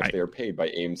because of how much they are paid by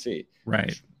AMC.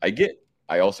 Right. I get.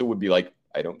 I also would be like,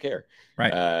 I don't care.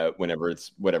 Right. Whenever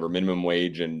it's whatever minimum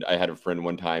wage. And I had a friend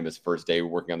one time, his first day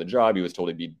working on the job, he was told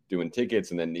he'd be doing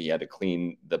tickets, and then he had to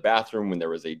clean the bathroom when there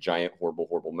was a giant,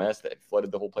 horrible mess that had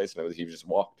flooded the whole place. And he just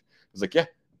walked. I was like, yeah,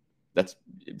 that's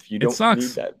if you don't need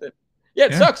that.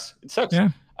 It sucks. It sucks. Yeah.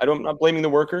 I'm not blaming the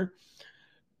worker.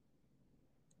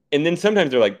 And then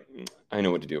sometimes they're like, I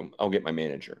know what to do. I'll get my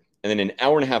manager. And then an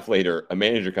hour and a half later, a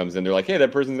manager comes in. They're like, hey,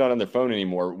 that person's not on their phone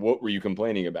anymore. What were you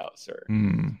complaining about, sir?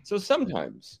 So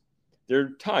sometimes there are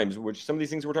times which some of these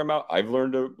things we're talking about, I've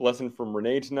learned a lesson from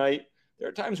Renee tonight. There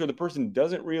are times where the person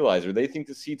doesn't realize, or they think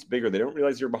the seat's bigger. They don't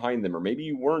realize you're behind them. Or maybe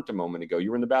you weren't a moment ago. You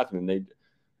were in the bathroom. And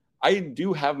I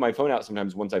do have my phone out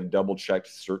sometimes once I've double checked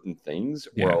certain things,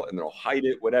 and then I'll hide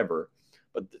it, whatever.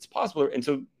 But it's possible. And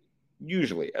so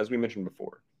usually, as we mentioned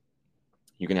before,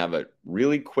 you can have a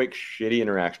really quick, shitty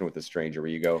interaction with a stranger where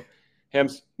you go, hey, I'm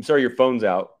sorry, your phone's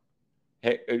out.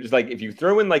 Hey, it's like if you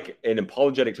throw in like an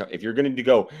apologetic tone, if you're going to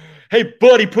go, hey,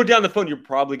 buddy, put down the phone, you're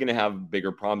probably going to have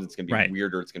bigger problems. It's going to be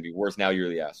weirder. It's going to be worse. Now you're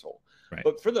the asshole. Right.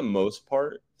 But for the most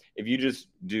part, if you just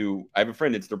I have a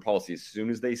friend, it's their policy. As soon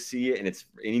as they see it, and it's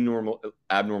any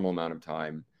abnormal amount of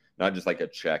time, not just like a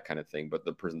check kind of thing, but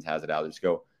the person has it out, they just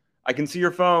go, I can see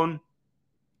your phone.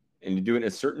 And you do it in a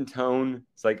certain tone.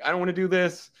 It's like, I don't want to do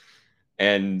this.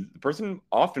 And the person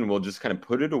often will just kind of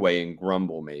put it away and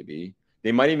grumble maybe.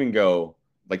 They might even go,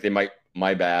 like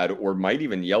my bad, or might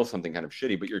even yell something kind of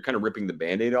shitty, but you're kind of ripping the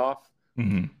Band-Aid off.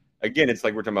 Mm-hmm. Again, it's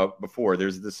like we're talking about before.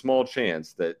 There's the small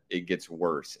chance that it gets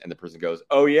worse. And the person goes,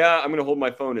 oh, yeah, I'm going to hold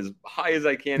my phone as high as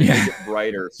I can and make it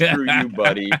brighter. Screw you,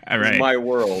 buddy. It's my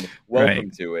world. Welcome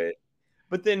to it.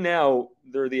 But then now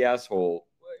they're the asshole.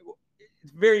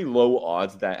 It's very low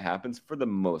odds that happens for the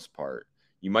most part.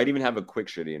 You might even have a quick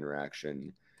shitty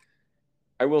interaction.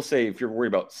 I will say, if you're worried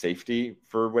about safety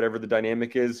for whatever the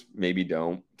dynamic is, maybe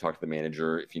don't talk to the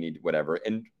manager if you need whatever.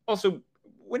 And also,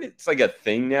 when it's like a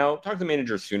thing now, talk to the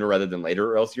manager sooner rather than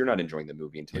later, or else you're not enjoying the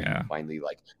movie until you finally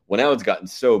well, now it's gotten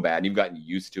so bad and you've gotten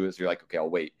used to it. So you're like, okay,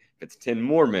 I'll wait. If it's 10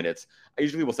 more minutes, I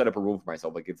usually will set up a rule for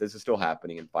myself. Like if this is still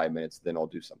happening in 5 minutes, then I'll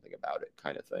do something about it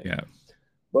kind of thing. Yeah.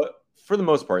 But for the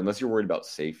most part, unless you're worried about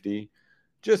safety,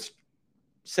 just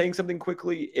saying something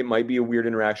quickly, it might be a weird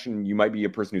interaction. You might be a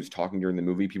person who's talking during the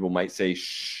movie. People might say,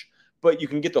 shh, but you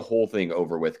can get the whole thing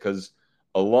over with, because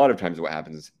a lot of times what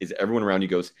happens is everyone around you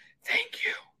goes, thank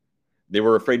you. They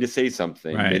were afraid to say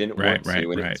something. They didn't want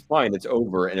to, and it's fine. It's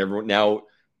over. And everyone now,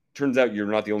 turns out you're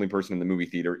not the only person in the movie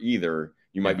theater either.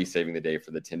 You might be saving the day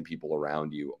for the 10 people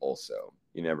around you also.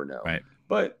 You never know.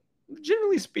 But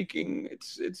generally speaking,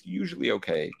 it's usually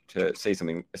okay to say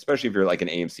something, especially if you're like an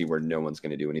AMC where no one's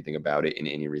going to do anything about it in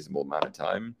any reasonable amount of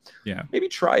time. Yeah, maybe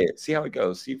try it, see how it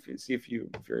goes, see if you're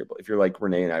able. If you're like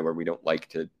Renee and I, where we don't like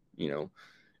to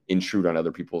intrude on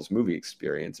other people's movie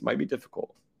experience, it might be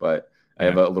difficult. But I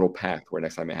have a little pact where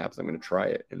next time it happens, I'm going to try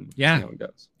it and see how it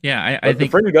goes. Yeah, I think the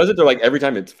friend who does it, they're like, every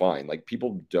time it's fine. Like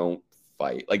people don't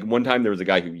fight. Like one time there was a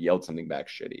guy who yelled something back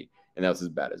shitty, and that was as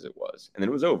bad as it was, and then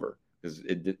it was over. Because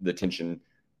the tension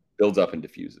builds up and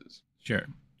diffuses. Sure.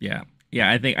 Yeah.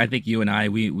 I think you and I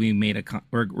we made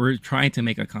we're trying to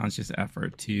make a conscious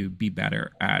effort to be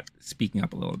better at speaking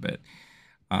up a little bit.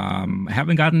 I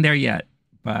haven't gotten there yet,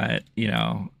 but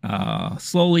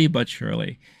slowly but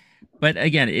surely. But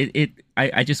again,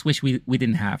 I just wish we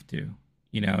didn't have to,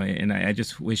 and I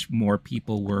just wish more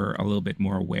people were a little bit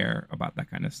more aware about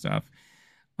that kind of stuff.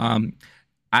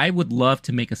 I would love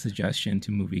to make a suggestion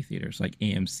to movie theaters like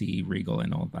AMC, Regal,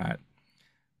 and all that,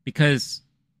 because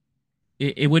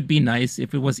it would be nice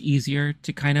if it was easier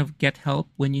to kind of get help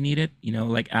when you need it.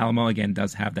 Like Alamo, again,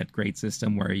 does have that great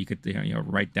system where you could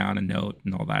write down a note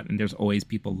and all that. And there's always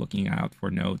people looking out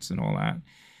for notes and all that.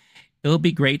 It would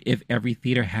be great if every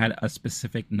theater had a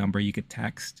specific number you could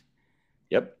text.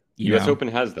 Yep. US Open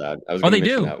has that. I was going to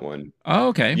mention that one. Oh,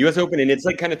 okay. US Open, and it's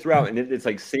like kind of throughout, and it's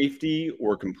like safety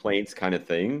or complaints kind of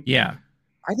thing. Yeah.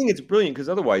 I think it's brilliant, because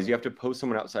otherwise you have to post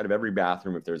someone outside of every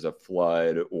bathroom if there's a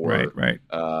flood or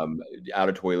out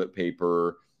of toilet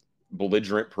paper,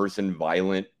 belligerent person,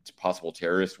 violent, possible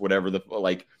terrorist, whatever.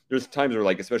 There's times where,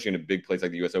 like, especially in a big place like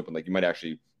the US Open, like you might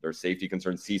actually, there's safety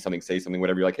concerns, see something, say something,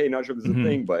 whatever. You're like, hey, not sure if this is a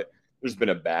thing, but there's been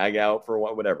a bag out for a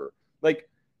while, whatever. Like,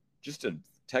 just a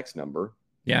text number.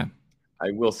 Yeah. I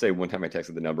will say one time I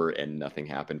texted the number and nothing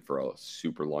happened for a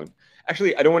super long.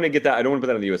 Actually, I don't want to get that. I don't want to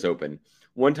put that on the US Open.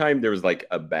 One time there was like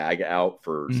a bag out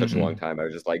for such a long time. I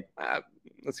was just like,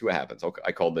 let's see what happens.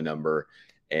 I called the number,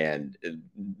 and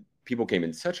people came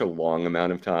in such a long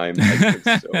amount of time. Like,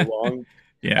 it's so long.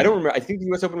 Yeah. I don't remember. I think the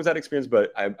US Open was that experience,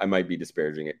 but I might be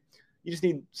disparaging it. You just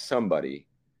need somebody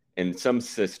and some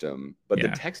system. But the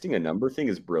texting a number thing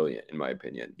is brilliant, in my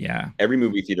opinion. Yeah. Every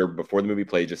movie theater, before the movie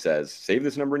plays, just says, save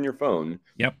this number in your phone.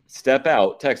 Yep. Step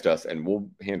out, text us, and we'll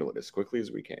handle it as quickly as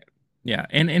we can. Yeah.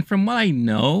 And from what I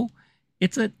know,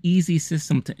 it's an easy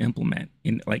system to implement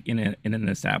in an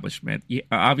establishment.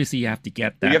 Obviously, you have to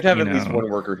get that. You have to have at least one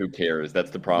worker who cares.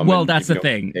 That's the problem. Well, that's the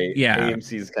thing.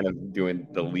 AMC is kind of doing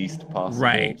the least possible.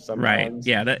 Right. Sometimes.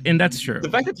 Yeah, and that's true.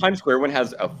 The fact that Times Square one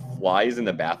has a flies in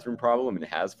the bathroom problem and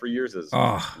has for years is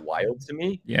wild to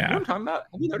me. Yeah. You know what I'm talking about?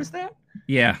 Have you noticed that?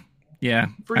 Yeah.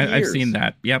 For years. I've seen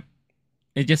that. Yep.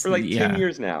 It just for 10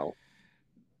 years now.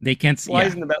 They can't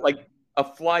flies in the bath, like a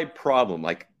fly problem,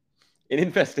 like an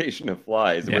infestation of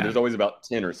flies where there's always about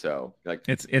 10 or so. Like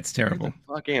it's terrible. Where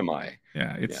the fuck am I?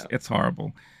 Yeah, it's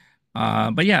horrible.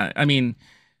 But yeah, I mean,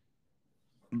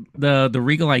 the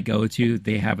Regal I go to,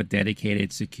 they have a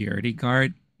dedicated security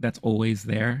guard that's always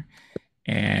there,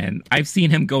 and I've seen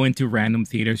him go into random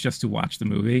theaters just to watch the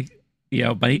movie.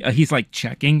 But he's like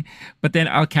checking, but then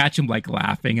I'll catch him like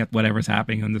laughing at whatever's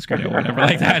happening on the screen or whatever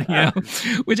like that,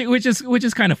 which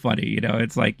is kind of funny,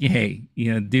 It's like, hey,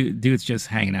 dude's just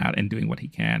hanging out and doing what he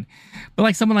can. But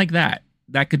like someone like that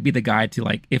could be the guy to,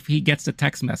 like, if he gets the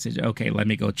text message, okay, let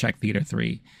me go check theater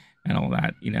 3 and all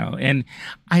that, And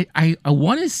I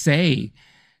want to say,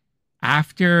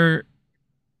 after,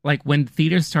 like, when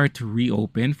theaters started to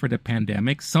reopen for the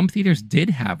pandemic, some theaters did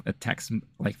have a text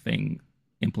like thing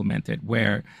implemented,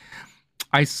 where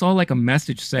I saw like a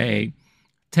message say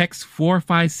text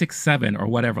 4567 or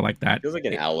whatever like that. It feels like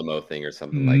an Alamo thing or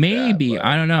something like maybe that.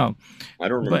 I don't know. I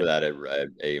don't remember that at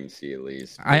AMC at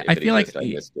least. I feel like I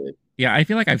missed it. Yeah, I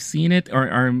feel like I've seen it,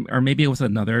 or maybe it was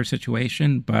another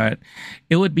situation, but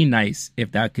it would be nice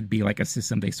if that could be like a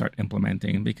system they start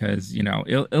implementing, because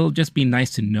it'll just be nice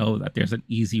to know that there's an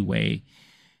easy way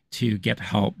to get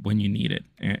help when you need it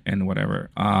and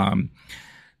whatever.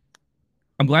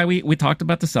 I'm glad we talked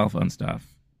about the cell phone stuff.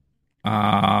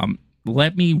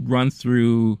 Let me run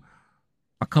through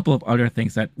a couple of other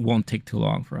things that won't take too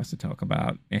long for us to talk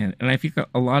about. And I think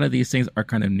a lot of these things are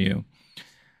kind of new.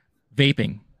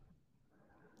 Vaping.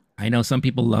 I know some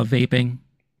people love vaping.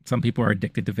 Some people are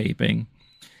addicted to vaping.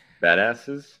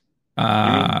 Badasses? You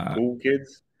mean cool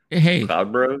kids? Hey.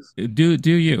 Cloud bros? Do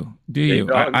you.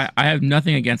 I have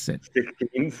nothing against it.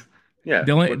 16s? Yeah.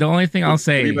 The only thing I'll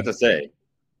say... What are you about to say?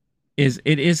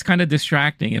 It is kind of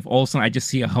distracting if all of a sudden I just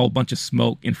see a whole bunch of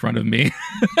smoke in front of me.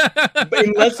 But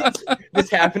unless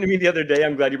this happened to me the other day,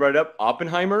 I'm glad you brought it up.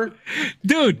 Oppenheimer,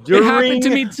 dude, it happened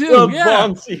to me too. The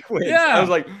bomb sequence. I was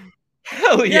like,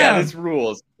 hell yeah, this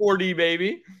rules. 4D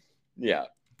baby. Yeah,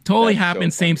 totally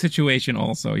happened. So same situation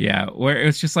also. Yeah, where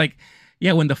it's just like,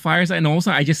 when the fire's out and all of a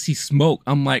sudden I just see smoke.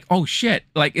 I'm like, oh shit,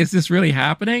 like, is this really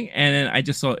happening? And then I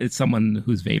just saw it's someone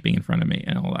who's vaping in front of me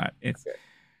and all that. It's. Okay.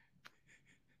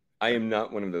 I am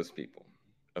not one of those people,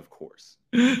 of course.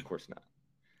 Of course not.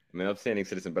 I'm an upstanding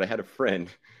citizen, but I had a friend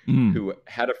who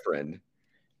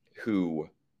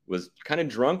was kind of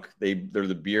drunk. They're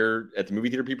the beer at the movie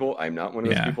theater people. I'm not one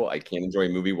of those people. I can't enjoy a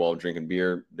movie while drinking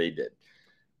beer. They did.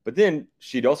 But then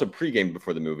she'd also pregame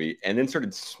before the movie and then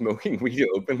started smoking weed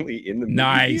openly in the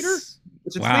movie theater,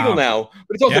 which is legal now.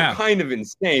 But it's also kind of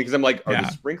insane because I'm like, are the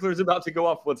sprinklers about to go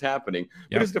off? What's happening?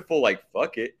 But it's a full, like,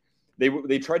 fuck it.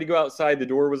 They tried to go outside. The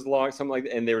door was locked, something like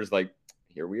that. And they were just like,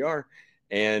 here we are.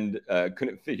 And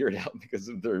couldn't figure it out because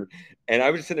of their... And I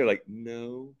was just sitting there like,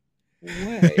 no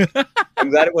way.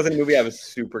 I'm glad it wasn't a movie I was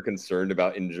super concerned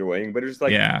about enjoying. But it was just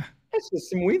like, that's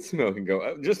just some weed smoke and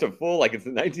go. Just a full, like, it's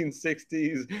the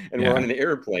 1960s and we're on an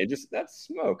airplane. Just, that's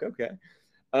smoke. Okay.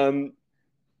 I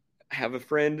have a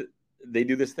friend. They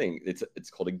do this thing.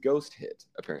 It's called a ghost hit,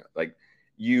 apparently. Like,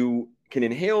 you can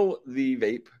inhale the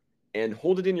vape and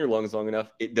hold it in your lungs long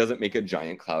enough, it doesn't make a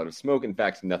giant cloud of smoke. In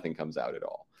fact, nothing comes out at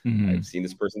all. I've seen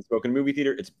this person smoke in a movie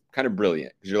theater. It's kind of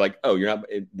brilliant because you're like, oh, you're not.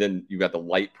 Then you've got the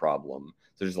light problem,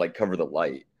 so just like cover the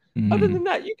light. Other than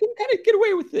that, you can kind of get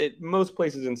away with it most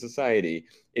places in society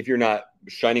if you're not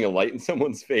shining a light in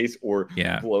someone's face or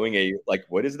blowing a, like,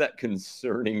 what is that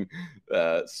concerning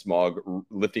smog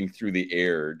lifting through the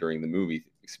air during the movie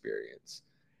experience?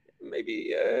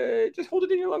 Maybe just hold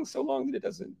it in your lungs so long that it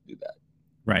doesn't do that.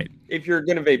 Right. If you're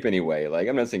going to vape anyway, like,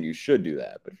 I'm not saying you should do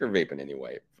that, but if you're vaping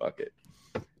anyway, fuck it.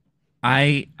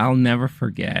 I'll never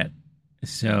forget.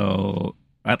 So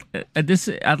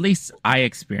at least I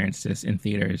experienced this in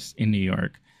theaters in New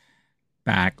York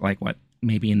back, like,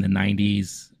 maybe in the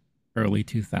 90s, early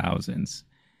 2000s,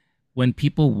 when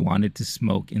people wanted to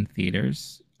smoke in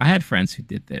theaters. I had friends who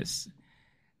did this.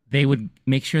 they would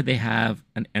make sure they have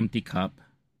an empty cup,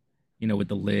 with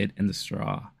the lid and the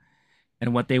straw.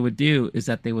 And what they would do is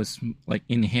that they would like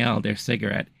inhale their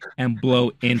cigarette and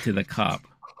blow into the cup.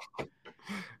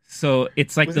 So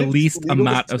it's like the least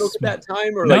amount of smoke at that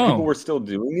time, or no. like people were still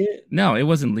doing it. No, it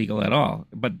wasn't legal at all.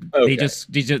 But they just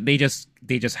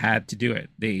had to do it.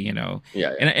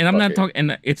 Yeah. And I'm not talking.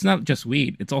 And it's not just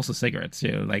weed; it's also cigarettes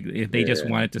too. Like if they just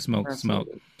wanted to smoke.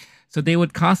 So they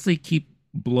would constantly keep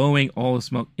blowing all the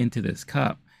smoke into this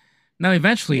cup. Now,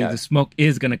 eventually, the smoke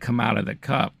is going to come out of the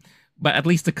cup. But at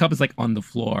least the cup is like on the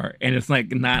floor, and it's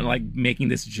like not like making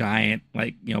this giant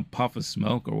puff of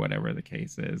smoke or whatever the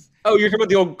case is. Oh, you're talking about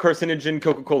the old carcinogen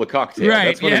Coca-Cola cocktail, right?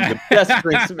 That's one of the best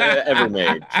drinks ever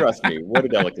made. Trust me, what a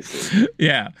delicacy.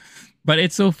 Yeah, but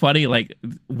it's so funny, like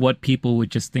what people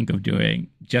would just think of doing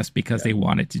just because they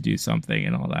wanted to do something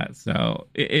and all that. So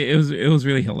it was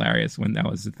really hilarious when that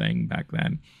was the thing back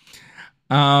then.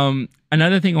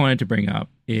 Another thing I wanted to bring up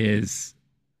is.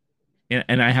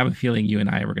 And I have a feeling you and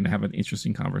I were going to have an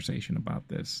interesting conversation about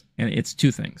this. And it's two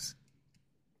things.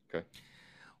 Okay.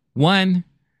 One,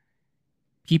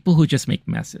 people who just make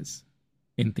messes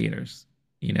in theaters,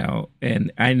 and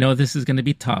I know this is going to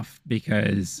be tough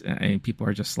because people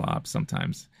are just slobs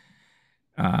sometimes.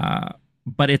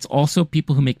 But it's also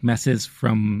people who make messes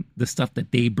from the stuff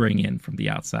that they bring in from the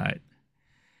outside.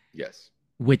 Yes.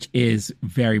 Which is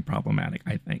very problematic,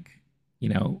 I think.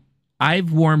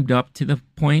 I've warmed up to the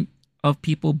point of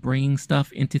people bringing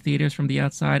stuff into theaters from the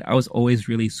outside. I was always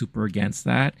really super against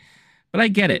that, but I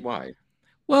get it. Why?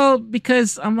 Well,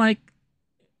 because I'm like,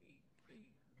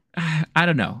 I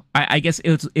don't know. I guess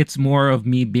it's more of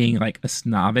me being like a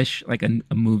snobbish, like a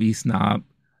movie snob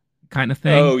kind of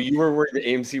thing. Oh, you were worried that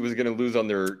AMC was going to lose on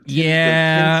their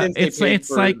it's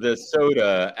like the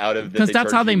soda out of because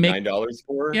that's how they make $9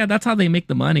 for. Yeah, that's how they make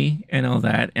the money and all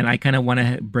that. And I kind of want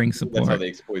to bring support. That's how they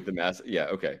exploit the mass. Yeah.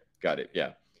 Okay. Got it.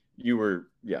 Yeah. You were.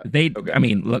 Yeah. I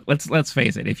mean, look. Let's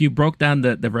face it. If you broke down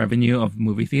the revenue of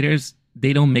movie theaters,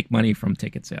 they don't make money from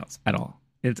ticket sales at all.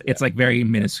 It's like very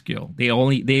minuscule. They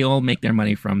all make their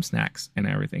money from snacks and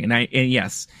everything. And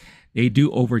yes, they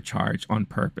do overcharge on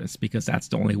purpose because that's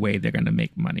the only way they're going to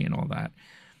make money and all that.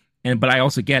 But I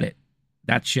also get it.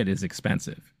 That shit is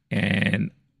expensive.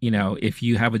 And, if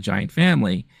you have a giant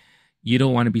family, you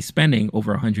don't want to be spending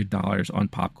over $100 on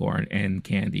popcorn and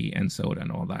candy and soda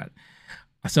and all that.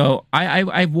 So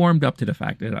I've warmed up to the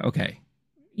fact that, okay,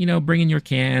 bring in your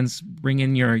cans, bring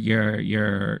in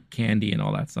your candy and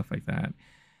all that stuff like that.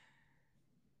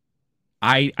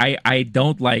 I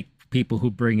don't like people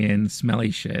who bring in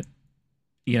smelly shit,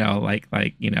 like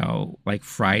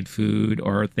fried food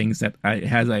or things that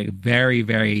has a very,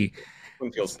 very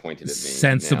feels pointed at me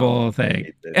sensible now.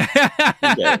 Thing.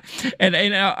 And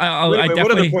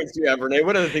what other points do you have, Renee?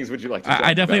 What other things would you like to?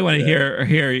 I definitely want to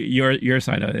hear your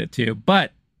side of it too.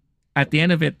 But at the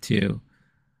end of it too,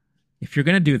 if you're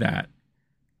gonna do that,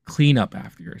 clean up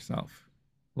after yourself.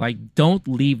 Like, don't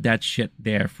leave that shit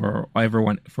there for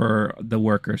everyone, for the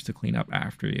workers to clean up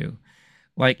after you.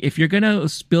 Like, if you're gonna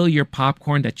spill your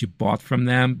popcorn that you bought from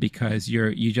them because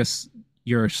you're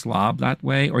a slob that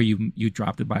way, or you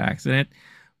dropped it by accident,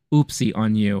 oopsie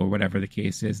on you, or whatever the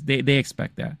case is. They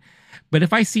expect that. But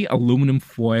if I see aluminum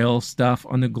foil stuff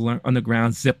on the ground,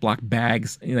 Ziploc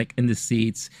bags like in the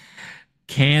seats,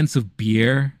 cans of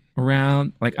beer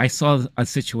around, like I saw a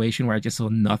situation where I just saw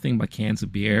nothing but cans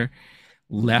of beer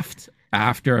left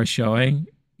after a showing,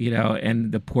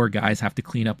 and the poor guys have to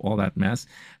clean up all that mess.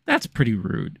 That's pretty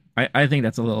rude. I think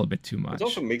that's a little bit too much. It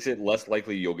also makes it less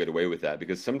likely you'll get away with that,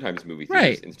 because sometimes movie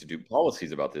theaters institute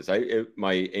policies about this.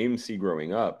 My AMC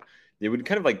growing up, they would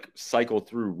kind of like cycle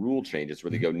through rule changes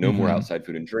where they go no more outside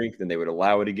food and drink, then they would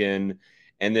allow it again.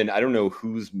 And then I don't know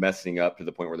who's messing up to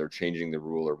the point where they're changing the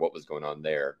rule or what was going on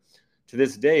there. To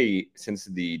this day, since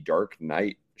the Dark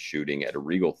Knight shooting at a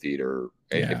Regal theater,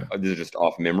 if this is just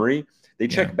off memory, they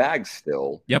check bags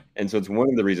still. Yep. And so it's one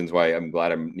of the reasons why I'm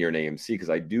glad I'm near an AMC, because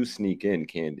I do sneak in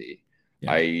candy.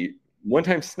 Yeah. I one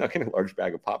time snuck in a large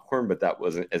bag of popcorn, but that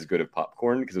wasn't as good of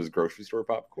popcorn because it was grocery store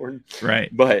popcorn. Right.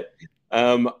 But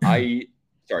what I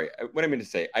meant to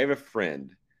say, I have a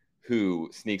friend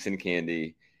who sneaks in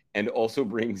candy and also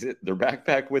brings their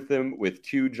backpack with them with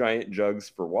 2 giant jugs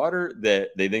for water that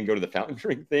they then go to the fountain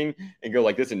drink thing and go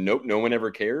like this, and nope, no one ever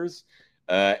cares.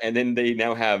 And then they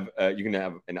now have, you can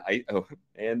have an ice. Oh,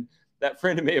 and that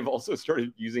friend may have also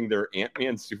started using their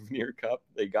Ant-Man souvenir cup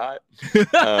they got.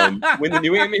 When the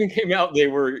new Ant-Man came out,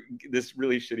 this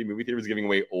really shitty movie theater was giving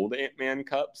away old Ant-Man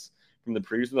cups from the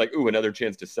previous. Like, ooh, another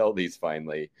chance to sell these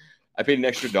finally. I paid an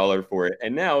extra $1 for it.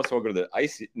 And now, so I'll go to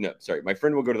my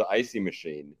friend will go to the icy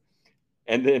machine.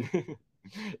 And then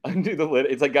undo the lid.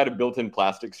 It's like got a built-in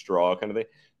plastic straw kind of thing.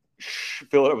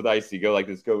 Fill it up with ice. You go like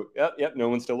this. Go. Yep. No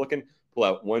one's still looking. Pull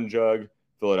out one jug.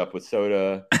 Fill it up with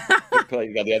soda.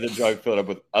 You got the other jug. Fill it up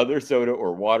with other soda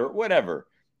or water. Whatever.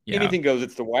 Yeah. Anything goes.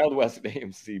 It's the Wild West at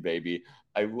AMC, baby.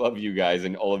 I love you guys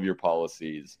and all of your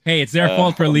policies. Hey, it's their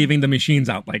fault for leaving the machines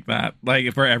out like that,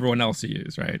 like for everyone else to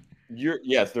use, right?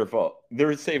 Yes, their fault.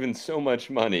 They're saving so much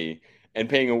money and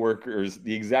paying the workers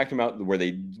the exact amount where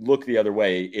they look the other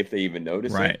way if they even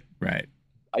notice it. Right.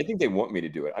 I think they want me to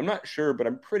do it. I'm not sure, but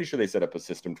I'm pretty sure they set up a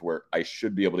system to where I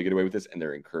should be able to get away with this, and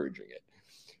they're encouraging it.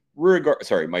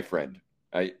 Sorry, my friend.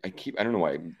 I don't know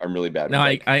why I'm really bad. No,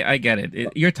 I get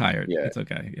it. You're tired. Yeah. It's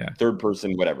okay. Yeah. Third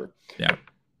person, whatever. Yeah.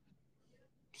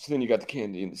 So then you got the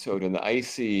candy and the soda and the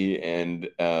icy, and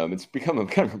it's become a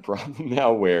kind of a problem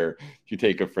now where if you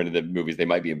take a friend to the movies, they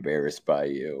might be embarrassed by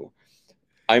you.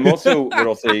 I'm also, what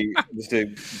I'll say,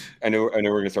 I know we're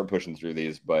going to start pushing through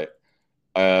these, but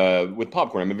with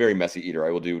popcorn, I'm a very messy eater.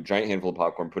 I will do a giant handful of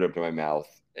popcorn, put it up to my mouth,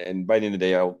 and by the end of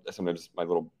the day, sometimes my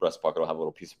little breast pocket will have a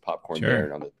little piece of popcorn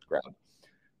there on the ground.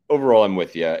 Overall, I'm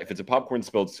with you. If it's a popcorn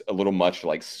spill, it's a little much to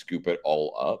like scoop it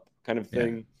all up kind of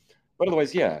thing. Yeah. But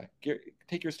otherwise,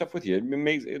 take your stuff with you. It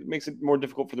makes it more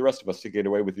difficult for the rest of us to get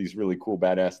away with these really cool,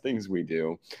 badass things we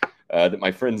do that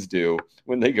my friends do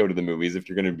when they go to the movies. If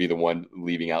you're going to be the one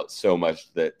leaving out so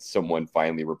much that someone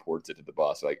finally reports it to the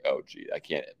boss, like, oh, gee, I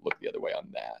can't look the other way on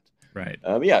that. Right.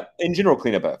 In general,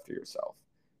 clean up after yourself.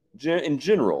 In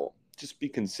general, just be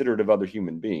considerate of other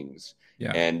human beings.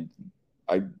 Yeah. And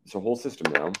it's a whole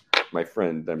system now. My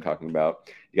friend that I'm talking about,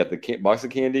 you got the box of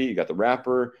candy, you got the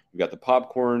wrapper, you got the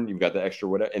popcorn, you've got the extra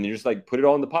whatever, and you just like put it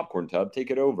all in the popcorn tub, take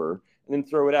it over, and then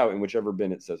throw it out in whichever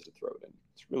bin it says to throw it in.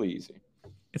 It's really easy.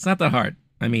 It's not that hard.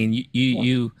 I mean,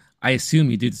 I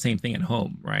assume you do the same thing at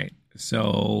home, right?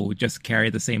 So just carry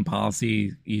the same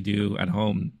policy you do at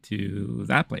home to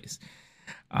that place.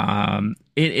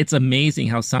 It's amazing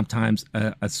how sometimes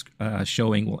a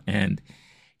showing will end,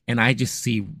 and I just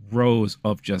see rows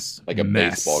of just like a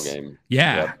mess. Baseball game.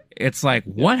 Yeah, yep. It's like,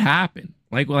 what happened?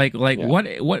 Like,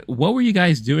 what were you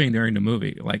guys doing during the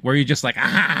movie? Like, were you just like,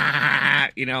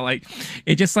 like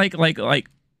it just like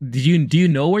do you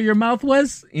know where your mouth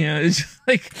was? It's just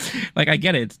like I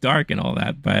get it, it's dark and all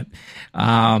that, but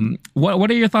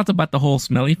what are your thoughts about the whole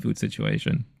smelly food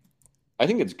situation? I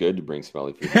think it's good to bring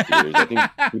smelly food to theaters. I think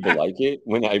people like it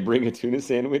when I bring a tuna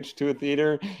sandwich to a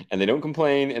theater and they don't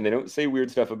complain and they don't say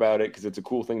weird stuff about it because it's a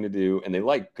cool thing to do and they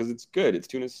like because it's good. It's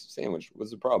tuna sandwich.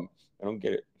 What's the problem? I don't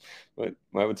get it. But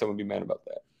why would someone be mad about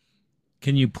that?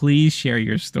 Can you please share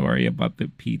your story about the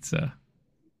pizza?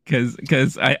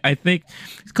 Because I think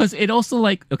because it also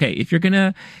like, okay, if you're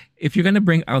gonna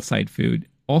bring outside food,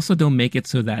 also don't make it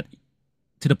so that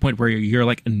to the point where you're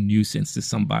like a nuisance to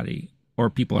somebody or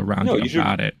people around you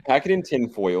about it. Pack it in tin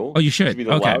foil. Oh, you should. It should be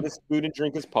the loudest food and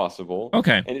drink as possible.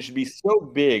 Okay. And it should be so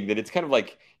big that it's kind of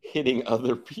like hitting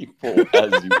other people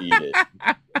as you eat it.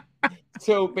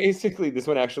 So basically, this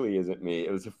one actually isn't me.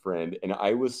 It was a friend. And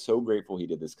I was so grateful he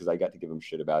did this because I got to give him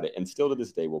shit about it. And still to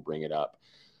this day, we'll bring it up.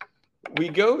 We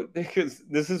go, because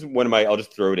this is one of my, I'll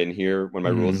just throw it in here. One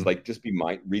of my rules is like, just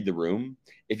read the room.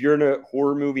 If you're in a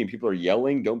horror movie and people are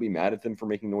yelling, don't be mad at them for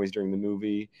making noise during the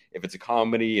movie. If it's a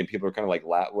comedy and people are kind of like,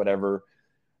 whatever.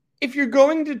 If you're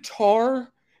going to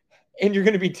Tar and you're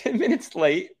going to be 10 minutes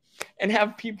late and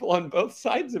have people on both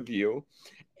sides of you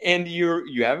and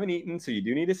you haven't eaten, so you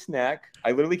do need a snack.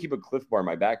 I literally keep a Cliff Bar in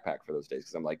my backpack for those days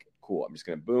because I'm like, cool, I'm just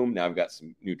going to boom. Now I've got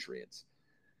some nutrients.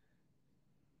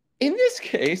 In this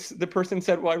case, the person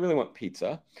said, well, I really want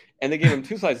pizza. And they gave him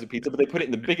 2 slices of pizza, but they put it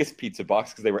in the biggest pizza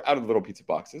box because they were out of the little pizza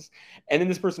boxes. And then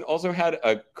this person also had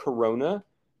a Corona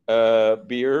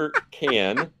beer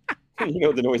can. You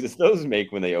know the noises those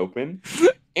make when they open.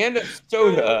 And a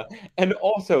soda. And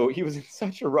also, he was in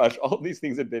such a rush. All of these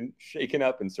things had been shaken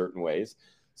up in certain ways.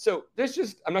 So there's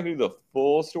just, I'm not going to do the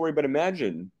full story, but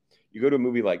imagine you go to a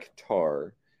movie like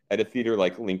Tar at a theater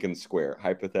like Lincoln Square,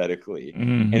 hypothetically.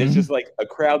 Mm-hmm. And it's just like a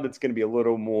crowd that's going to be a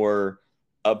little more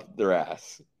up their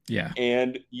ass. Yeah.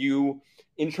 And you,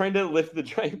 in trying to lift the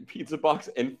giant pizza box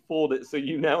and fold it so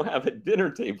you now have a dinner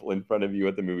table in front of you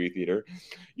at the movie theater,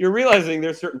 you're realizing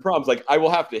there's certain problems. Like, I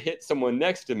will have to hit someone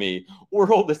next to me or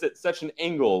hold this at such an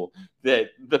angle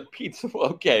that the pizza,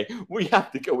 okay, we have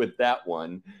to go with that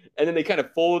one. And then they kind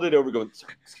of fold it over going,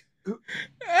 sorry.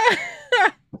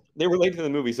 They were late to the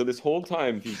movie, so this whole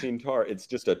time, if you've seen Tar, it's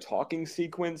just a talking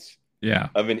sequence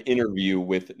of an interview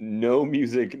with no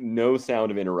music, no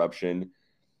sound of interruption.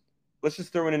 Let's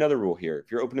just throw in another rule here. If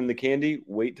you're opening the candy,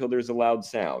 wait till there's a loud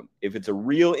sound. If it's a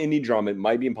real indie drama, it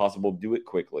might be impossible. Do it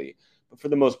quickly. But for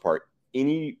the most part,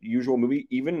 any usual movie,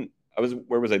 even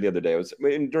where was I the other day? I was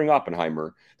during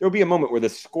Oppenheimer. There will be a moment where the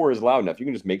score is loud enough. You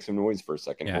can just make some noise for a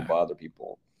second. It won't bother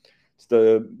people. It's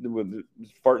the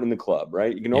farting in the club,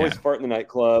 right? You can always fart in the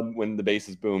nightclub when the bass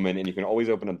is booming, and you can always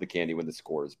open up the candy when the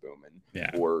score is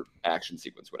booming or action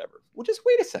sequence, whatever. Well, just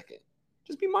wait a second.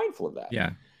 Just be mindful of that.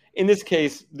 Yeah. In this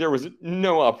case, there was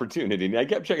no opportunity. And I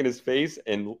kept checking his face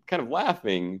and kind of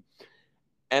laughing.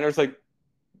 And I was like,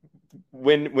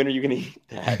 when are you going to eat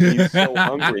that? He's so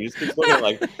hungry. He just keeps looking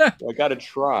like, I got to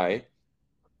try.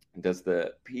 Does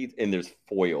the pizza, and there's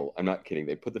foil. I'm not kidding.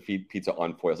 They put the pizza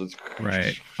on foil. So it's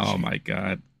right. Oh my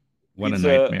God. What pizza,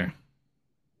 a nightmare.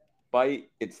 Bite,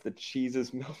 it's the cheese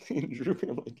is melting and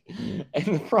drooping. And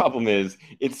the problem is,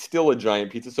 it's still a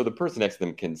giant pizza. So the person next to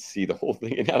them can see the whole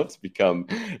thing. And now it's become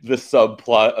the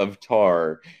subplot of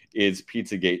Tar is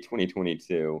Pizzagate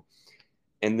 2022.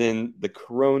 And then the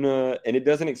Corona, and it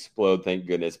doesn't explode, thank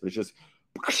goodness, but it's just.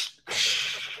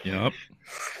 Yep.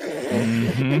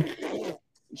 Mm-hmm.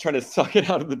 Trying to suck it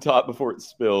out of the top before it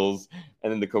spills.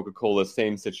 And then the Coca-Cola,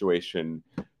 same situation.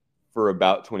 For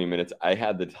about 20 minutes, I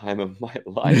had the time of my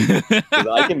life. Because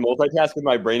I can multitask with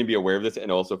my brain and be aware of this and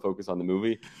also focus on the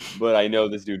movie. But I know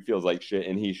this dude feels like shit,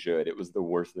 and he should. It was the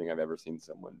worst thing I've ever seen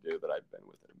someone do that I've been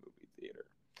with at a movie theater.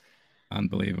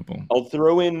 Unbelievable. I'll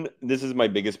throw in, this is my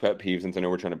biggest pet peeve since I know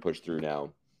we're trying to push through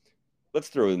now. Let's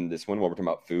throw in this one while we're talking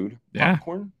about food. Yeah.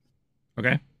 Popcorn.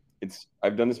 Okay.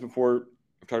 I've done this before.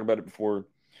 I've talked about it before.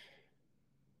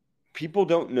 People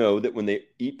don't know that when they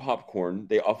eat popcorn,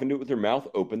 they often do it with their mouth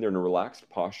open. They're in a relaxed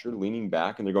posture, leaning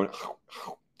back, and they're going,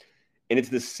 and it's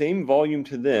the same volume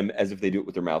to them as if they do it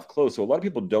with their mouth closed. So a lot of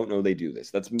people don't know they do this.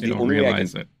 That's the only way I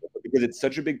can, because it's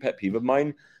such a big pet peeve of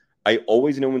mine. I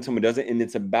always know when someone does it, and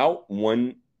it's about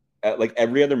one, like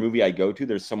every other movie I go to,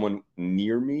 there's someone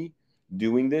near me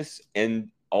doing this, and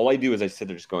all I do is I sit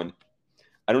there just going,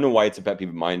 I don't know why it's a pet peeve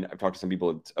of mine. I've talked to some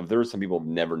people. There are some people who've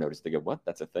never noticed. They go, what?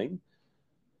 That's a thing?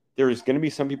 There's going to be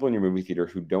some people in your movie theater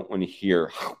who don't want to hear,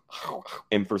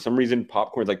 and for some reason,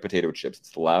 popcorn is like potato chips.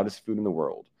 It's the loudest food in the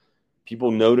world.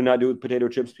 People know to not do it with potato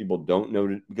chips. People don't know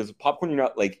to, because popcorn, you're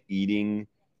not like eating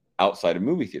outside of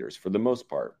movie theaters for the most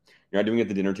part. You're not doing it at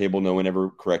the dinner table. No one ever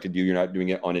corrected you. You're not doing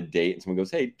it on a date, and someone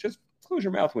goes, hey, just close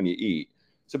your mouth when you eat.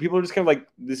 So people are just kind of like,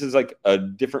 this is like a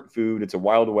different food. It's a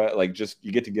wild way, like just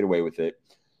you get to get away with it.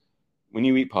 When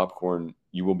you eat popcorn,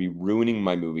 you will be ruining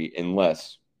my movie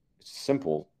unless it's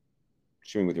simple.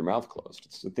 Chewing with your mouth closed.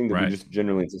 It's the thing that we just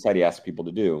generally in society ask people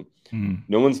to do.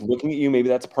 No one's looking at you. Maybe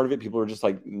that's part of it. People are just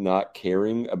like not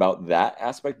caring about that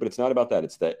aspect, but it's not about that.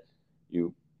 It's that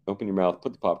you open your mouth,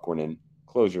 put the popcorn in,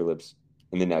 close your lips,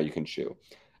 and then now you can chew.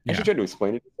 I actually tried to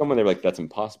explain it to someone. They're like, that's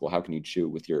impossible. How can you chew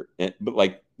with your, but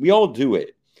like we all do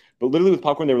it. But literally with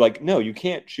popcorn, they were like, no, you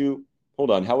can't chew. Hold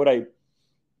on. How would I,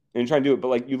 and try and do it. But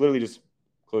like you literally just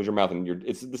close your mouth, and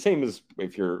it's the same as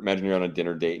if imagine you're on a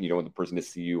dinner date and you don't want the person to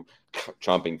see you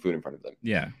chomping food in front of them.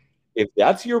 Yeah. If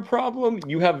that's your problem,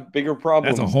 you have bigger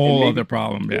problems. That's a whole other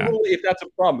problem. Yeah. If that's a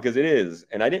problem, because it is.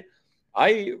 And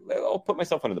I'll put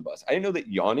myself under the bus. I didn't know that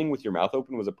yawning with your mouth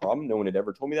open was a problem. No one had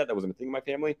ever told me that. That wasn't a thing in my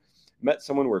family. Met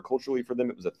someone where culturally for them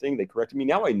it was a thing. They corrected me.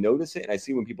 Now I notice it and I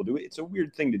see when people do it. It's a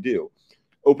weird thing to do.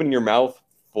 Opening your mouth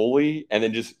fully and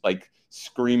then just like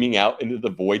screaming out into the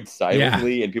void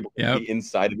silently and people can be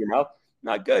inside of your mouth.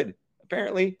 Not good.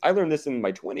 Apparently, I learned this in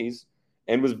my 20s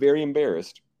and was very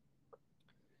embarrassed.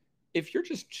 If you're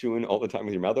just chewing all the time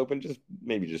with your mouth open,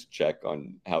 maybe check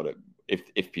on how to,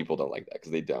 if people don't like that,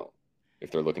 because they don't, if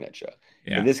they're looking at you.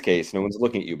 Yeah. In this case, no one's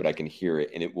looking at you, but I can hear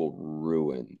it, and it will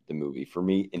ruin the movie for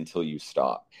me until you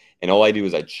stop. And all I do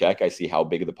is I check, I see how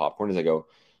big of the popcorn is. I go,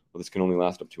 well, this can only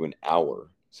last up to an hour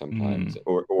sometimes.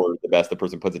 Or the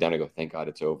person puts it down, I go, thank God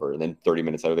it's over. And then 30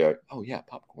 minutes later, they're like, oh yeah,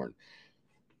 popcorn.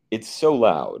 It's so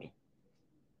loud.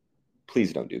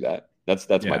 Please don't do that. That's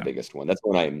my biggest one. That's the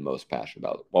one I am most passionate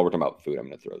about. While we're talking about food, I'm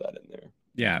going to throw that in there.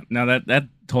 Yeah, no, that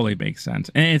totally makes sense.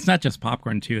 And it's not just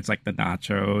popcorn too. It's like the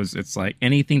nachos. It's like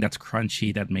anything that's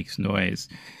crunchy that makes noise.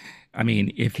 I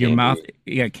mean, if your mouth,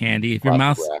 candy. If your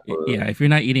mouth, if you're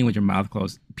not eating with your mouth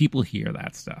closed, people hear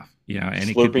that stuff. And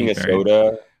slurping it could be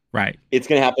soda. Right. It's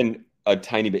going to happen a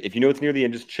tiny bit. If you know it's near the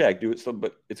end, just check. Do it.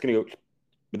 But it's going to go.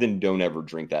 But then don't ever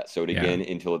drink that soda again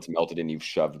until it's melted and you've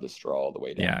shoved the straw all the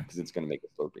way down, because it's going to make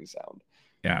a slurping sound.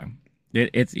 Yeah.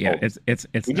 It's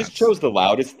we just chose the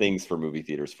loudest things for movie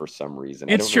theaters for some reason.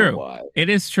 It's true. Why. It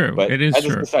is true. But it is as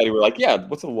true. a society, we're like,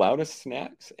 what's the loudest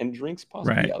snacks and drinks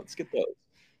possible? Right. Yeah, let's get those.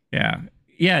 Yeah.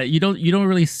 Yeah. You don't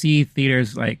really see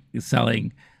theaters like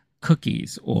selling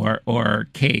cookies or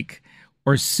cake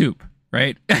or soup,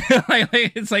 right?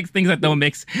 It's like things that don't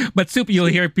mix. But soup, you'll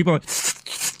hear people,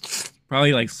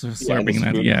 Probably like slurping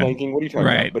that. Yeah. Planking. What are you talking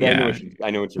about? But I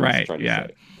know what you're trying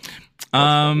to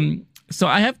say. So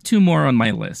I have two more on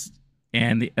my list,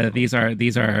 and these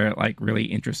are like really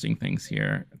interesting things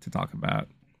here to talk about.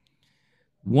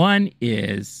 One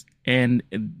is, and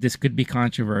this could be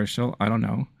controversial, I don't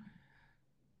know.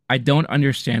 I don't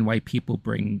understand why people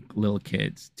bring little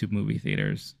kids to movie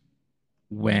theaters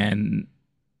when,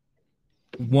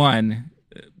 one,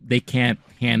 they can't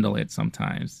handle it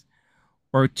sometimes,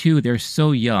 or two, they're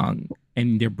so young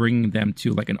and they're bringing them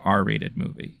to like an R-rated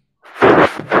movie.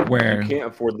 Where you can't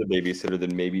afford the babysitter,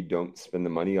 then maybe don't spend the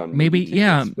money on maybe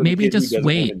just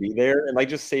wait to be there and like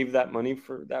just save that money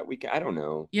for that weekend. I don't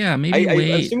know. Yeah, maybe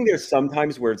wait. I'm assuming there's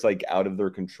sometimes where it's like out of their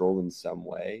control in some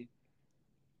way,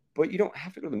 but you don't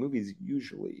have to go to the movies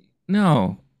usually.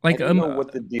 No, like I don't know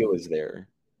what the deal is there.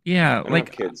 Yeah, I don't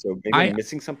have kids, so maybe I'm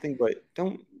missing something, but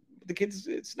the kids.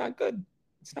 It's not good.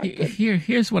 It's not good.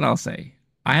 Here's what I'll say.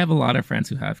 I have a lot of friends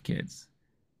who have kids.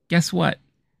 Guess what?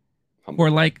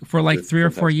 For like 3 or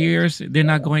 4 years, they're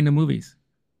not going to movies.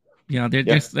 You know,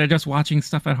 they're just watching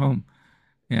stuff at home.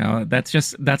 You know, that's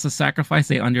a sacrifice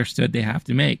they understood they have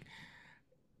to make.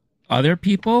 Other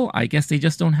people, I guess they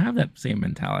just don't have that same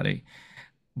mentality.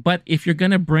 But if you're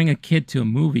going to bring a kid to a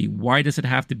movie, why does it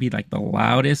have to be like the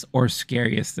loudest or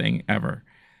scariest thing ever?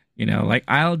 You know, like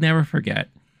I'll never forget.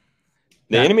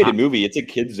 The animated movie, it's a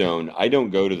kid zone. I don't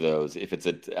go to those. If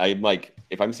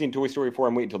I'm seeing Toy Story 4,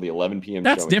 I'm waiting until the 11 p.m.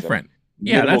 That's different.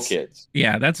 Yeah, that's kids.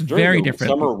 Yeah, that's during very different.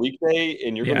 Summer weekday,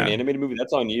 and you're going to an animated movie.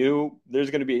 That's on you.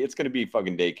 It's going to be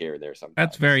fucking daycare there sometimes.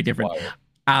 That's very different.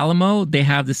 Alamo, they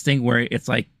have this thing where it's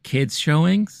like kids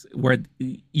showings where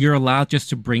you're allowed just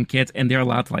to bring kids and they're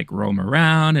allowed to like roam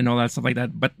around and all that stuff like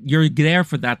that. But you're there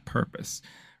for that purpose,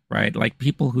 right? Like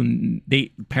people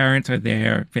parents are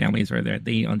there, families are there.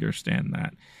 They understand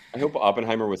that. I hope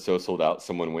Oppenheimer was so sold out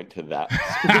someone went to that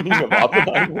screening of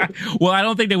Oppenheimer. Well, I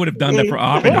don't think they would have done that for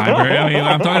Oppenheimer. I mean,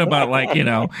 I'm talking about like, you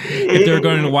know, if they're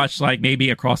going to watch like maybe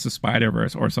Across the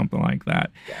Spider-Verse or something like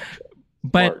that. Gotcha.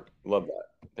 But Smart. Love that.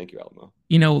 Thank you, Alamo.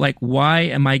 You know, like, why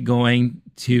am I going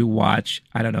to watch,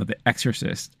 I don't know, The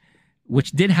Exorcist,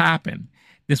 which did happen.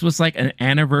 This was like an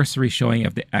anniversary showing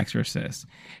of The Exorcist.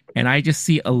 And I just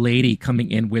see a lady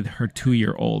coming in with her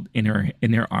 2-year-old in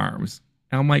her arms.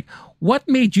 And I'm like, what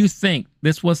made you think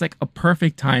this was like a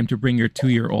perfect time to bring your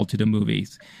 2-year-old to the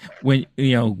movies when,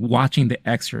 you know, watching The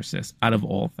Exorcist out of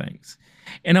all things?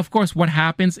 And of course, what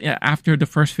happens after the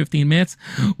first 15 minutes?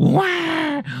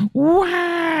 Wah! Wah!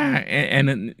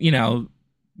 And you know,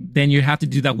 then you have to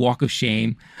do that walk of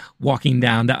shame, walking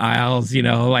down the aisles, you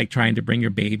know, like trying to bring your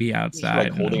baby outside.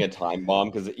 Like holding a time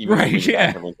bomb because even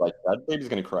everyone's like, that baby's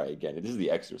going to cry again. This is The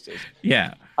Exorcist.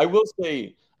 Yeah. I will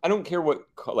say, I don't care what,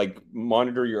 like,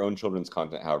 monitor your own children's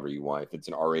content however you want. If it's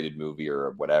an R-rated movie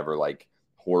or whatever, like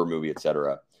horror movie,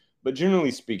 etc. But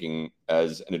generally speaking,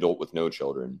 as an adult with no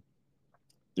children,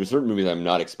 there's certain movies I'm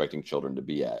not expecting children to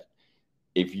be at.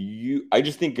 I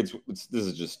just think this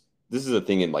is a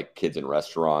thing in like kids in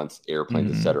restaurants,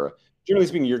 airplanes, etc. Generally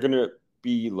speaking, you're going to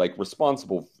be like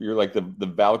responsible. You're like the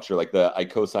voucher, like I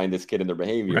co-signed this kid in their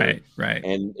behavior. Right.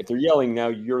 And if they're yelling, now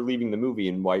you're leaving the movie.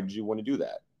 And why did you want to do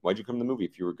that? Why'd you come to the movie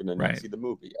if you were going to not see the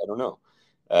movie? I don't know.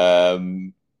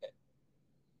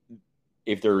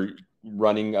 If they're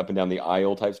running up and down the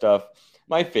aisle type stuff.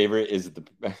 My favorite is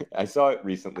I saw it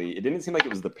recently. It didn't seem like it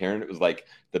was the parent. It was like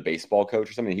the baseball coach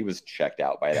or something. He was checked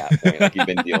out by that point. Like he'd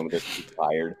been dealing with this. He's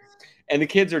tired. And the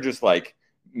kids are just like,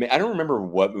 I don't remember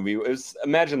what movie it was.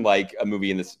 Imagine like a movie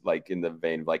in this, like in the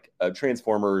vein of like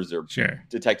Transformers or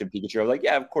Detective Pikachu. I was like,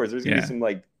 yeah, of course. There's going to be some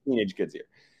like teenage kids here.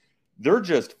 They're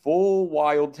just full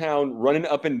wild town running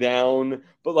up and down.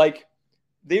 But like,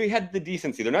 they had the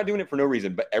decency. They're not doing it for no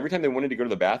reason, but every time they wanted to go to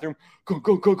the bathroom, go,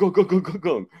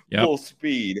 full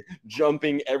speed,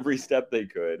 jumping every step they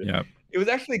could. Yep. It was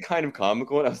actually kind of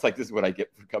comical, and I was like, this is what I get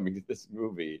for coming to this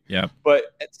movie. Yeah.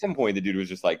 But at some point, the dude was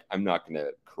just like, I'm not going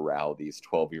to corral these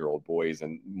 12-year-old boys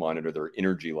and monitor their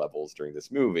energy levels during this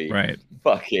movie. Right.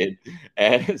 Fuck it.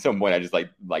 And at some point, I just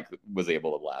like was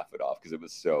able to laugh it off because it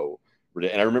was so...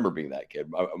 And I remember being that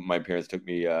kid. My parents took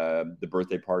me. The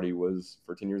birthday party was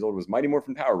for 10 years old. Was Mighty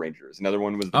Morphin Power Rangers. Another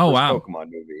one was the first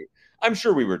Pokemon movie. I'm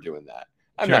sure we were doing that.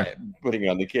 I'm not putting it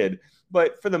on the kid,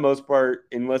 but for the most part,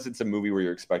 unless it's a movie where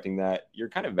you're expecting that, you're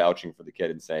kind of vouching for the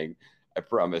kid and saying, "I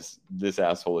promise this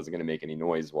asshole isn't going to make any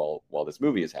noise while this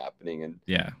movie is happening." And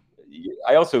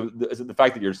I also the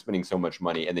fact that you're spending so much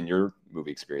money and then your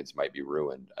movie experience might be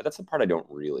ruined. That's the part I don't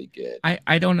really get.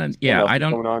 I don't. Yeah, I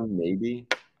don't. Going on maybe.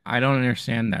 I don't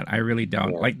understand that. I really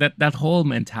don't. Like that whole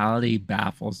mentality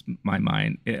baffles my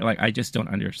mind. I just don't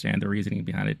understand the reasoning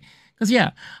behind it.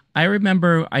 Because I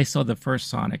remember I saw the first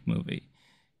Sonic movie,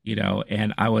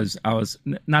 and I was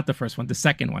not the first one, the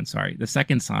second one, sorry, the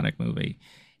second Sonic movie,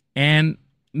 and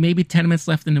maybe 10 minutes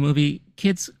left in the movie,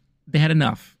 kids, they had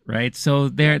enough, right? So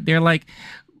they're like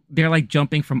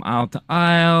jumping from aisle to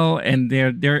aisle, and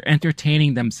they're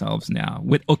entertaining themselves now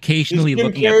with occasionally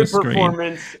looking at the screen.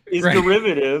 Performance is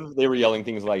derivative. They were yelling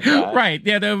things like that. Right.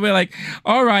 Yeah, they were like,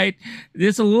 all right,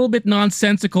 it's a little bit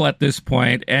nonsensical at this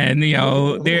point, and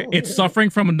it's suffering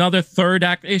from another third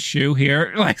act issue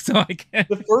here. Like, so I can't.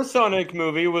 The first Sonic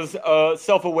movie was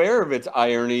self-aware of its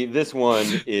irony. This one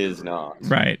is not.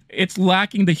 Right. It's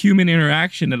lacking the human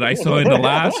interaction that I saw in the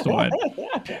last one.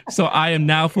 So I am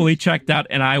now fully checked out,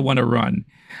 and I want to run.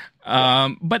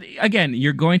 But again,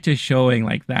 you're going to showing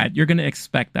like that. You're going to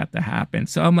expect that to happen.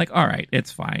 So I'm like, all right,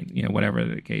 it's fine. Whatever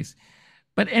the case.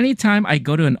 But anytime I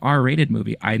go to an R-rated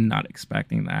movie, I'm not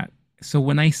expecting that. So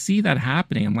when I see that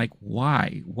happening, I'm like,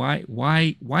 why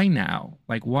now?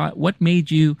 Like, what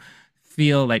made you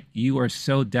feel like you are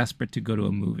so desperate to go to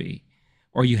a movie,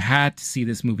 or you had to see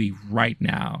this movie right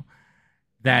now?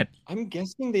 That I'm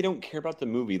guessing they don't care about the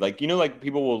movie. Like, like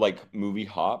people will like movie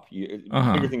hop.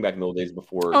 Bigger thing back in the old days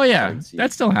before. Oh yeah,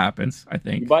 that still happens. I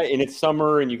think. You buy it, and it's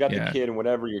summer, and you got the kid and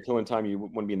whatever. You're killing time. You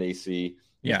want to be in AC.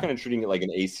 You're just kind of treating it like an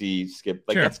AC skip.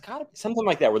 Like that's gotta be something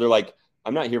like that where they're like,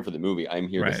 I'm not here for the movie. I'm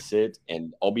here to sit,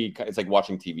 and I'll be. It's like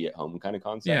watching TV at home kind of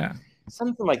concept. Yeah,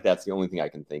 something like that's the only thing I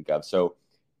can think of. So.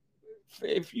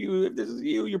 If this is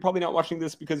you're probably not watching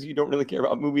this because you don't really care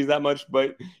about movies that much,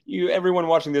 but everyone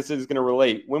watching this is going to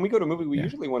relate. When we go to a movie, we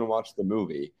usually want to watch the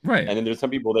movie. Right. And then there's some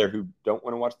people there who don't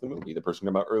want to watch the movie. The person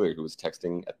about earlier who was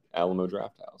texting at Alamo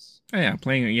Drafthouse. Oh, yeah,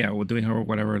 playing, well, doing her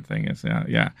whatever thing is.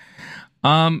 Yeah.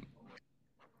 Do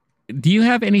you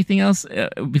have anything else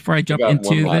before I jump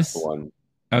into this? One.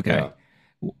 Okay.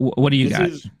 Yeah. What do you got?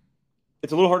 It's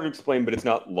a little hard to explain, but it's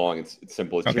not long. It's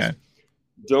simple. It's just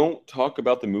don't talk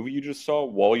about the movie you just saw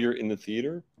while you're in the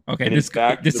theater. Okay, this is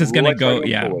going to go,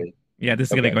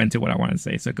 this is going to go into what I want to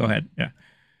say. So go ahead. Yeah.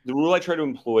 The rule I try to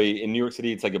employ in New York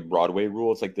City, it's like a Broadway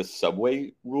rule. It's like the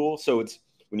subway rule. So it's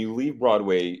when you leave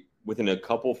Broadway within a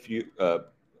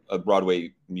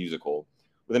Broadway musical,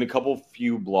 within a couple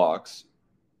few blocks,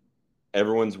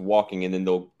 everyone's walking, and then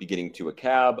they'll be getting to a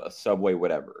cab, a subway,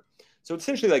 whatever. So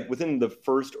essentially, like within the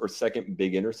first or second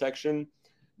big intersection,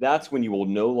 that's when you will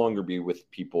no longer be with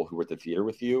people who were at the theater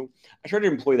with you. I try to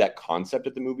employ that concept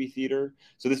at the movie theater.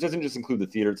 So this doesn't just include the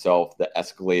theater itself, the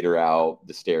escalator out,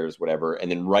 the stairs, whatever. And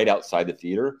then right outside the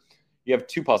theater, you have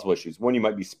two possible issues. One, you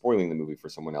might be spoiling the movie for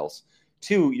someone else.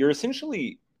 Two, you're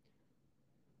essentially...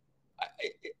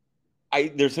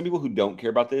 there's some people who don't care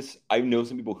about this. I know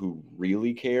some people who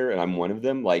really care, and I'm one of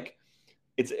them. Like,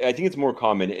 I think it's more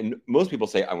common. And most people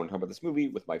say, I want to talk about this movie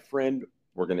with my friend.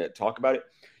 We're going to talk about it.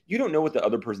 You don't know what the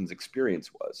other person's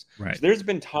experience was. Right. So there's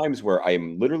been times where I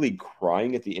am literally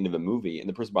crying at the end of a movie, and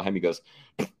the person behind me goes,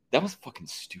 that was fucking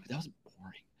stupid. That was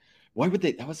boring. Why would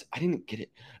they? I didn't get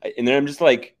it. And then I'm just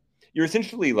like, you're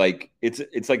essentially like,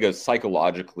 it's like a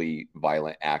psychologically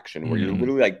violent action where you're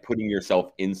literally like putting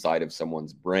yourself inside of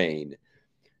someone's brain.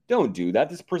 Don't do that.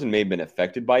 This person may have been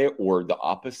affected by it, or the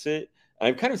opposite. And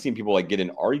I've kind of seen people like get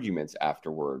in arguments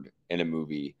afterward in a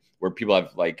movie where people have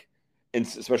like, and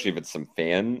especially if it's some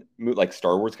fan, like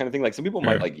Star Wars kind of thing, like some people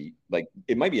might like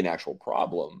it might be an actual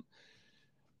problem.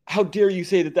 How dare you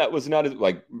say that was not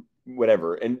like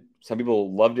whatever? And some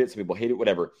people loved it, some people hate it,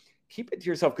 whatever. Keep it to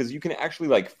yourself, because you can actually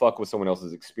like fuck with someone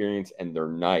else's experience and their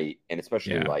night, and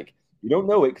especially like you don't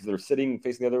know it because they're sitting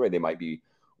facing the other way. They might be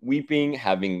weeping,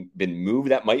 having been moved.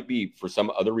 That might be for some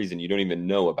other reason you don't even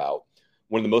know about.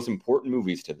 One of the most important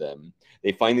movies to them.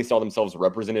 They finally saw themselves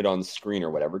represented on screen or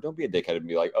whatever. Don't be a dickhead and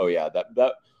be like, oh yeah, that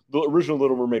the original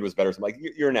Little Mermaid was better. So I'm like,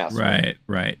 you're an asshole.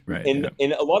 Right. And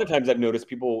a lot of times I've noticed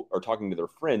people are talking to their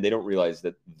friend. They don't realize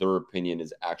that their opinion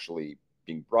is actually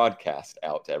being broadcast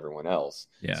out to everyone else.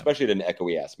 Yeah. Especially at an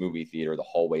echoey ass movie theater, the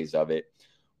hallways of it.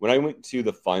 When I went to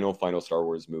the final Star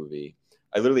Wars movie,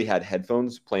 I literally had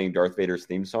headphones playing Darth Vader's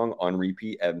theme song on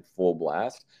repeat and full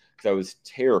blast. I was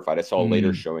terrified. I saw a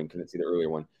later showing, couldn't see the earlier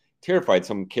one. Terrified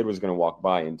some kid was going to walk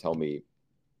by and tell me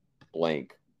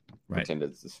blank. Pretend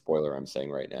it's a spoiler I'm saying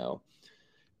right now.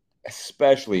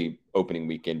 Especially opening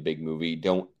weekend, big movie.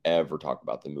 Don't ever talk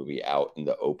about the movie out in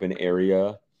the open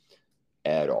area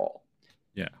at all.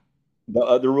 Yeah.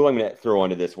 The rule I'm going to throw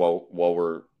onto this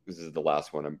this is the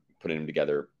last one I'm putting them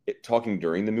together. Talking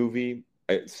during the movie,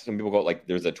 some people call it like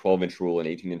there's a 12-inch rule, an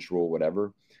 18-inch rule,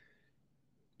 whatever.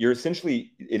 You're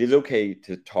essentially, it is okay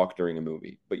to talk during a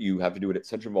movie, but you have to do it at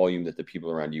such a volume that the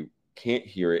people around you can't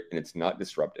hear it and it's not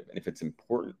disruptive. And if it's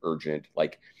important, urgent,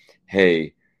 like,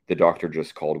 hey, the doctor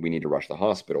just called, we need to rush the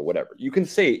hospital, whatever. You can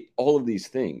say all of these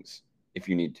things if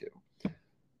you need to.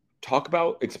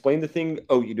 Explain the thing.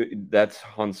 Oh, that's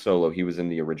Han Solo. He was in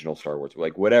the original Star Wars.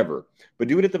 Like, whatever. But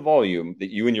do it at the volume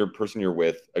that you and your person you're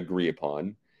with agree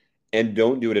upon. And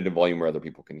don't do it at a volume where other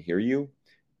people can hear you.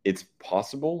 It's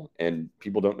possible. And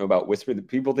people don't know about whispering.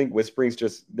 People think whispering's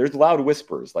just, there's loud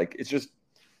whispers. Like, it's just,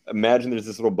 imagine there's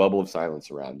this little bubble of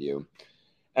silence around you.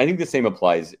 I think the same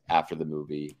applies after the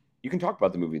movie. You can talk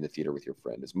about the movie in the theater with your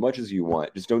friend as much as you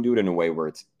want. Just don't do it in a way where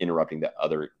it's interrupting the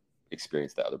other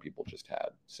experience that other people just had.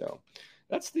 So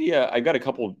that's I've got a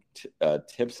couple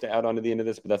tips to add on to the end of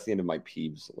this, but that's the end of my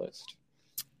peeves list.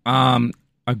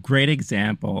 A great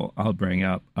example I'll bring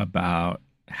up about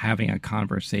having a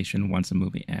conversation once a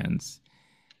movie ends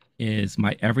is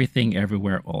my Everything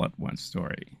Everywhere All at Once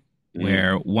story,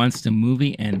 where once the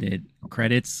movie ended,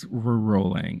 credits were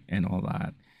rolling and all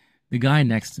that, the guy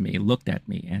next to me looked at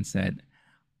me and said,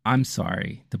 "I'm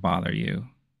sorry to bother you,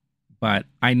 but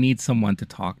I need someone to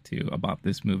talk to about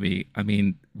this movie. I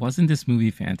mean, wasn't this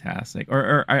movie fantastic?"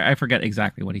 Or I forget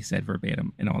exactly what he said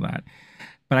verbatim and all that.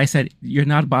 But I said, "You're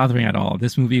not bothering at all.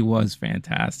 This movie was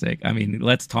fantastic. I mean,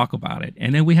 let's talk about it."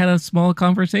 And then we had a small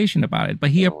conversation about it. But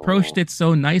he approached it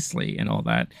so nicely and all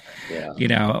that. Yeah. You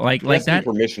know, like that.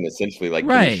 Permission, essentially, like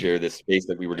right. To share this space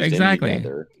that we were just exactly. in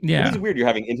together. Yeah. This is weird. You're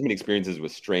having intimate experiences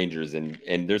with strangers, and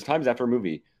there's times after a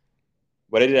movie.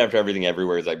 What I did after Everything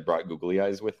Everywhere is I brought googly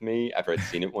eyes with me after I'd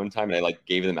seen it one time, and I like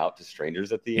gave them out to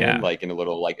strangers at the end, like in a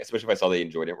little like, especially if I saw they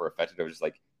enjoyed it, were affected. I was just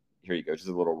like, here you go, just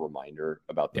a little reminder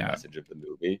about the message of the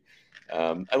movie.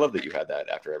 I love that you had that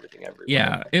after Everything Everywhere.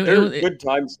 Yeah, there were good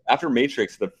times after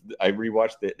Matrix. I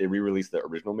rewatched they re-released the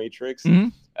original Matrix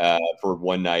for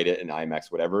one night at an IMAX,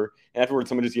 whatever. And afterwards,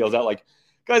 someone just yells out like,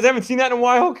 "Guys, I haven't seen that in a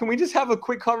while. Can we just have a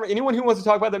quick conversation? Anyone who wants to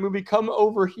talk about that movie, come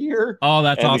over here." Oh,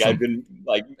 that's awesome. I've been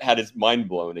like had his mind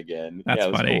blown again. That's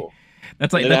funny. Cool.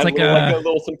 That's like a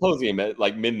little symposium at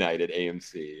like midnight at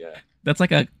AMC. Yeah. That's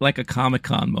like a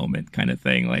Comic-Con moment kind of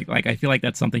thing. Like I feel like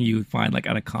that's something you would find like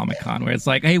at a Comic-Con where it's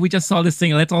like, "Hey, we just saw this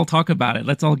thing. Let's all talk about it.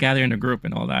 Let's all gather in a group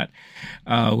and all that,"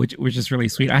 which is really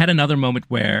sweet. I had another moment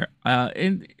where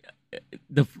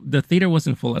the theater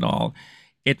wasn't full at all.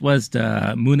 It was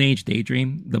the Moon Age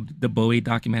Daydream, the Bowie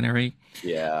documentary.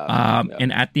 Yeah.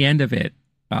 And at the end of it,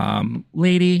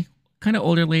 lady, kind of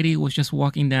older lady, was just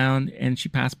walking down and she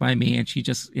passed by me and she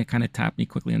just kind of tapped me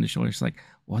quickly on the shoulder. She's like,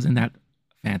 "Wasn't that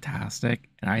fantastic?"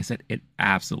 And I said, "It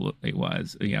absolutely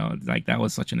was." You know, like that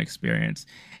was such an experience.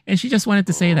 And she just wanted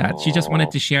to say that. She just wanted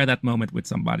to share that moment with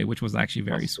somebody, which was actually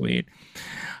very sweet.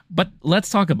 But let's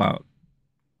talk about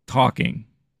talking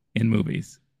in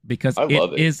movies. Because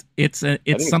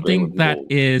it's something that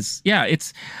is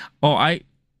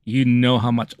you know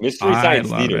how much Mystery Science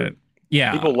Theater. It.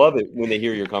 Yeah, people love it when they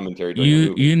hear your commentary.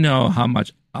 You know how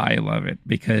much I love it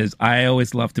because I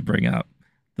always love to bring up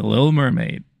The Little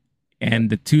Mermaid and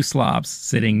the two slobs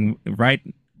sitting right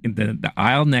in the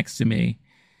aisle next to me,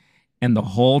 and the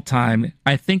whole time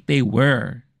I think they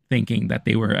were thinking that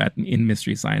they were in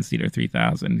Mystery Science Theater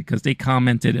 3000 because they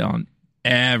commented on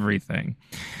everything.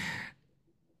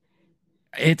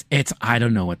 It's I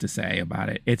don't know what to say about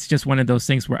it. It's just one of those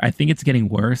things where I think it's getting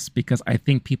worse because I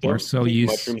think people are so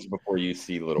used. Mushrooms before you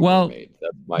see Little Mermaid.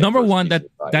 Number one,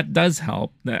 that does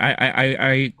help.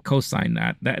 I co-sign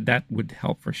that. That would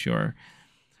help for sure.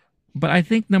 But I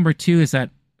think number two is that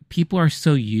people are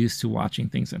so used to watching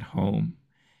things at home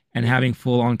and having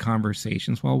full-on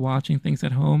conversations while watching things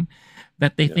at home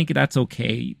that they think that's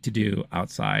okay to do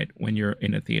outside when you're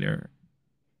in a theater.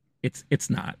 It's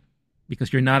not,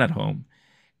 because you're not at home.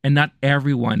 And not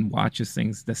everyone watches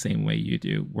things the same way you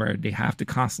do, where they have to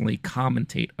constantly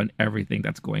commentate on everything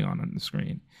that's going on the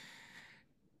screen.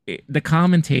 The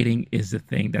commentating is the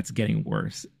thing that's getting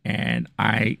worse. And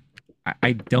I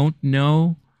don't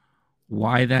know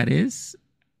why that is.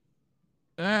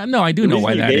 No, I do know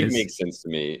why that is. It makes sense to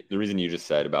me. The reason you just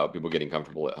said about people getting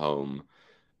comfortable at home.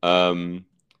 The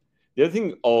other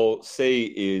thing I'll say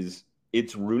is,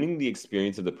 it's ruining the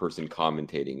experience of the person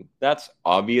commentating. That's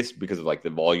obvious because of like the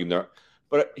volume there.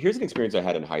 But here's an experience I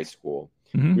had in high school.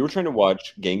 Mm-hmm. We were trying to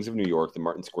watch Gangs of New York, the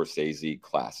Martin Scorsese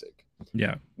classic.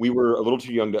 Yeah. We were a little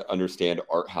too young to understand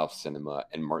art house cinema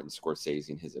and Martin Scorsese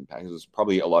and his impact. It was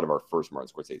probably a lot of our first Martin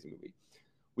Scorsese movie.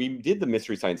 We did the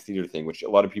Mystery Science Theater thing, which a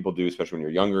lot of people do, especially when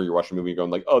you're younger. You're watching a movie and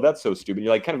going like, "Oh, that's so stupid."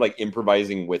 You're like kind of like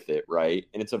improvising with it, right?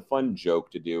 And it's a fun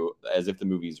joke to do as if the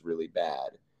movie's really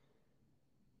bad.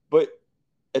 But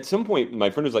at some point, my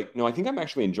friend was like, "No, I think I'm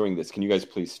actually enjoying this. Can you guys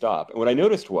please stop?" And what I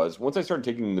noticed was, once I started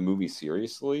taking the movie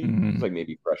seriously, it was like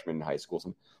maybe freshman in high school.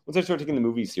 Once I started taking the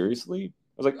movie seriously,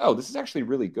 I was like, "Oh, this is actually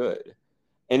really good."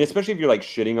 And especially if you're like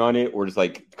shitting on it or just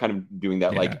like kind of doing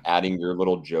that, like adding your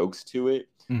little jokes to it,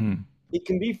 it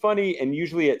can be funny. And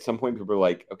usually at some point people are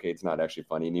like, okay, it's not actually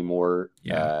funny anymore.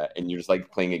 And you're just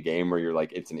like playing a game where you're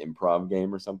like, it's an improv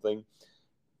game or something.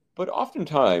 But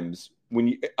oftentimes when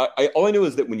you, all I know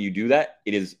is that when you do that,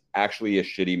 it is actually a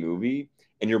shitty movie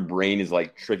and your brain is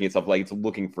like tricking itself, like it's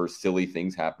looking for silly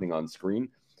things happening on screen.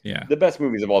 Yeah. The best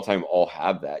movies of all time all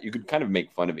have that. You could kind of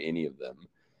make fun of any of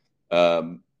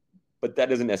them. But that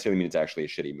doesn't necessarily mean it's actually a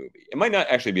shitty movie. It might not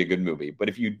actually be a good movie, but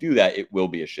if you do that, it will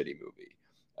be a shitty movie.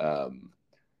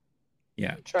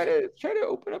 Try to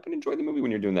open up and enjoy the movie when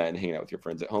you're doing that and hanging out with your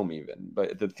friends at home even. But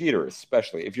at the theater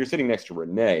especially, if you're sitting next to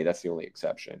Renee, that's the only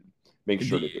exception. Make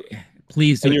sure to do it.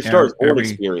 Please do. And your Star is Born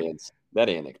experience. That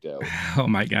anecdote. Oh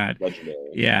my God. Legendary.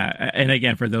 Yeah. And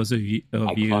again, for those of you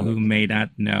who may not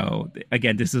know,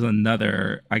 again, this is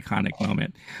another iconic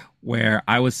moment where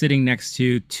I was sitting next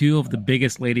to two of the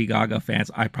biggest Lady Gaga fans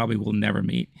I probably will never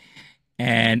meet.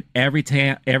 And every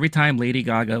time Lady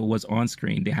Gaga was on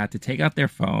screen, they had to take out their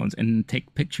phones and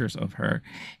take pictures of her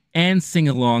and sing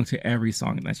along to every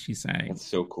song that she sang. That's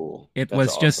so cool. That's was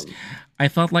awesome. Just, I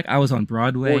felt like I was on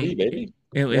Broadway. 40, baby.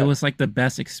 It was like the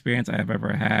best experience I have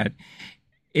ever had.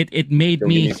 It made me. Don't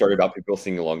get me started about people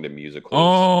singing along to musicals.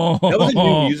 Oh, that was a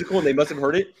new musical, and they must have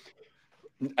heard it.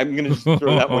 I'm gonna just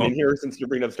throw that one in here since you're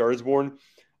bringing up Star is Born.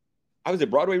 I was at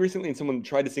Broadway recently, and someone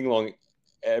tried to sing along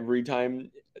every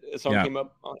time a song came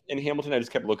up in Hamilton. I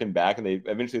just kept looking back, and they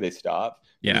eventually stopped.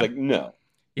 Yeah, I was like, no,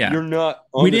 yeah, you're not.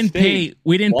 On we didn't pay.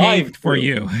 We didn't pay for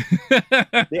you.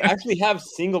 They actually have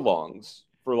sing-alongs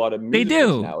for a lot of musicals. They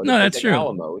do. Now. No, that's true.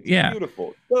 Alamo. It's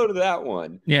beautiful. Go to that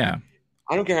one. Yeah.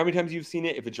 I don't care how many times you've seen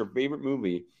it, if it's your favorite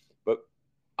movie, but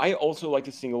I also like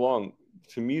to sing along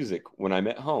to music when I'm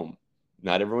at home.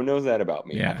 Not everyone knows that about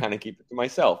me. Yeah. I kind of keep it to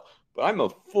myself, but I'm a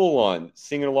full-on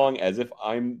singing along as if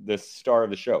I'm the star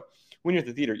of the show. When you're at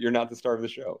the theater, you're not the star of the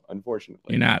show,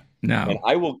 unfortunately. You're not, no. And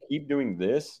I will keep doing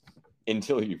this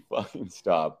until you fucking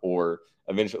stop, or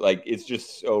eventually, like, it's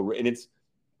just so, and it's,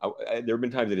 there have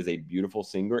been times it is a beautiful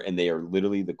singer, and they are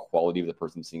literally the quality of the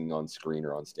person singing on screen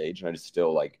or on stage, and I just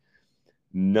still, like,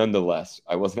 nonetheless,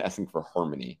 I wasn't asking for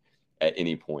harmony at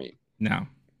any point. No.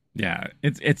 Yeah.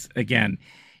 It's again,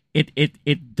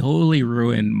 it totally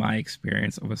ruined my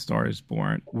experience of A Star is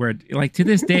Born, where like to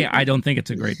this day, I don't think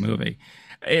it's a great movie.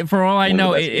 For all I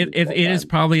know, it is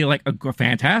probably like a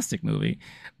fantastic movie,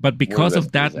 but because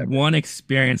of that one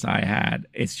experience I had,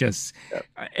 it's just,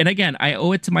 and again, I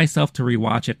owe it to myself to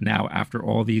rewatch it now after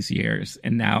all these years.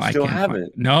 And now I can't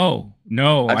haven't. No,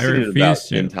 I've I seen refuse it about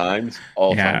to. 10 times,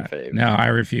 all time fave. No, I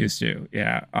refuse to.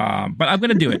 Yeah. But I'm going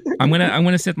to do it. I'm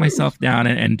going to sit myself down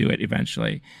and do it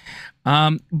eventually.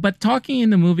 But talking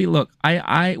in the movie, look,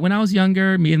 I when I was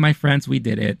younger, me and my friends, we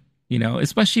did it, you know,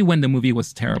 especially when the movie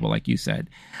was terrible, like you said.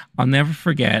 I'll never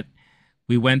forget,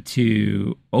 we went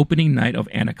to opening night of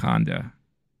Anaconda,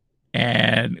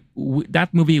 and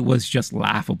that movie was just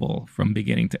laughable from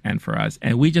beginning to end for us.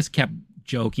 And we just kept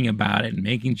joking about it and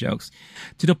making jokes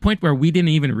to the point where we didn't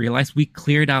even realize we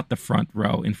cleared out the front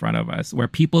row in front of us, where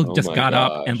people just got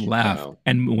up and left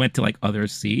and went to like other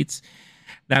seats.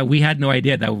 That we had no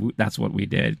idea that's what we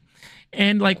did.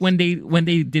 And like when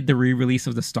they did the re-release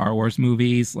of the Star Wars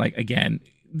movies, like again,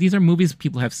 these are movies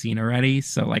people have seen already.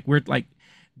 So like we're like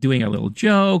doing our little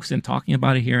jokes and talking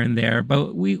about it here and there.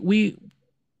 But we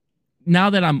now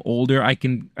that I'm older, I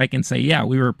can say, yeah,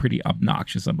 we were pretty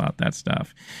obnoxious about that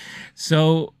stuff.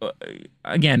 So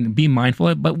again, be mindful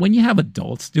of it. But when you have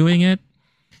adults doing it,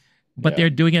 but they're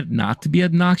doing it not to be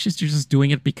obnoxious, they're just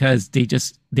doing it because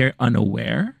they're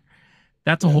unaware.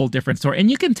 That's a whole different story.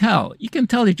 And you can tell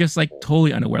they're just like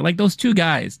totally unaware. Like those two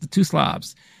guys, the two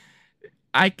Slavs,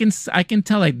 I can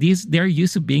tell like they're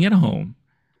used to being at home,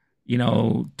 you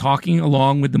know, talking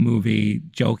along with the movie,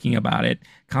 joking about it,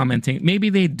 commenting. Maybe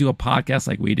they do a podcast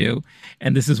like we do,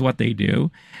 and this is what they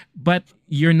do, but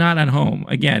you're not at home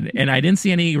again. And I didn't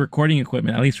see any recording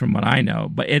equipment, at least from what I know,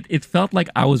 but it felt like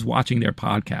I was watching their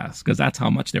podcast because that's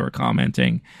how much they were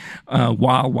commenting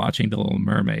while watching The Little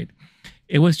Mermaid.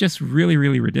 It was just really,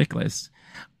 really ridiculous.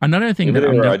 Another thing they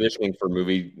were auditioning for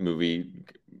movie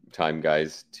time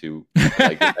guys to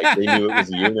like they knew it was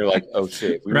you, and they're like, "Oh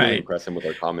shit, we really impress them with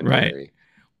our commentary."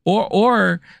 Right.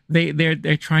 Or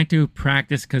they're trying to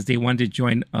practice because they wanted to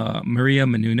join Maria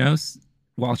Menounos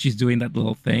while she's doing that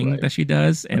little thing that she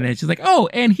does, and then she's like, "Oh,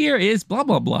 and here is blah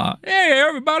blah blah. Hey,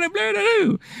 everybody, blah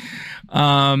blah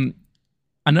blah."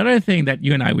 Another thing that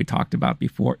you and we talked about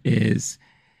before is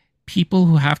people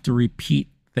who have to repeat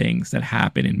things that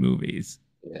happen in movies.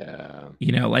 Yeah.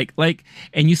 You know, like,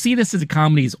 and you see this as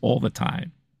comedies all the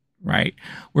time, right?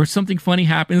 Where something funny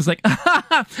happens, like,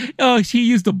 Oh, she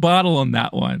used a bottle on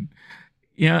that one.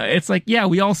 It's like, yeah,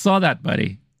 we all saw that,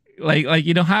 buddy. Like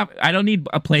you don't have. I don't need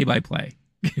a play-by-play.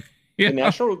 The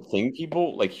natural thing,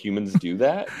 people like humans do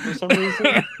that for some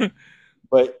reason,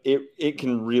 but it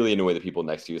can really annoy the people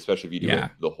next to you, especially if you do it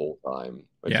the whole time.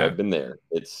 Which I've been there.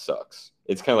 It sucks.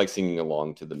 It's kind of like singing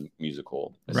along to the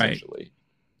musical, essentially.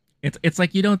 Right. It's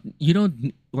like you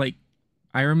don't like.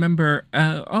 I remember.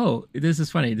 This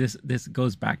is funny. This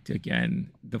goes back to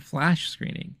again the Flash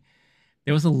screening.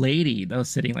 There was a lady that was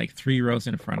sitting like 3 rows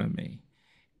in front of me.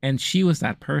 And she was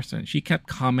that person. She kept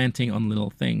commenting on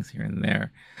little things here and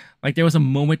there. Like there was a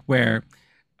moment where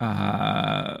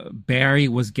Barry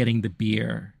was getting the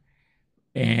beer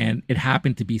and it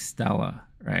happened to be Stella,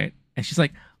 right? And she's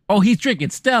like, oh, he's drinking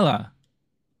Stella.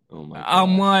 Oh my God.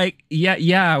 I'm like,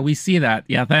 yeah, we see that.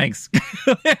 Yeah, thanks.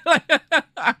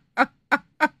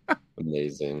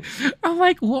 Amazing. I'm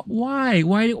like, why?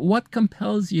 What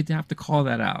compels you to have to call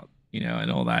that out?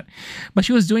 And all that. But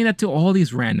she was doing that to all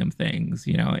these random things,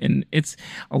 and it's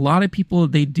a lot of people,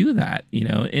 they do that,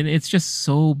 and it's just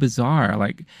so bizarre.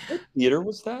 Like, what theater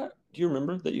was that? Do you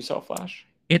remember that you saw Flash?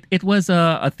 It was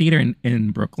a theater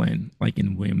in Brooklyn, like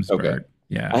in Williamsburg. Okay.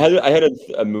 Yeah. I had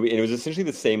a movie, and it was essentially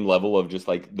the same level of just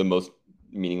like the most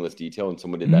meaningless detail, and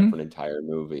someone did that for an entire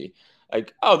movie.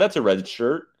 Like, oh, that's a red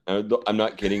shirt. I'm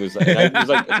not kidding. It was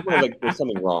like, there's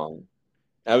something wrong.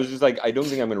 I was just like, I don't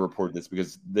think I'm going to report this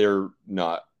because they're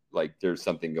not like there's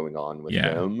something going on with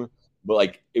them. But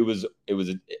like it was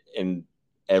in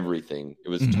everything. It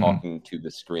was talking to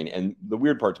the screen. And the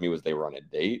weird part to me was they were on a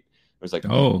date. I was like,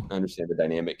 I understand the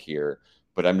dynamic here,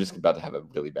 but I'm just about to have a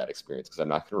really bad experience because I'm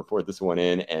not going to report this one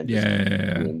in and just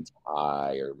the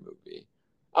entire movie.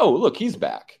 Oh, look, he's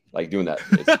back. Like doing that.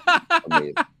 It's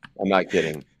amazing. I'm not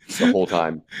kidding. The whole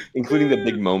time, including the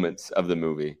big moments of the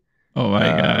movie. Oh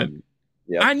my God.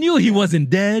 Yep. I knew he wasn't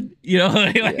dead,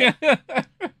 Yeah.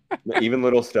 Even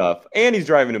little stuff. And he's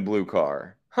driving a blue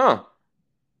car. Huh.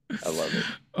 I love it.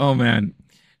 Oh man.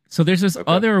 So there's this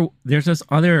other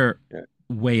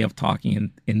way of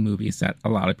talking in movies that a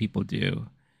lot of people do.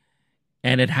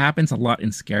 And it happens a lot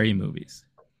in scary movies.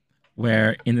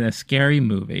 Where in a scary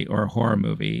movie or a horror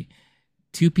movie,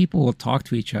 2 people will talk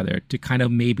to each other to kind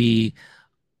of maybe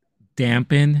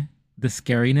dampen the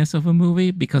scariness of a movie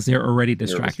because they're already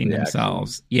distracting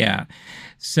themselves. Yeah.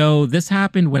 So this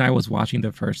happened when I was watching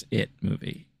the first It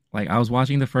movie. Like I was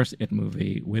watching the first It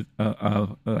movie with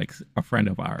a friend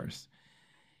of ours.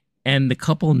 And the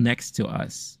couple next to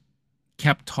us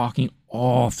kept talking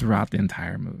all throughout the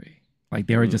entire movie. Like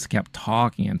they were just kept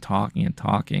talking and talking and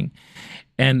talking.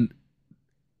 And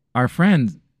our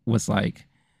friend was like,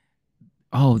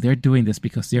 oh, they're doing this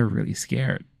because they're really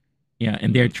scared. Yeah,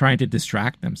 and they're trying to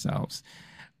distract themselves.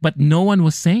 But no one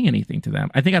was saying anything to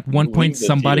them. I think at one point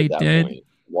somebody did.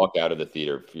 Walk out of the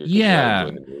theater. If you're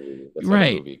the movie. That's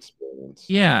right. Movie experience.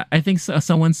 Yeah, I think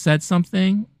someone said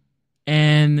something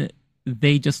and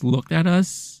they just looked at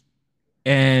us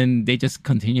and they just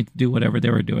continued to do whatever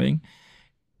they were doing.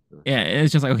 Yeah,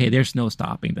 it's just like, okay, there's no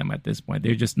stopping them at this point.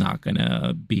 They're just not going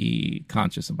to be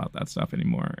conscious about that stuff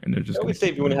anymore. And they're just I would say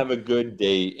if you want to have a good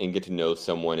date and get to know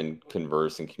someone and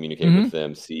converse and communicate with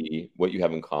them, see what you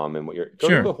have in common, go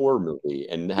to a horror movie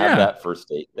and have that first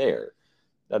date there.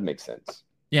 That makes sense.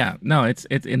 Yeah, no,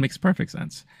 it makes perfect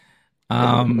sense.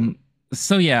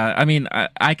 So yeah, I mean,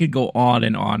 I could go on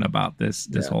and on about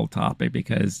this whole topic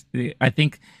because I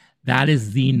think that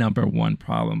is the number one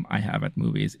problem I have at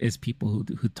movies is people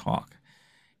who talk.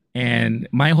 And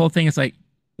my whole thing is like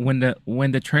when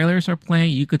the trailers are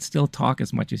playing, you could still talk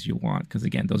as much as you want because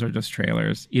again, those are just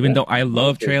trailers. Even though I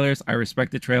love trailers, I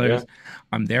respect the trailers. Yeah.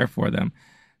 I'm there for them.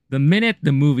 The minute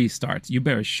the movie starts, you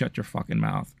better shut your fucking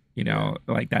mouth.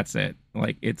 Like that's it.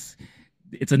 Like it's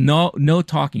a no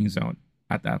talking zone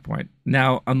at that point.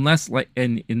 Now, unless like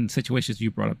in situations you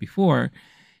brought up before,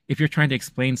 if you're trying to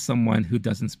explain someone who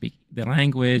doesn't speak the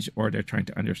language or they're trying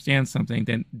to understand something,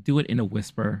 then do it in a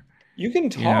whisper. You can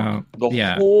talk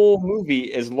the whole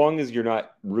movie as long as you're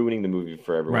not ruining the movie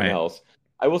for everyone else.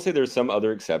 I will say there's some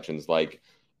other exceptions. Like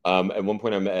at one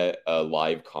point I'm at a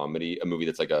live comedy, a movie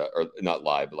that's like or not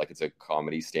live, but like it's a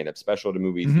comedy stand-up special at a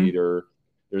movie theater.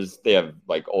 They have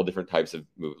like all different types of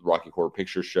movies, Rocky Horror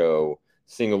Picture Show,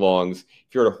 sing-alongs.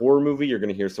 If you're at a horror movie, you're going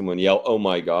to hear someone yell, "Oh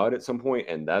my God," at some point,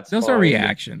 and those are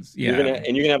reactions. Yeah, you're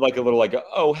gonna have like a little like,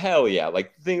 "Oh hell yeah!"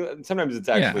 Like thing. Sometimes it's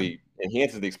actually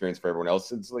enhances the experience for everyone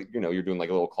else. It's like you're doing like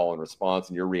a little call and response,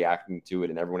 and you're reacting to it,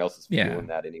 and everyone else is feeling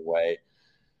that anyway.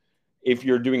 if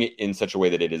you're doing it in such a way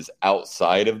that it is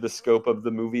outside of the scope of the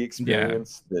movie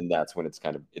experience, then that's when it's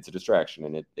a distraction,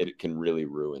 and it can really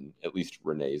ruin at least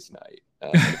Renee's night.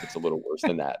 And if it's a little worse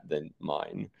than that, then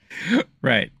mine.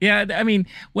 Right. Yeah. I mean,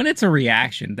 when it's a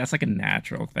reaction, that's like a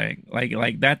natural thing.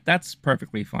 Like that's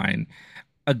perfectly fine.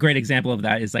 A great example of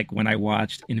that is like when I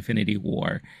watched Infinity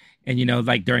War, and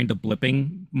like during the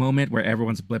blipping moment where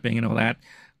everyone's blipping and all that,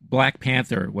 Black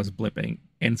Panther was blipping,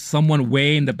 and someone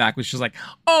way in the back was just like,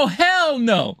 "Oh hell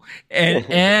no!" And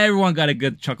everyone got a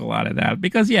good chuckle out of that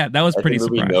because that was pretty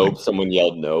surprising. Nope, someone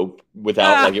yelled "nope"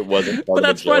 without like it wasn't. But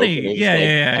that's funny.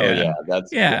 Yeah.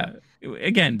 That's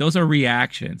Again, those are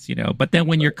reactions, But then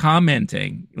when you're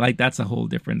commenting, like that's a whole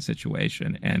different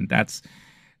situation, and that's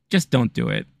just don't do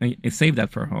it. Save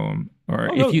that for home. Or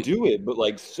if you do it, but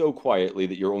like so quietly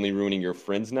that you're only ruining your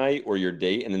friend's night or your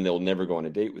date, and then they'll never go on a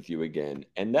date with you again.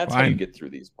 And that's how you get through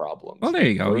these problems. Well, there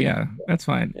you go. Yeah, that's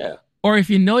fine. Yeah. Or if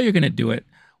you know you're going to do it,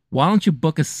 why don't you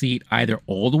book a seat either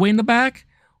all the way in the back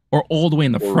or all the way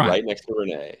in the front? Right next to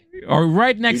Renee. Or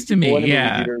right next to me.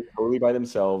 Yeah. Totally by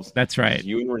themselves. That's right. Just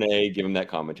you and Renee give him that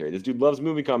commentary. This dude loves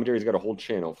movie commentary. He's got a whole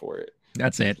channel for it.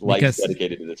 That's it. Life's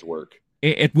dedicated to this work.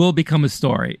 It will become a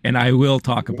story, and I will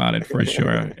talk about it for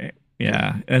sure.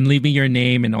 Yeah, and leave me your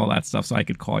name and all that stuff so I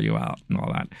could call you out and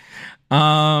all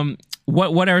that.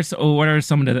 What are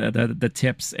some of the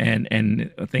tips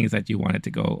and things that you wanted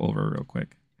to go over real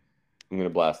quick? I'm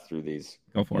gonna blast through these.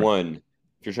 Go for it. One,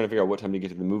 if you're trying to figure out what time to get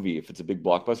to the movie, if it's a big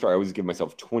blockbuster, I always give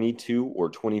myself 22 or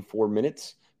 24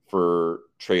 minutes for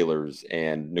trailers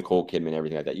and Nicole Kidman and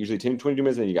everything like that. Usually 10, 22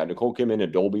 minutes, and then you got Nicole Kidman, a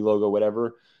Dolby logo,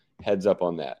 whatever. Heads up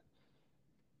on that.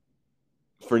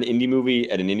 For an indie movie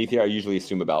at an indie theater, I usually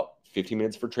assume about 15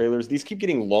 minutes for trailers. These keep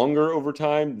getting longer over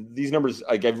time. These numbers,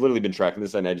 like I've literally been tracking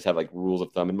this, and I just have like rules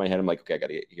of thumb in my head. I'm like, okay, I got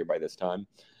to get here by this time.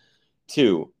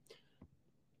 2,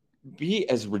 be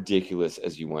as ridiculous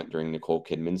as you want during Nicole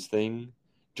Kidman's thing.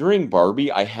 During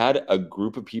Barbie, I had a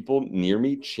group of people near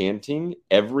me chanting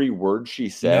every word she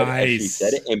said as she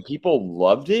said it, and people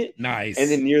loved it. Nice.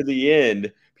 And then near the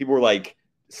end, people were like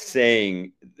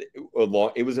saying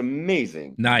it was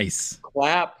amazing. Nice.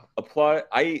 Clap, applaud.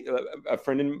 A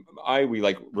friend and I, we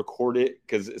like record it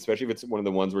because especially if it's one of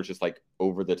the ones where it's just like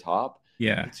over the top.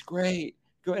 Yeah, it's great.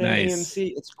 Go ahead and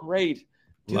AMC. It's great.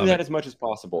 Do that as much as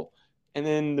possible. And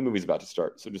then the movie's about to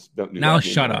start, so just don't do now. That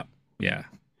shut up. Yeah,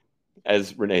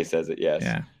 as Renee says it. Yes.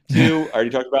 Yeah. 2, I already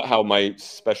talked about how my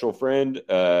special friend,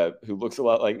 who looks a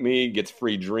lot like me, gets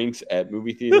free drinks at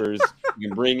movie theaters. You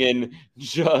can bring in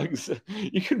jugs.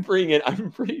 You can bring in,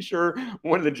 I'm pretty sure,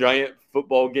 one of the giant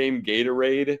football game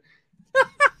Gatorade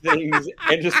things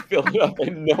and just fill it up,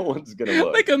 and no one's gonna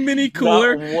look. Like a mini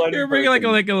cooler. You're bringing like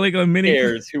a mini.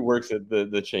 Cares who works at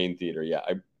the chain theater? Yeah,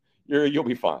 you'll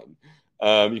be fine.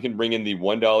 You can bring in the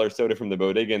 $1 soda from the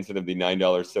bodega instead of the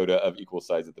 $9 soda of equal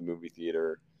size at the movie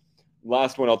theater.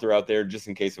 Last one I'll throw out there, just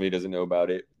in case somebody doesn't know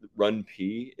about it. Run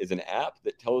P is an app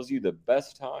that tells you the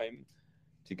best time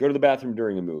to go to the bathroom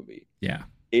during a movie. Yeah.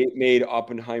 It made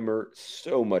Oppenheimer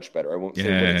so much better. I won't say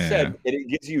what it said. And it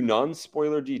gives you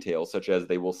non-spoiler details, such as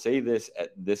they will say this at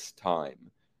this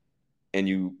time. And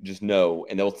you just know,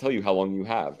 and they'll tell you how long you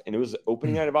have. And it was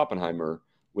opening night of Oppenheimer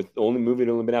with the only movie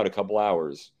that had only been out a couple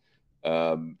hours.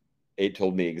 It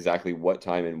told me exactly what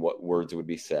time and what words would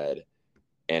be said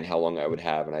and how long I would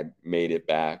have, and I made it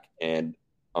back. And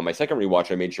on my second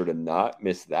rewatch, I made sure to not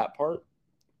miss that part.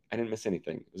 I didn't miss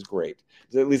anything. It was great.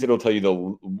 At least it'll tell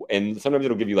you and sometimes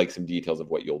it'll give you like some details of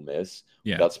what you'll miss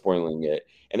without spoiling it.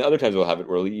 And other times we'll have it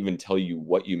where it'll even tell you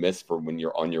what you missed for when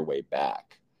you're on your way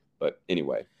back. But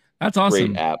anyway, that's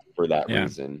awesome. Great app for that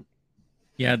reason.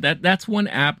 Yeah, that's one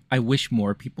app I wish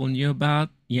more people knew about.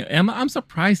 Yeah, I'm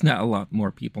surprised not a lot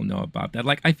more people know about that.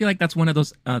 Like, I feel like that's one of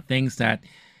those things that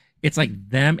it's like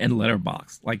them and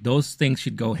Letterboxd. Like, those things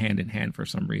should go hand in hand for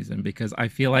some reason, because I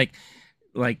feel like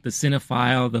the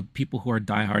cinephile, the people who are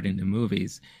diehard into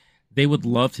movies, they would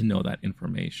love to know that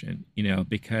information,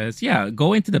 because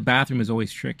going to the bathroom is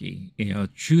always tricky.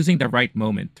 Choosing the right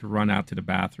moment to run out to the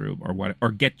bathroom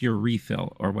or get your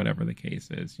refill or whatever the case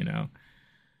is,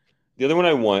 The other one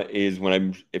I want is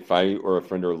if I or a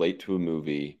friend are late to a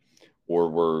movie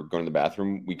or we're going to the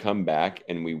bathroom, we come back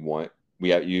and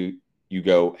you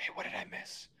go, hey, what did I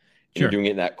miss? And you're doing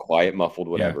it in that quiet, muffled,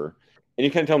 whatever. Yeah. And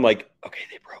you kind of tell them like, okay,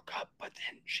 they broke up, but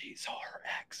then she saw her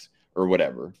ex or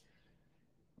whatever.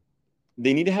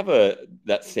 They need to have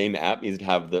that same app needs to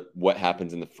have what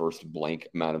happens in the first blank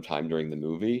amount of time during the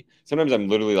movie. Sometimes I'm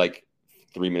literally like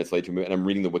 3 minutes late to a movie and I'm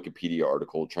reading the Wikipedia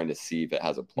article trying to see if it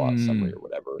has a plot summary or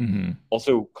whatever. Mm-hmm.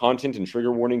 Also, content and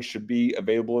trigger warnings should be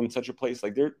available in such a place.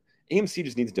 Like AMC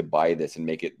just needs to buy this and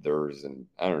make it theirs, and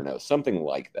I don't know, something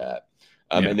like that.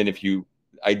 And then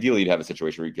ideally you'd have a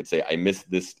situation where you could say, I missed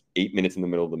this 8 minutes in the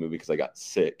middle of the movie because I got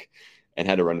sick and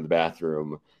had to run to the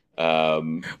bathroom.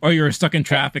 Or you were stuck in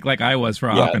traffic like I was for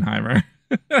Oppenheimer.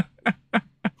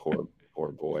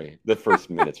 Poor boy. The first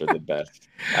minutes are the best.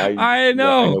 I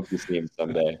know. I hope you see him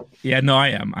someday. Yeah, no, I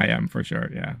am for sure.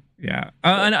 Yeah.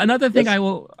 Another thing I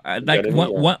will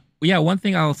one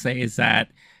thing I'll say is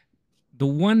that the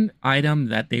one item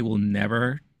that they will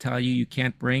never tell you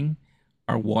can't bring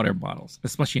are water bottles,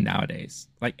 especially nowadays.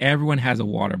 Like everyone has a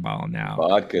water bottle now.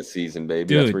 Vodka season, baby.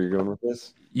 Dude, that's where you're going with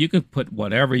this? You could put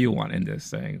whatever you want in this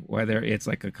thing, whether it's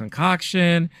like a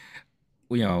concoction,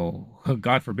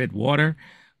 God forbid, water,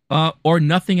 or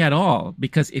nothing at all.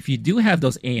 Because if you do have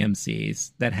those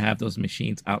AMCs that have those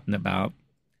machines out and about,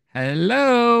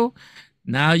 hello,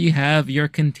 now you have your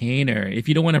container. If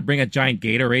you don't want to bring a giant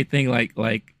Gatorade thing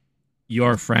like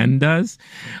your friend does,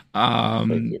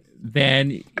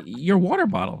 then your water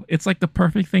bottle. It's like the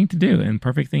perfect thing to do and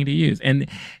perfect thing to use. And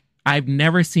I've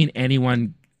never seen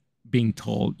anyone being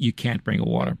told you can't bring a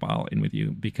water bottle in with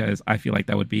you, because I feel like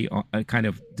that would be a kind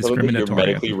of discriminatory. You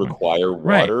medically require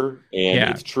water, and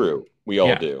it's true. We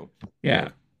all do.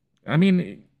 Yeah. I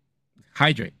mean,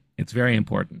 hydrate. It's very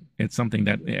important. It's something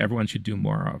that everyone should do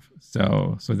more of.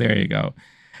 So there you go.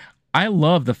 I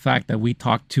love the fact that we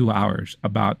talked 2 hours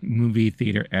about movie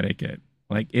theater etiquette.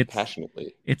 Like it's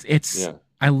passionately. It's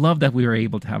I love that we were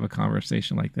able to have a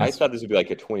conversation like this. I thought this would be like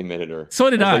a 20-minute or.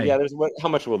 So did I. Like, how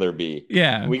much will there be?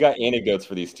 Yeah. We got anecdotes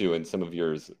for these too, and some of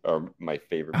yours are my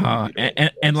favorite.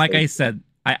 And like I said,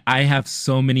 I have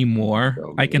so many more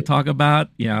I can talk about.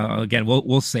 Again,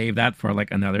 we'll save that for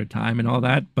like another time and all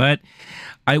that. But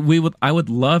I would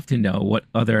love to know what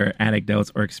other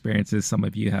anecdotes or experiences some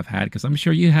of you have had, because I'm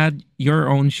sure you had your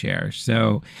own share.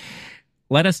 So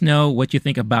let us know what you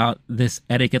think about this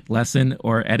etiquette lesson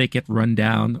or etiquette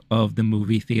rundown of the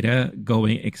movie theater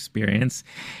going experience.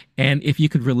 And if you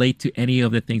could relate to any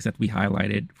of the things that we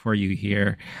highlighted for you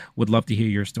here, would love to hear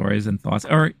your stories and thoughts.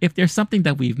 Or if there's something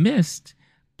that we've missed,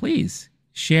 please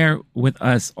share with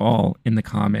us all in the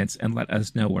comments and let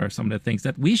us know what are some of the things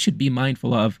that we should be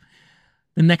mindful of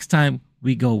the next time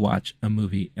we go watch a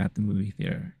movie at the movie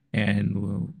theater.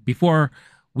 And before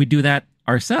we do that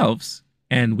ourselves,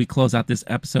 and we close out this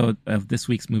episode of this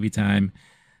week's Movie Time,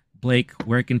 Blake,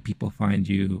 where can people find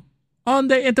you on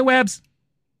the interwebs?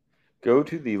 Go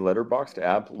to the Letterboxd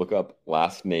app, look up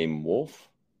Last Name Wolf,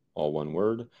 all one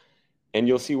word, and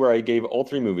you'll see where I gave all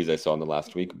 3 movies I saw in the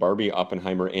last week: Barbie,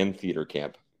 Oppenheimer, and Theater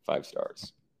Camp, 5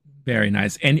 stars. Very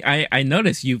nice. And I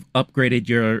noticed you've upgraded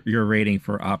your rating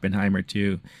for Oppenheimer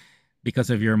too, because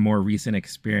of your more recent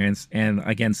experience. And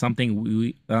again,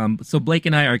 something so Blake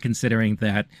and I are considering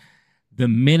that the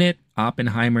minute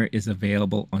Oppenheimer is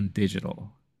available on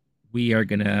digital, we are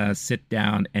going to sit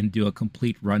down and do a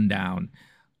complete rundown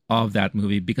of that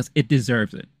movie, because it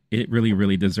deserves it. It really,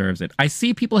 really deserves it. I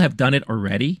see people have done it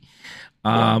already,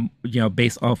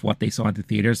 based off what they saw in the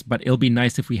theaters, but it'll be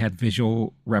nice if we had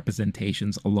visual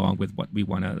representations along with what we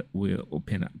want to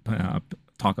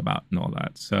talk about and all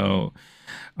that. So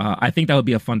I think that would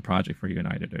be a fun project for you and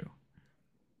I to do.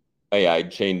 I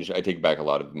take back a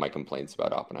lot of my complaints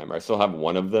about Oppenheimer. I still have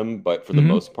one of them, but for the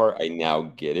most part, I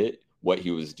now get it. What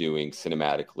he was doing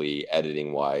cinematically,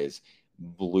 editing wise,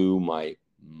 blew my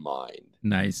mind.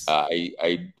 Nice.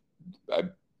 I'm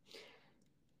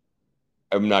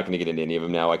not going to get into any of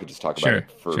them now. I could just talk about it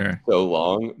for so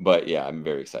long, but yeah, I'm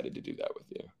very excited to do that with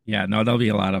you. Yeah, no, that'll be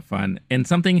a lot of fun. And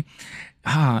something,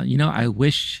 I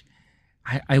wish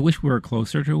we were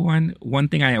closer to one. One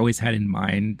thing I always had in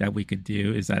mind that we could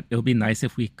do is that it would be nice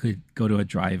if we could go to a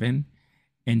drive-in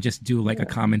and just do like a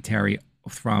commentary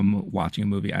from watching a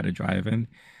movie at a drive-in.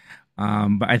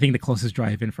 But I think the closest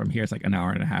drive-in from here is like an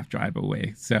hour and a half drive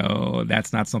away. So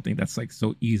that's not something that's like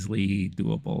so easily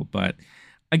doable. But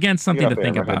again, something to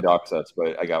think about. Doc sets,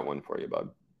 but I got one for you, bud.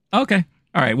 Okay.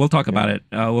 All right. We'll talk about it.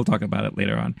 We'll talk about it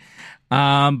later on.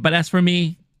 But as for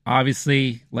me,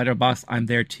 obviously, Letterboxd, I'm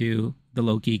there too, the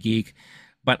Low-Key Geek.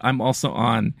 But I'm also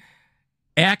on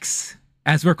X,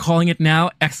 as we're calling it now.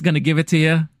 X is going to give it to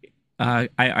you. I'm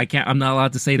not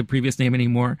allowed to say the previous name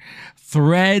anymore.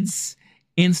 Threads,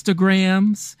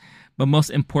 Instagrams, but most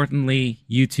importantly,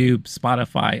 YouTube,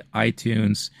 Spotify,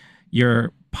 iTunes,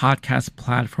 your podcast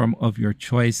platform of your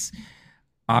choice.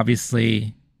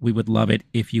 Obviously, we would love it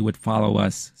if you would follow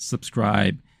us,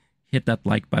 subscribe, hit that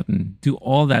like button, do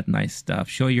all that nice stuff,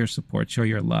 show your support, show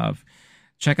your love.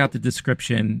 Check out the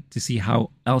description to see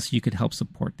how else you could help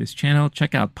support this channel.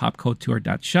 Check out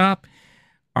popculture.shop,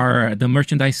 the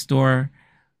merchandise store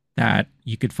that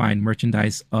you could find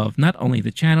merchandise of not only the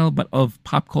channel, but of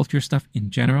pop culture stuff in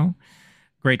general.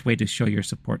 great way to show your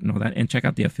support and all that. And check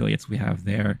out the affiliates we have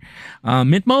there.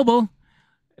 Mint Mobile.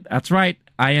 That's right.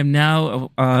 I am now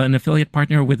an affiliate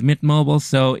partner with Mint Mobile.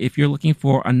 So if you're looking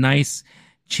for a nice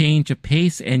change of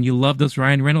pace and you love those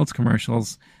Ryan Reynolds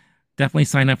commercials, definitely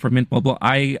sign up for Mint Mobile.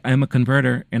 I am a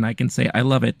converter and I can say I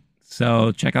love it.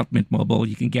 So check out Mint Mobile.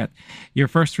 You can get your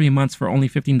first 3 months for only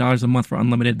 $15 a month for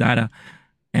unlimited data.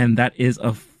 And that is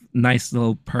a nice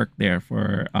little perk there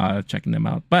for checking them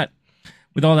out. But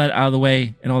with all that out of the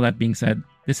way and all that being said,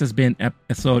 this has been an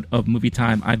episode of Movie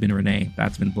Time. I've been Renee.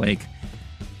 That's been Blake.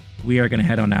 We are going to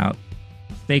head on out.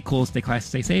 Stay cool, stay classy,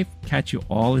 stay safe. Catch you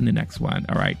all in the next one.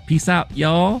 All right. Peace out,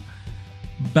 y'all.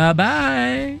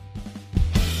 Bye-bye.